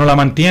los dueños no la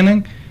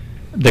mantienen,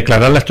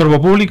 declararla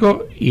estorbo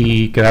público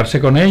y quedarse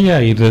con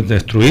ella y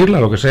destruirla,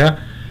 lo que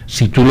sea.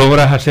 Si tú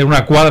logras hacer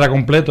una cuadra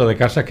completa de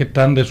casas que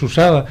están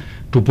desusadas,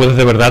 tú puedes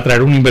de verdad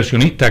traer un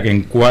inversionista que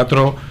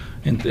entre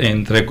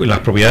las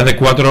propiedades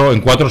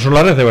en cuatro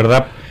solares de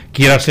verdad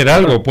quiera hacer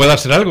algo, pueda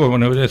hacer algo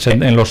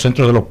en los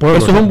centros de los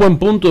pueblos. Eso es un buen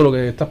punto lo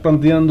que estás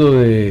planteando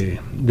de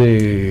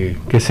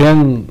que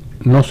sean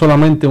no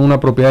solamente una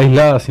propiedad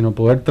aislada, sino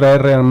poder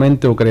traer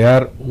realmente o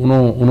crear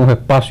unos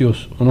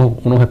espacios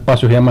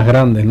ya más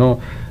grandes, ¿no?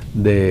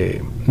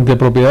 de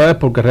propiedades,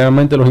 porque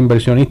realmente los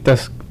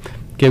inversionistas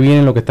que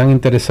vienen lo que están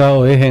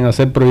interesados es en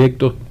hacer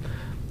proyectos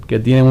que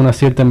tienen una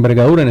cierta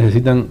envergadura y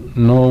necesitan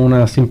no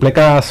una simple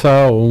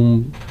casa o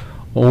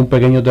un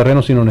pequeño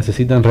terreno, sino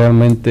necesitan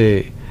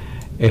realmente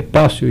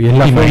espacio. Y es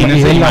la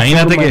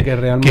imagínate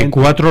que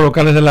 4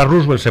 locales de la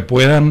Roosevelt se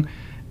puedan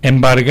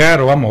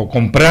embargar o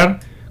comprar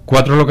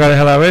 4 locales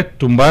a la vez,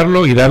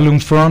 tumbarlo y darle un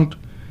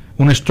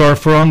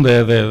storefront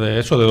de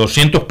eso, de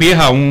 200 pies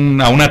a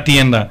una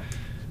tienda.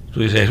 Tú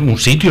dices, es un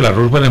sitio, la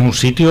Roosevelt es un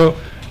sitio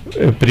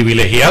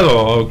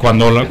privilegiado.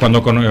 Cuando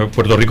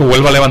Puerto Rico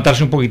vuelva a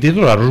levantarse un poquitito,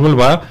 la Roosevelt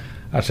va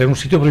a ser un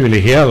sitio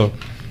privilegiado.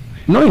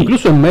 No,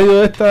 incluso en medio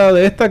de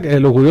esta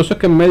lo curioso es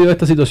que en medio de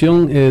esta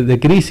situación de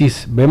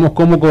crisis vemos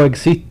cómo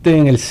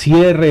coexisten el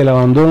cierre y el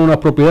abandono de unas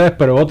propiedades,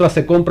 pero otras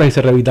se compran y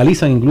se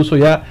revitalizan, incluso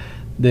ya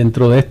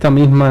dentro de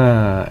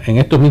en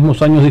estos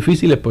mismos años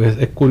difíciles. Pues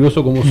es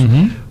curioso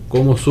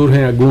cómo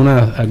surgen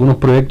algunos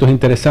proyectos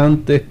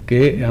interesantes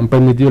que han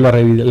permitido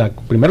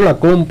primero la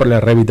compra, la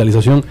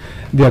revitalización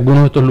de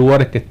algunos de estos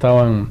lugares que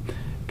estaban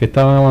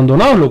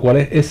abandonados, lo cual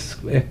es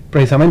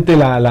precisamente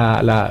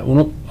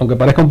aunque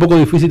parezca un poco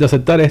difícil de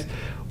aceptar, es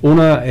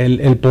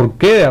el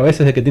porqué a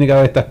veces de que tiene que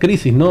haber estas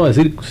crisis, ¿no? Es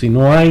decir, si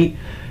no hay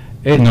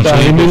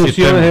estas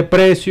disminuciones de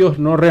precios,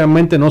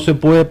 realmente no se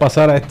puede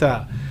pasar a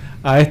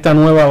esta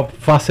nueva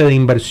fase de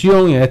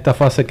inversión y a esta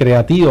fase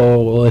creativa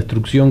o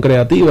destrucción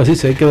creativa. Así,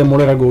 si hay que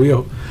demoler algo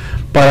viejo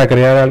para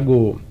crear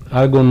algo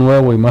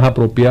nuevo y más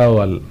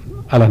apropiado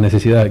a las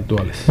necesidades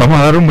actuales. Vamos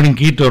a dar un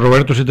brinquito,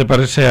 Roberto, si te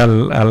parece,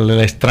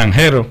 al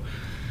extranjero.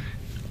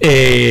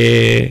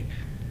 ¿Te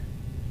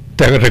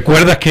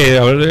recuerdas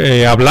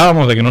que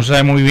hablábamos de que no se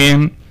sabe muy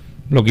bien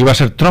lo que iba a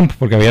hacer Trump,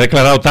 porque había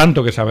declarado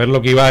tanto que saber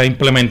lo que iba a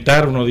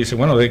implementar? Uno dice,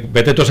 bueno,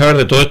 vete tú a saber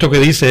de todo esto que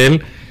dice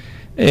él,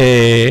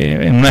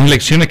 en unas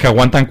elecciones que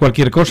aguantan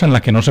cualquier cosa, en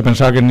las que no se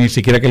pensaba que ni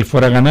siquiera que él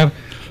fuera a ganar.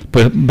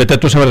 Pues vete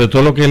tú a saber de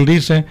todo lo que él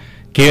dice,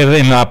 que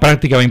en la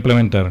práctica va a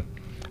implementar.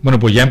 Bueno,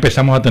 pues ya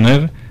empezamos a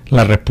tener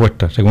la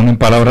respuesta, según en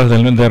palabras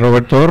de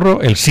Roberto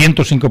Dorro, el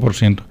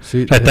 105%.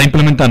 Sí, o sea, está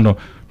implementando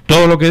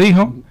todo lo que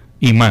dijo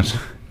y más.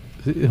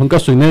 Sí, es un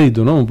caso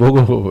inédito, ¿no? Un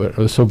poco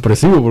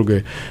sorpresivo,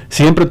 porque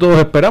siempre todos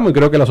esperamos, y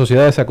creo que las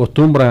sociedades se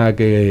acostumbran a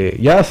que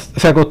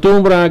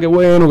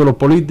bueno, que los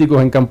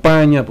políticos en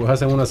campaña pues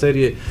hacen una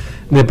serie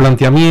de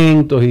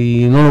planteamientos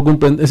y no lo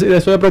cumplen.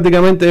 Eso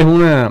prácticamente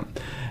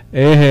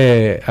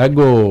es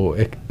algo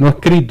no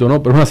escrito,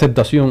 ¿no? Pero es una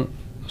aceptación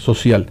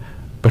social.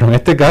 Pero en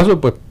este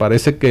caso, pues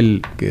parece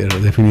que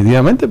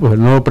definitivamente pues el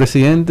nuevo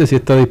presidente sí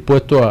está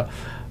dispuesto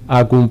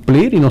a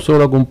cumplir, y no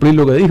solo a cumplir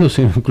lo que dijo,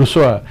 sino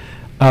incluso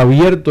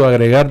abierto a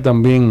agregar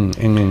también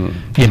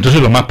Y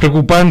entonces lo más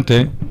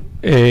preocupante,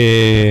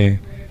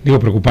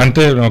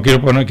 preocupante, no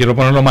quiero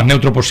poner lo más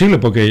neutro posible,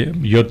 porque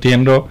yo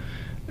tiendo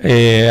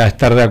a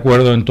estar de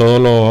acuerdo en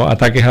todos los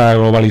ataques a la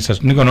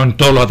globalización. No en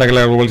todos los ataques a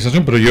la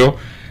globalización, pero yo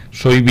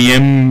soy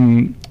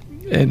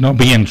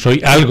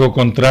soy algo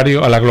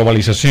contrario a la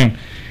globalización.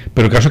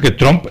 Pero el caso es que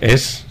Trump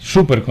es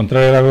súper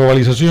contrario a la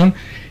globalización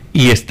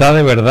y está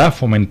de verdad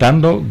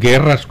fomentando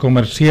guerras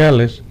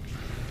comerciales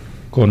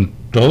con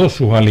todos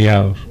sus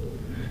aliados.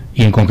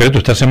 Y en concreto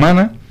esta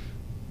semana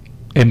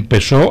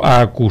empezó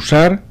a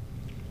acusar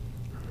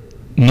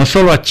no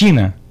solo a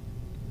China,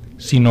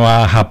 sino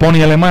a Japón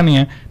y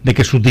Alemania de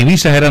que sus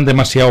divisas eran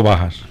demasiado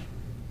bajas.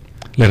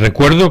 Les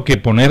recuerdo que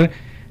poner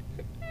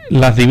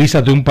las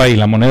divisas de un país,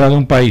 la moneda de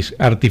un país,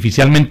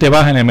 artificialmente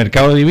baja en el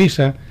mercado de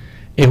divisas,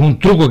 es un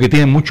truco que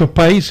tienen muchos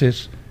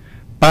países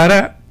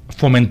para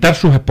fomentar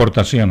sus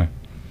exportaciones.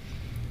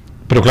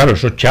 Pero claro,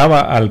 eso chava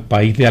al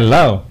país de al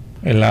lado.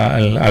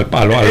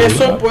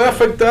 Eso puede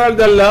afectar al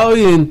de al lado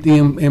y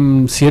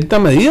en cierta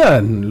medida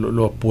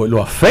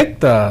lo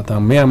afecta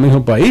también al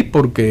mismo país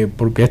porque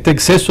este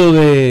exceso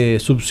de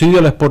subsidio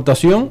a la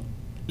exportación,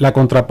 la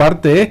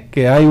contraparte es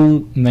que hay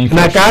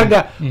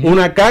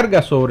una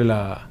carga sobre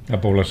la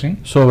población,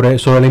 sobre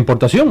la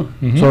importación,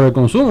 sobre el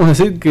consumo, es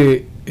decir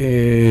que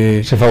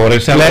se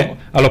favorece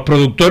a los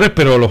productores,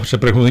 pero se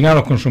perjudica a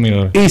los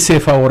consumidores. Y se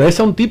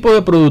favorece a un tipo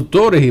de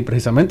productores, y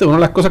precisamente una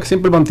de las cosas que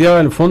siempre planteaba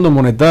el Fondo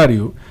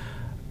Monetario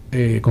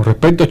con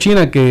respecto a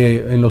China,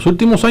 que en los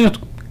últimos años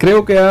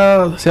creo que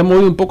se ha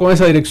movido un poco en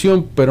esa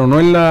dirección, pero no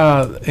en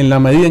la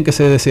medida en que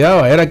se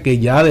deseaba, era que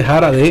ya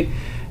dejara de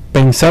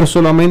pensar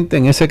solamente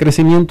en ese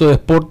crecimiento de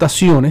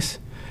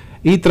exportaciones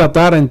y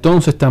tratara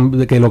entonces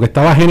de que lo que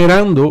estaba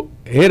generando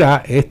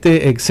era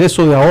este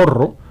exceso de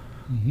ahorro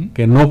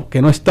que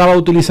no estaba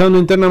utilizando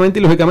internamente,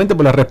 y lógicamente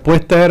pues la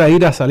respuesta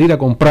era salir a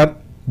comprar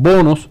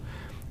bonos,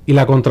 y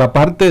la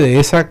contraparte de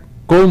esa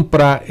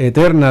compra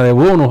eterna de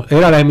bonos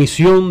era la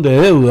emisión de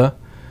deuda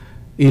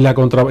y la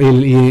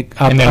en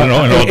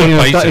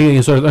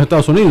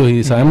Estados Unidos,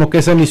 y sabemos que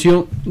esa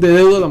emisión de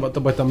deuda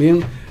pues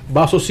también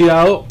va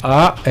asociado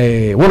a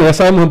ya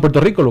sabemos en Puerto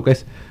Rico lo que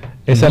es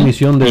esa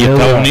emisión de deuda.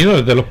 Estados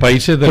Unidos es de los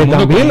países del mundo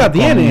también la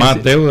tiene, con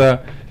más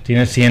deuda,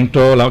 tiene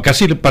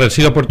casi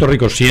parecido a Puerto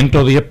Rico,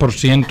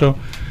 110%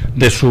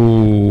 de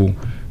su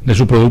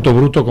producto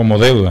bruto como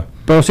deuda.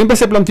 Pero siempre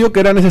se planteó que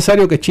era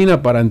necesario que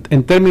China,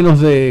 en términos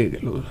de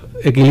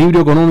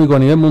equilibrio económico a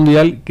nivel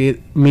mundial,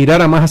 que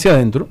mirara más hacia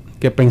adentro,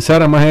 que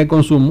pensara más en el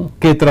consumo,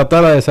 que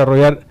tratara de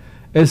desarrollar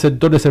el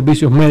sector de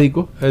servicios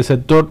médicos,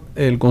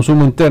 el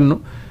consumo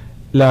interno,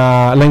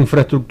 la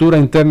infraestructura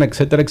interna,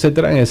 etcétera,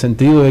 etcétera, en el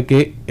sentido de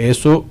que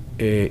eso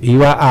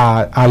iba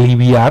a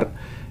aliviar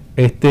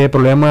este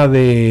problema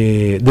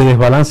de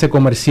desbalance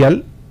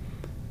comercial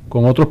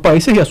con otros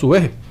países, y a su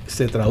vez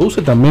se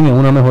traduce también en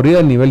una mejoría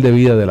del nivel de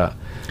vida de la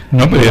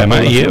pero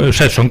además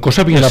son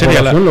cosas bien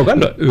serias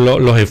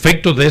los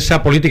efectos de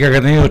esa política que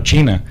ha tenido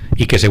China,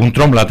 y que según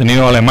Trump la ha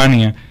tenido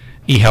Alemania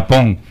y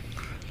Japón,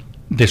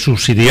 de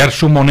subsidiar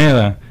su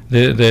moneda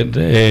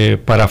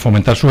para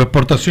fomentar sus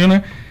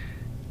exportaciones,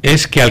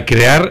 es que al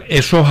crear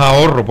esos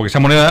ahorros, porque esa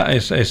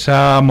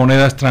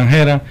moneda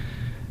extranjera,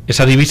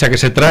 esa divisa que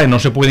se trae, no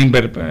se puede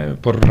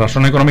por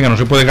razones económicas, no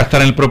se puede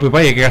gastar en el propio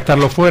país, hay que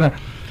gastarlo fuera,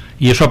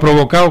 y eso ha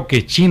provocado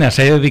que China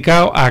se haya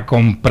dedicado a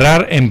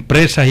comprar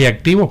empresas y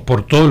activos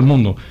por todo el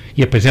mundo,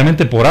 y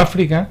especialmente por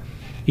África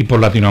y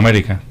por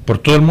Latinoamérica, por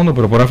todo el mundo,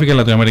 pero por África y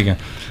Latinoamérica.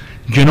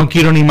 Yo no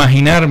quiero ni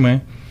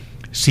imaginarme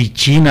si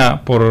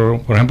China,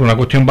 por ejemplo, una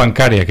cuestión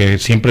bancaria, que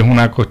siempre es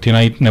una cuestión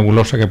ahí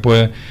nebulosa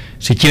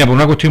si China por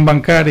una cuestión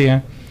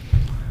bancaria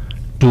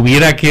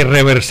tuviera que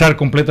reversar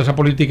completa esa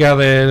política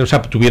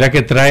tuviera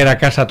que traer a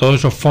casa todos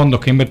esos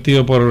fondos que ha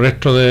invertido por el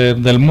resto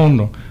del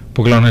mundo,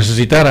 porque los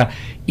necesitara,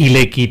 y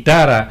le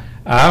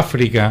quitara a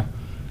África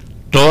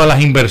todas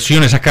las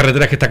inversiones, esas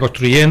carreteras que está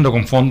construyendo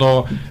con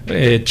fondos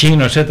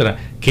chinos, etcétera,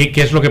 ¿qué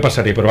es lo que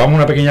pasaría? Pero vamos a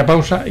una pequeña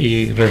pausa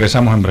y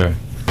regresamos en breve.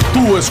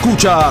 Tú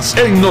escuchas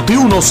en Noti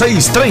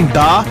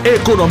 1630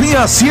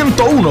 Economía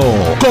 101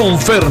 con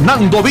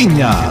Fernando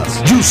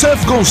Viñas,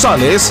 Yusef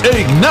González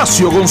e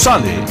Ignacio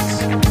González.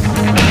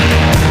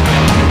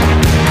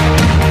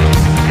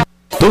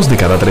 2 de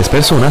cada 3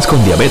 personas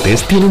con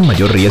diabetes tienen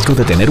mayor riesgo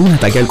de tener un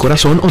ataque al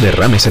corazón o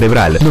derrame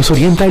cerebral. Nos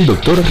orienta el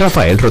doctor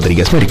Rafael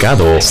Rodríguez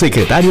Mercado,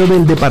 secretario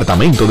del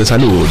Departamento de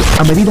Salud.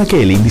 A medida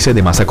que el índice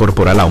de masa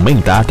corporal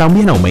aumenta,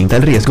 también aumenta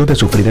el riesgo de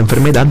sufrir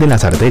enfermedad de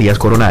las arterias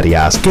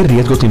coronarias. ¿Qué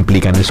riesgos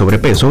implican el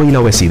sobrepeso y la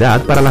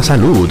obesidad para la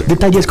salud?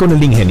 Detalles con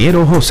el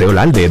ingeniero José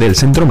Olalde del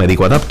Centro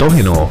Médico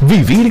Adaptógeno.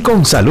 Vivir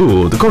con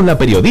salud, con la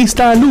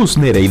periodista Luz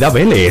Nereida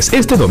Vélez,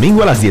 este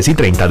domingo a las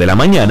 10:30 de la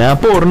mañana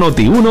por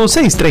Noti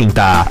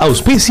 1630.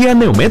 Auspicia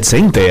Neumed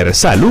Center,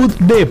 salud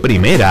de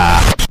primera.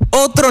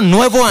 Otro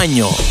nuevo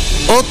año,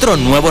 otro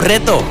nuevo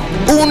reto,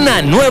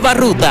 una nueva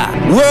ruta.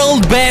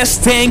 World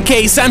Best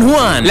 10K San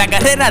Juan, la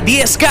carrera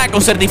 10K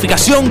con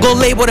certificación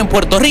Gold Labor en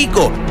Puerto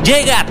Rico,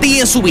 llega a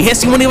ti en su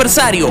 20º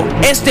aniversario,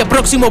 este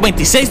próximo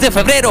 26 de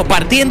febrero,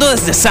 partiendo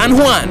desde San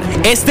Juan.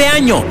 Este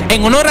año,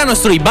 en honor a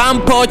nuestro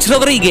Iván Poch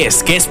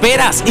Rodríguez. ¿Qué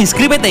esperas?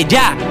 Inscríbete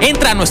ya.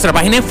 Entra a nuestra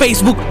página en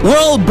Facebook,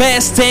 World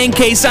Best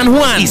 10K San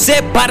Juan, y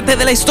sé parte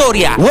de la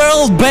historia.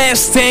 World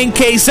Best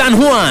 10K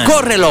San Juan.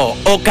 Córrelo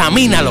o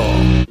camínalo.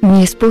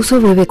 Mi esposo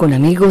bebe con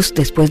amigos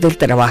después del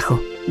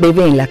trabajo,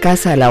 bebe en la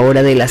casa a la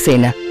hora de la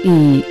cena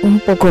y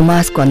un poco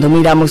más cuando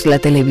miramos la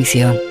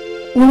televisión.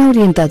 Una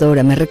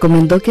orientadora me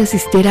recomendó que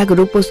asistiera a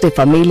grupos de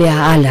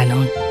familia a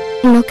Al-Anon.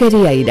 No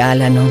quería ir a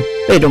Al-Anon,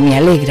 pero me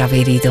alegra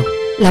haber ido.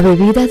 ¿La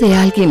bebida de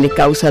alguien le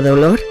causa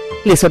dolor?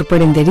 Le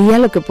sorprendería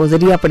lo que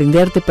podría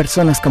aprender de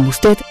personas como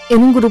usted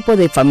en un grupo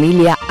de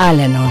familia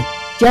Al-Anon.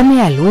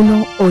 Llame al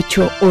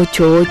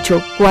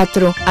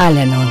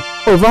 1-888-4-Al-Anon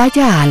o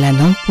vaya a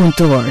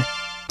alanon.org.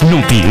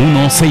 Noti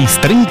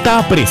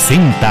 1630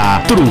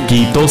 presenta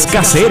Truquitos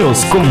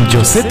Caseros con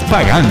Josette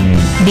Pagán.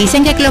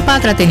 Dicen que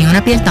Cleopatra tenía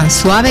una piel tan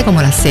suave como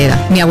la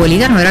seda. Mi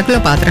abuelita no era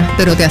Cleopatra,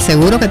 pero te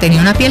aseguro que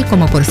tenía una piel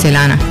como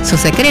porcelana. Su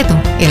secreto,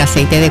 el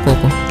aceite de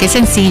coco. Qué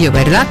sencillo,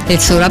 ¿verdad? El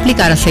solo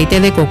aplicar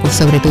aceite de coco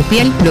sobre tu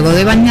piel, luego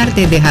de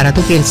bañarte, dejará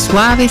tu piel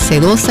suave,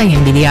 sedosa y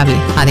envidiable.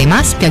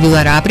 Además, te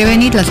ayudará a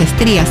prevenir las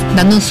estrías,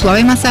 dando un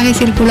suave masaje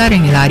circular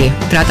en el área.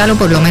 Trátalo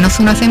por lo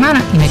menos una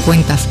semana y me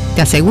cuentas.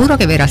 Te aseguro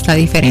que verás la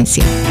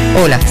diferencia.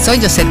 Hola,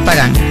 soy Josette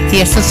Pagán y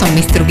estos son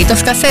mis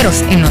truquitos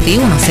caseros en Noti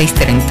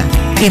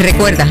 1630. Y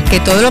recuerda que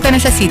todo lo que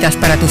necesitas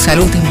para tu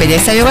salud,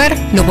 belleza y hogar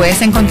lo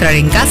puedes encontrar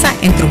en casa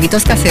en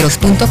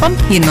truquitoscaseros.com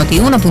y en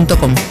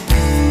noti1.com.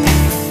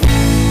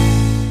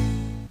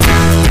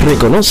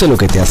 Reconoce lo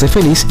que te hace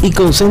feliz y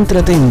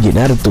concéntrate en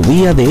llenar tu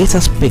día de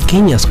esas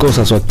pequeñas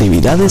cosas o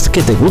actividades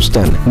que te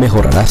gustan.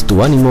 Mejorarás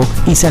tu ánimo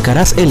y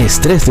sacarás el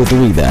estrés de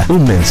tu vida.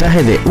 Un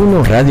mensaje de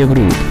Uno Radio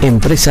Group,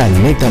 empresa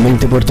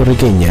netamente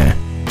puertorriqueña.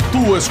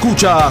 Tú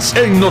escuchas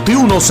en Noti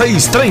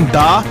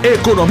 1630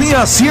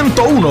 Economía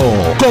 101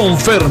 con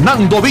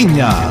Fernando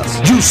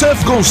Viñas,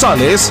 Yusef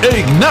González e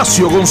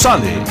Ignacio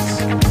González.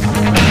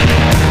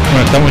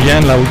 Bueno, estamos ya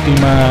en la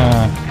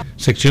última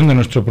sección de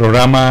nuestro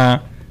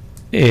programa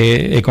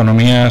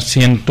Economía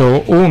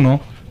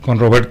 101 con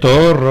Roberto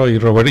Horro y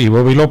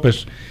Bobby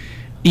López.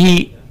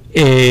 Y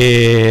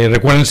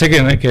recuérdense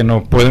que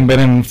nos pueden ver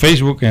en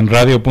Facebook en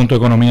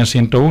radio.economía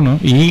 101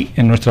 y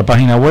en nuestra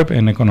página web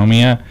en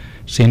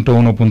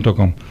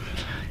economía101.com.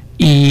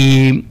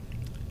 Y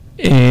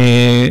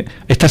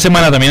esta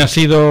semana también ha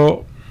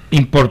sido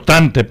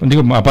importante,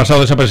 digo, ha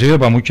pasado desapercibido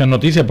para muchas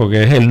noticias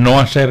porque es el no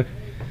hacer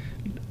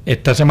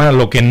esta semana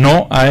lo que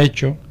no ha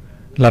hecho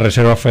la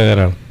Reserva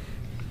Federal.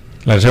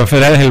 La Reserva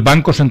Federal es el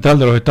Banco Central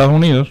de los Estados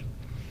Unidos,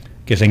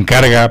 que se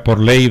encarga por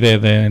ley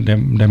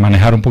de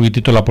manejar un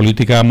poquitito la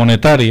política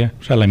monetaria,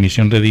 o sea, la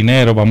emisión de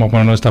dinero, vamos a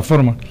ponerlo de esta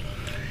forma.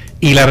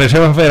 Y la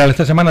Reserva Federal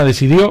esta semana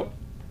decidió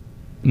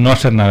no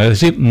hacer nada, es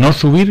decir, no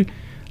subir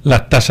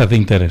las tasas de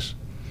interés.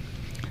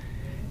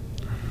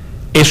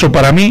 Eso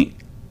para mí,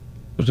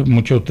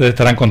 muchos de ustedes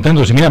estarán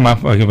contentos. Si mira,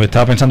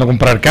 estaba pensando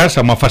comprar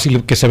casa, más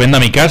fácil que se venda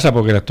mi casa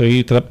porque la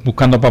estoy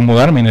buscando para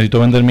mudarme y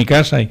necesito vender mi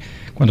casa y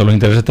cuando los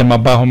intereses estén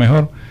más bajos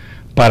mejor.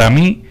 Para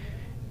mí,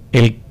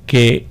 el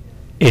que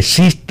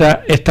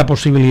exista esta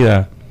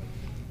posibilidad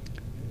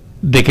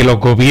de que los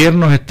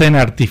gobiernos estén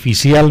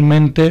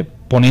artificialmente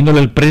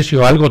poniéndole el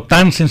precio a algo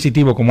tan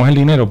sensitivo como es el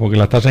dinero, porque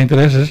las tasas de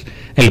interés es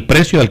el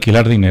precio de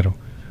alquilar dinero.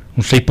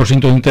 Un 6%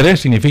 de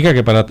interés significa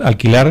que para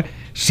alquilar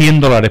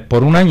 $100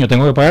 por un año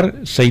tengo que pagar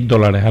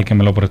 $6 al que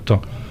me lo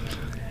prestó.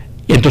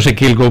 Y entonces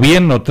que el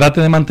gobierno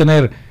trate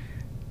de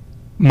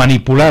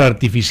manipular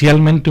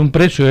artificialmente un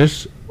precio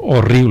es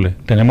horrible.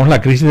 Tenemos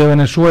la crisis de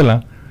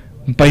Venezuela,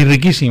 un país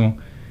riquísimo,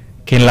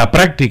 que en la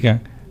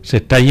práctica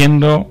se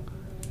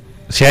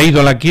ha ido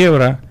a la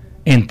quiebra,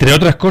 entre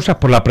otras cosas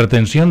por la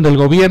pretensión del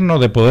gobierno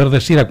de poder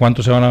decir a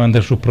cuánto se van a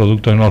vender sus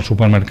productos en los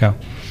supermercados.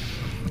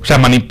 O sea,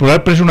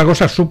 manipular precios es una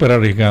cosa súper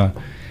arriesgada.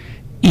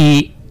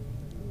 Y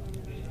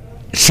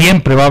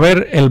siempre va a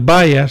haber el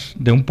bias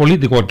de un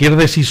político, cualquier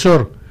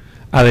decisor,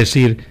 a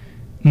decir,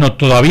 no,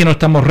 todavía no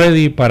estamos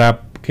ready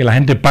para que la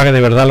gente pague de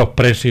verdad los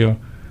precios,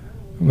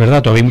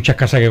 ¿verdad? Todavía hay muchas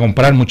casas que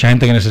comprar, mucha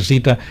gente que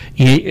necesita,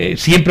 y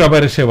siempre va a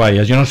haber ese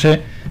bias. Yo no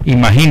sé,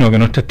 imagino que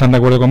no estés tan de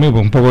acuerdo conmigo,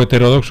 pues un poco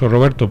heterodoxo,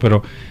 Roberto,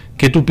 pero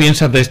 ¿qué tú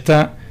piensas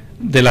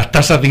de las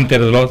tasas de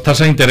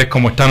interés,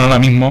 como están ahora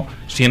mismo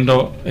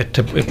siendo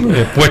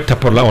puestas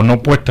por la o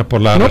no puestas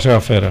por la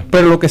Reserva Federal?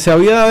 Pero lo que se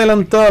había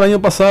adelantado el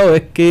año pasado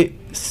es que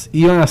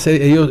iban a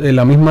hacer ellos,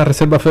 la misma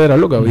Reserva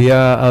Federal, lo que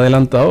había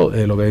adelantado,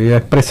 lo que había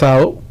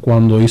expresado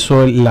cuando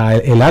hizo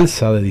el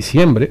alza de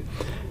diciembre,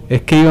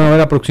 es que iban a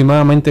haber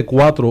aproximadamente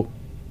 4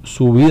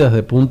 subidas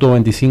de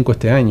 0.25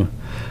 este año.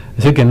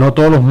 Es decir, que no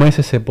todos los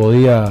meses se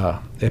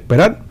podía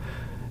esperar.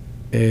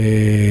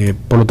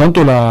 Por lo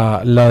tanto,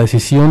 la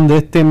decisión de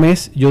este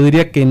mes yo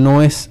diría que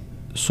no es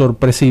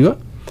sorpresiva.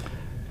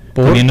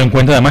 Teniendo en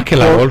cuenta además que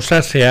la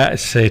bolsa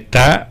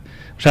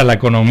la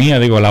economía,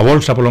 la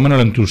bolsa, por lo menos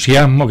el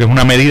entusiasmo, que es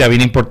una medida bien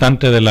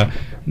importante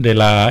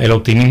el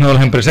optimismo de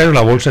los empresarios,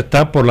 la bolsa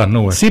está por las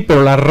nubes. Sí,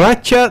 pero la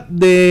racha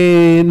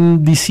de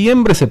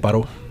diciembre se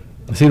paró.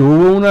 Es decir,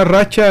 hubo una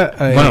racha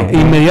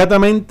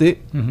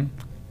inmediatamente,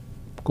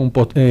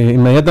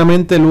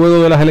 inmediatamente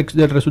luego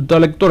del resultado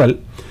electoral,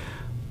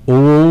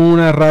 hubo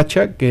una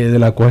racha de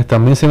la cual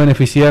también se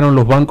beneficiaron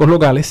los bancos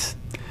locales,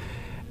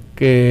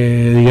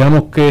 que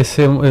digamos que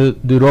se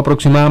duró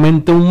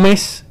aproximadamente un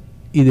mes,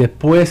 y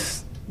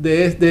después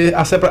de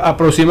hace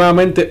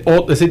aproximadamente,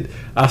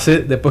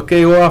 después que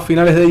llegó a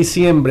finales de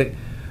diciembre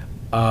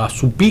a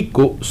su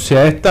pico, se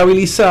ha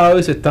estabilizado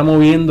y se está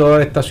moviendo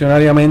ahora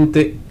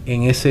estacionariamente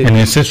en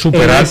ese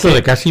super alto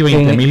de casi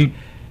 20.000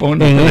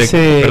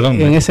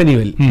 en ese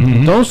nivel.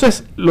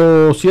 Entonces,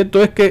 lo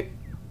cierto es que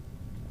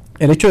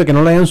el hecho de que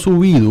no la hayan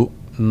subido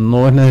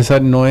no es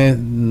necesario,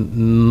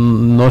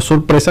 no es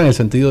sorpresa, en el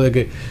sentido de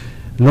que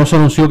no se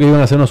anunció que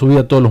iban a hacer una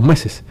subida todos los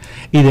meses.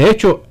 Y de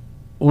hecho,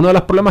 uno de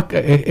los problemas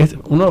para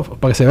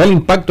que se vea el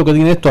impacto que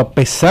tiene esto, a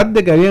pesar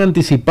de que habían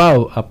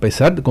anticipado,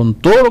 con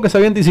todo lo que se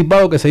había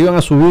anticipado que se iban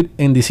a subir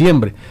en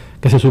diciembre,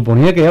 que se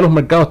suponía que ya los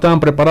mercados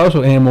estaban preparados,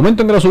 en el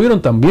momento en que lo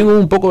subieron también hubo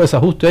un poco de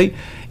desajuste ahí,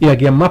 y a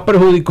quien más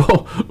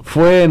perjudicó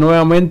fue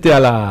nuevamente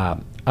a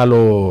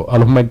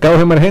los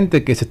mercados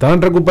emergentes, que se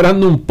estaban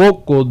recuperando un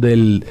poco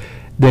del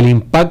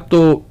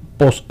impacto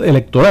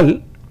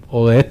postelectoral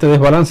o de este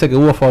desbalance que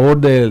hubo a favor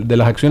de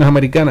las acciones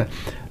americanas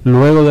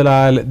luego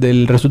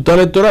del resultado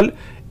electoral,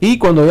 y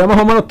cuando ya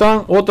más o menos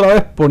estaban otra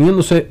vez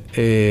poniéndose,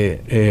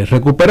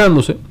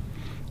 recuperándose,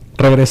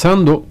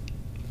 regresando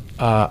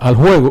al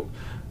juego,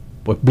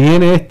 pues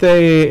viene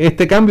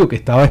este cambio que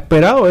estaba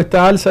esperado,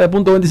 esta alza de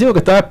 0.25 que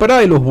estaba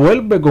esperada, y los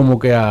vuelve como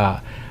que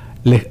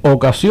les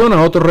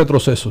ocasiona otro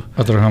retroceso.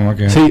 Otro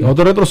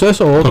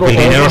retroceso. Porque el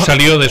dinero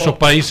salió de esos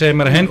países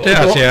emergentes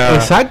hacia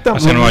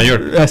Nueva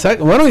York.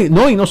 Exacto. Bueno,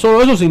 y no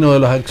solo eso, sino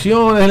de las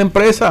acciones de la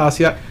empresa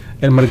hacia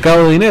el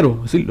mercado de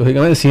dinero. Sí,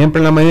 lógicamente, siempre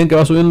en la medida en que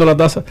va subiendo la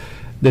tasa,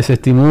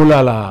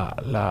 desestimula,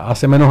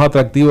 hace menos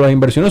atractivo las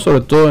inversiones,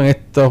 sobre todo en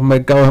estos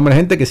mercados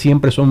emergentes que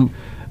siempre son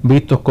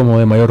vistos como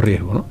de mayor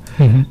riesgo, ¿no?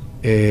 Uh-huh.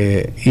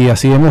 Y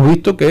así hemos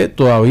visto que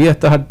todavía a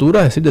estas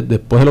alturas, es decir,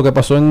 después de lo que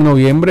pasó en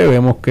noviembre,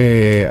 vemos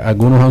que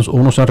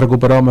unos se han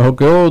recuperado mejor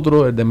que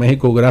otros. El de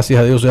México, gracias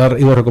a Dios, se ha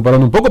ido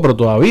recuperando un poco, pero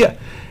todavía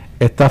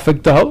está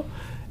afectado.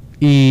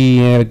 Y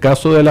en el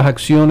caso de las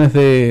acciones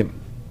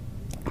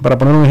para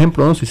poner un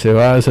ejemplo, ¿no? Si se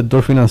va al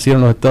sector financiero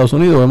en los Estados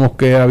Unidos, vemos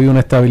que ha habido una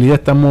estabilidad,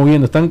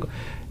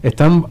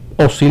 están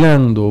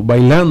oscilando,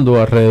 bailando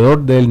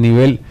alrededor del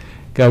nivel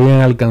que habían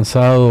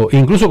alcanzado,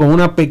 incluso con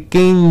una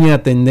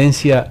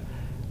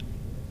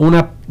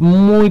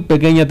muy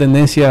pequeña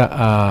tendencia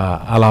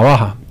a la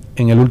baja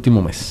en el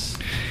último mes.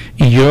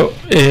 Y yo,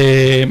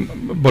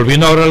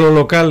 volviendo ahora a lo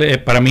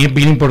local, para mí es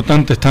bien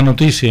importante esta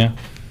noticia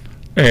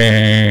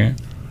de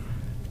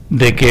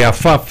que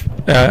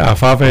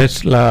AFAF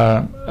es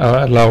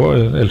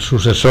el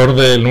sucesor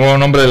del nuevo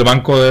nombre del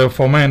Banco de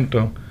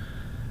Fomento,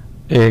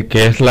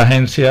 que es la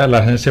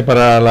agencia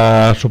para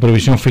la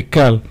supervisión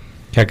fiscal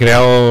que ha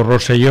creado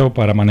Rosselló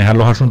para manejar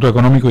los asuntos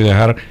económicos y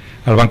dejar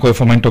al Banco de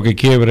Fomento que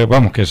quiebre,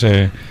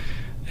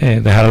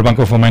 dejar al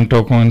Banco de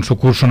Fomento con su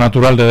curso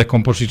natural de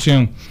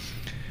descomposición,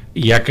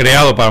 y ha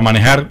creado para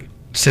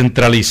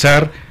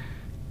centralizar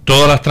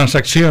todas las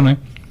transacciones.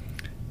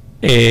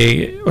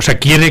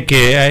 Quiere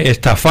que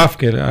esta FAF,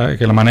 que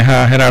la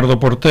maneja Gerardo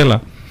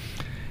Portela,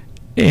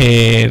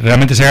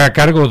 realmente se haga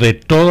cargo de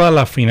todas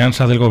las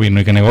finanzas del gobierno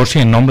y que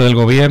negocie en nombre del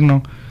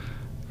gobierno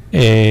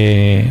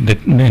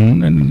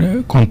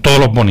con todos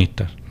los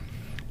bonistas.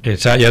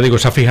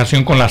 Esa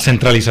fijación con la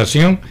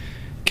centralización,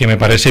 que me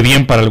parece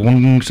bien para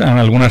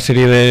alguna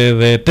serie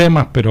de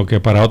temas, pero que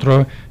para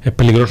otros es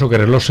peligroso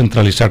quererlo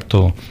centralizar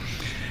todo.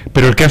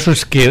 Pero el caso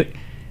es que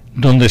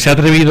donde se ha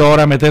atrevido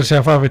ahora a meterse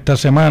a FAF esta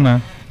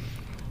semana,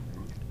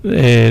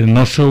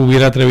 no se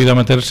hubiera atrevido a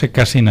meterse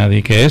casi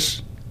nadie, que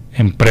es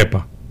en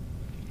Prepa.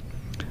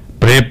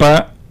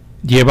 Prepa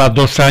lleva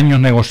 2 años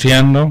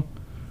negociando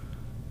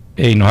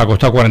y nos ha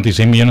costado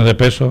 46 millones de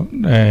pesos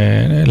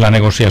la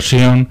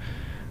negociación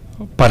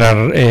para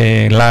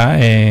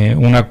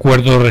un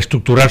acuerdo de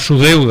reestructurar su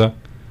deuda.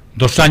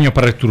 2 años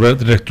para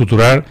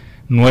reestructurar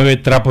 9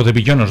 trapos de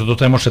billón. Nosotros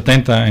tenemos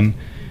 70 en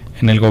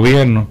el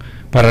gobierno.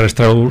 Para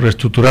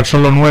reestructurar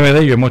solo 9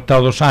 de ellos hemos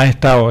estado 2 años. Ha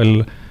estado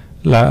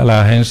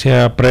la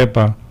agencia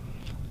Prepa,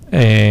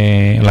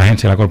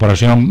 la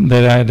corporación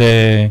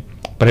de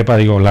Prepa,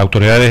 la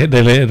autoridad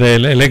de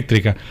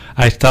eléctrica,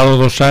 ha estado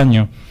 2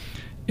 años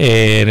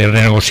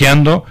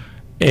renegociando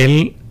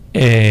el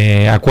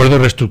acuerdo de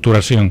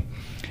reestructuración,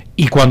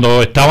 y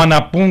cuando estaban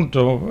a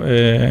punto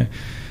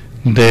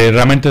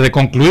realmente de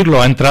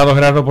concluirlo, ha entrado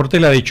Gerardo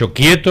Portela y ha dicho: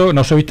 quieto,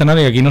 no se vista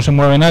nadie, aquí no se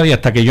mueve nadie,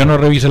 hasta que yo no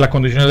revise las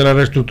condiciones de la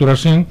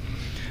reestructuración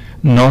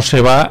no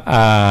se va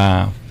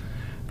a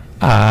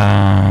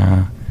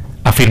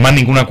firmar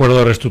ningún acuerdo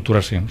de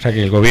reestructuración. O sea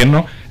que el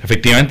gobierno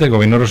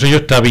de Rosselló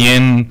está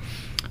bien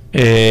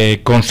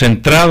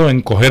concentrado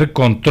en coger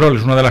control.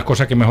 Es una de las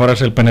cosas que mejor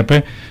hace el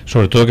PNP,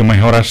 sobre todo que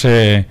mejor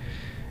hace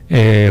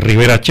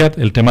Rivera Chat,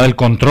 el tema del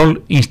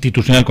control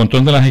institucional, el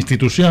control de las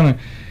instituciones,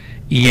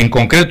 y en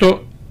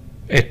concreto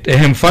es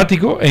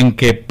enfático en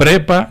que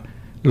Prepa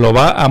lo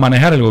va a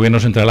manejar el gobierno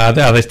central.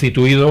 Ha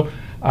destituido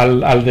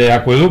al de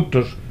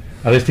acueductos,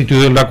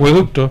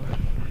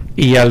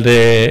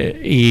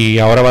 y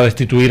ahora va a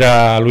destituir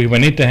a Luis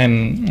Benítez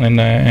en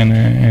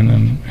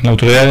la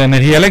Autoridad de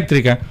Energía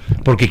Eléctrica,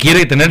 porque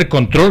quiere tener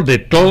control de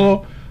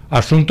todo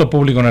asunto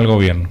público en el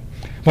gobierno.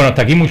 Bueno,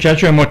 hasta aquí,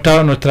 muchachos, hemos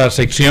estado en nuestra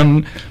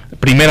sección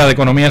primera de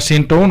Economía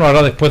 101.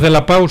 Ahora, después de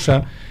la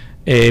pausa,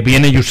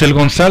 viene Yusel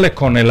González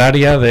con el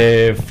área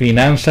de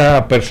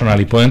finanza personal,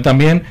 y pueden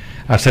también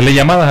hacerle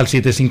llamadas al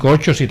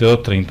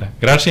 758-7230.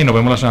 Gracias y nos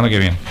vemos la semana que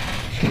viene.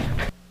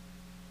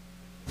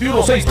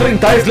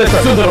 1630 es la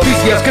estación de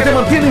noticias que te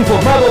mantiene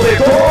informado de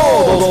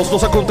todos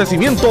los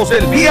acontecimientos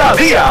del día a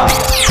día.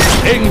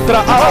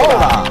 Entra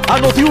ahora a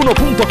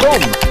notiuno.com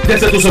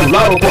desde tu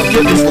celular o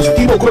cualquier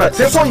dispositivo con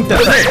acceso a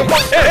internet.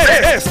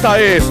 Esta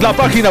es la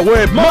página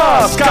web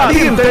más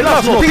caliente de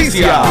las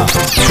noticias.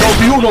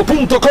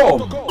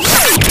 Notiuno.com.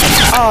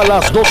 A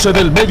las 12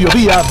 del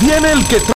mediodía viene el que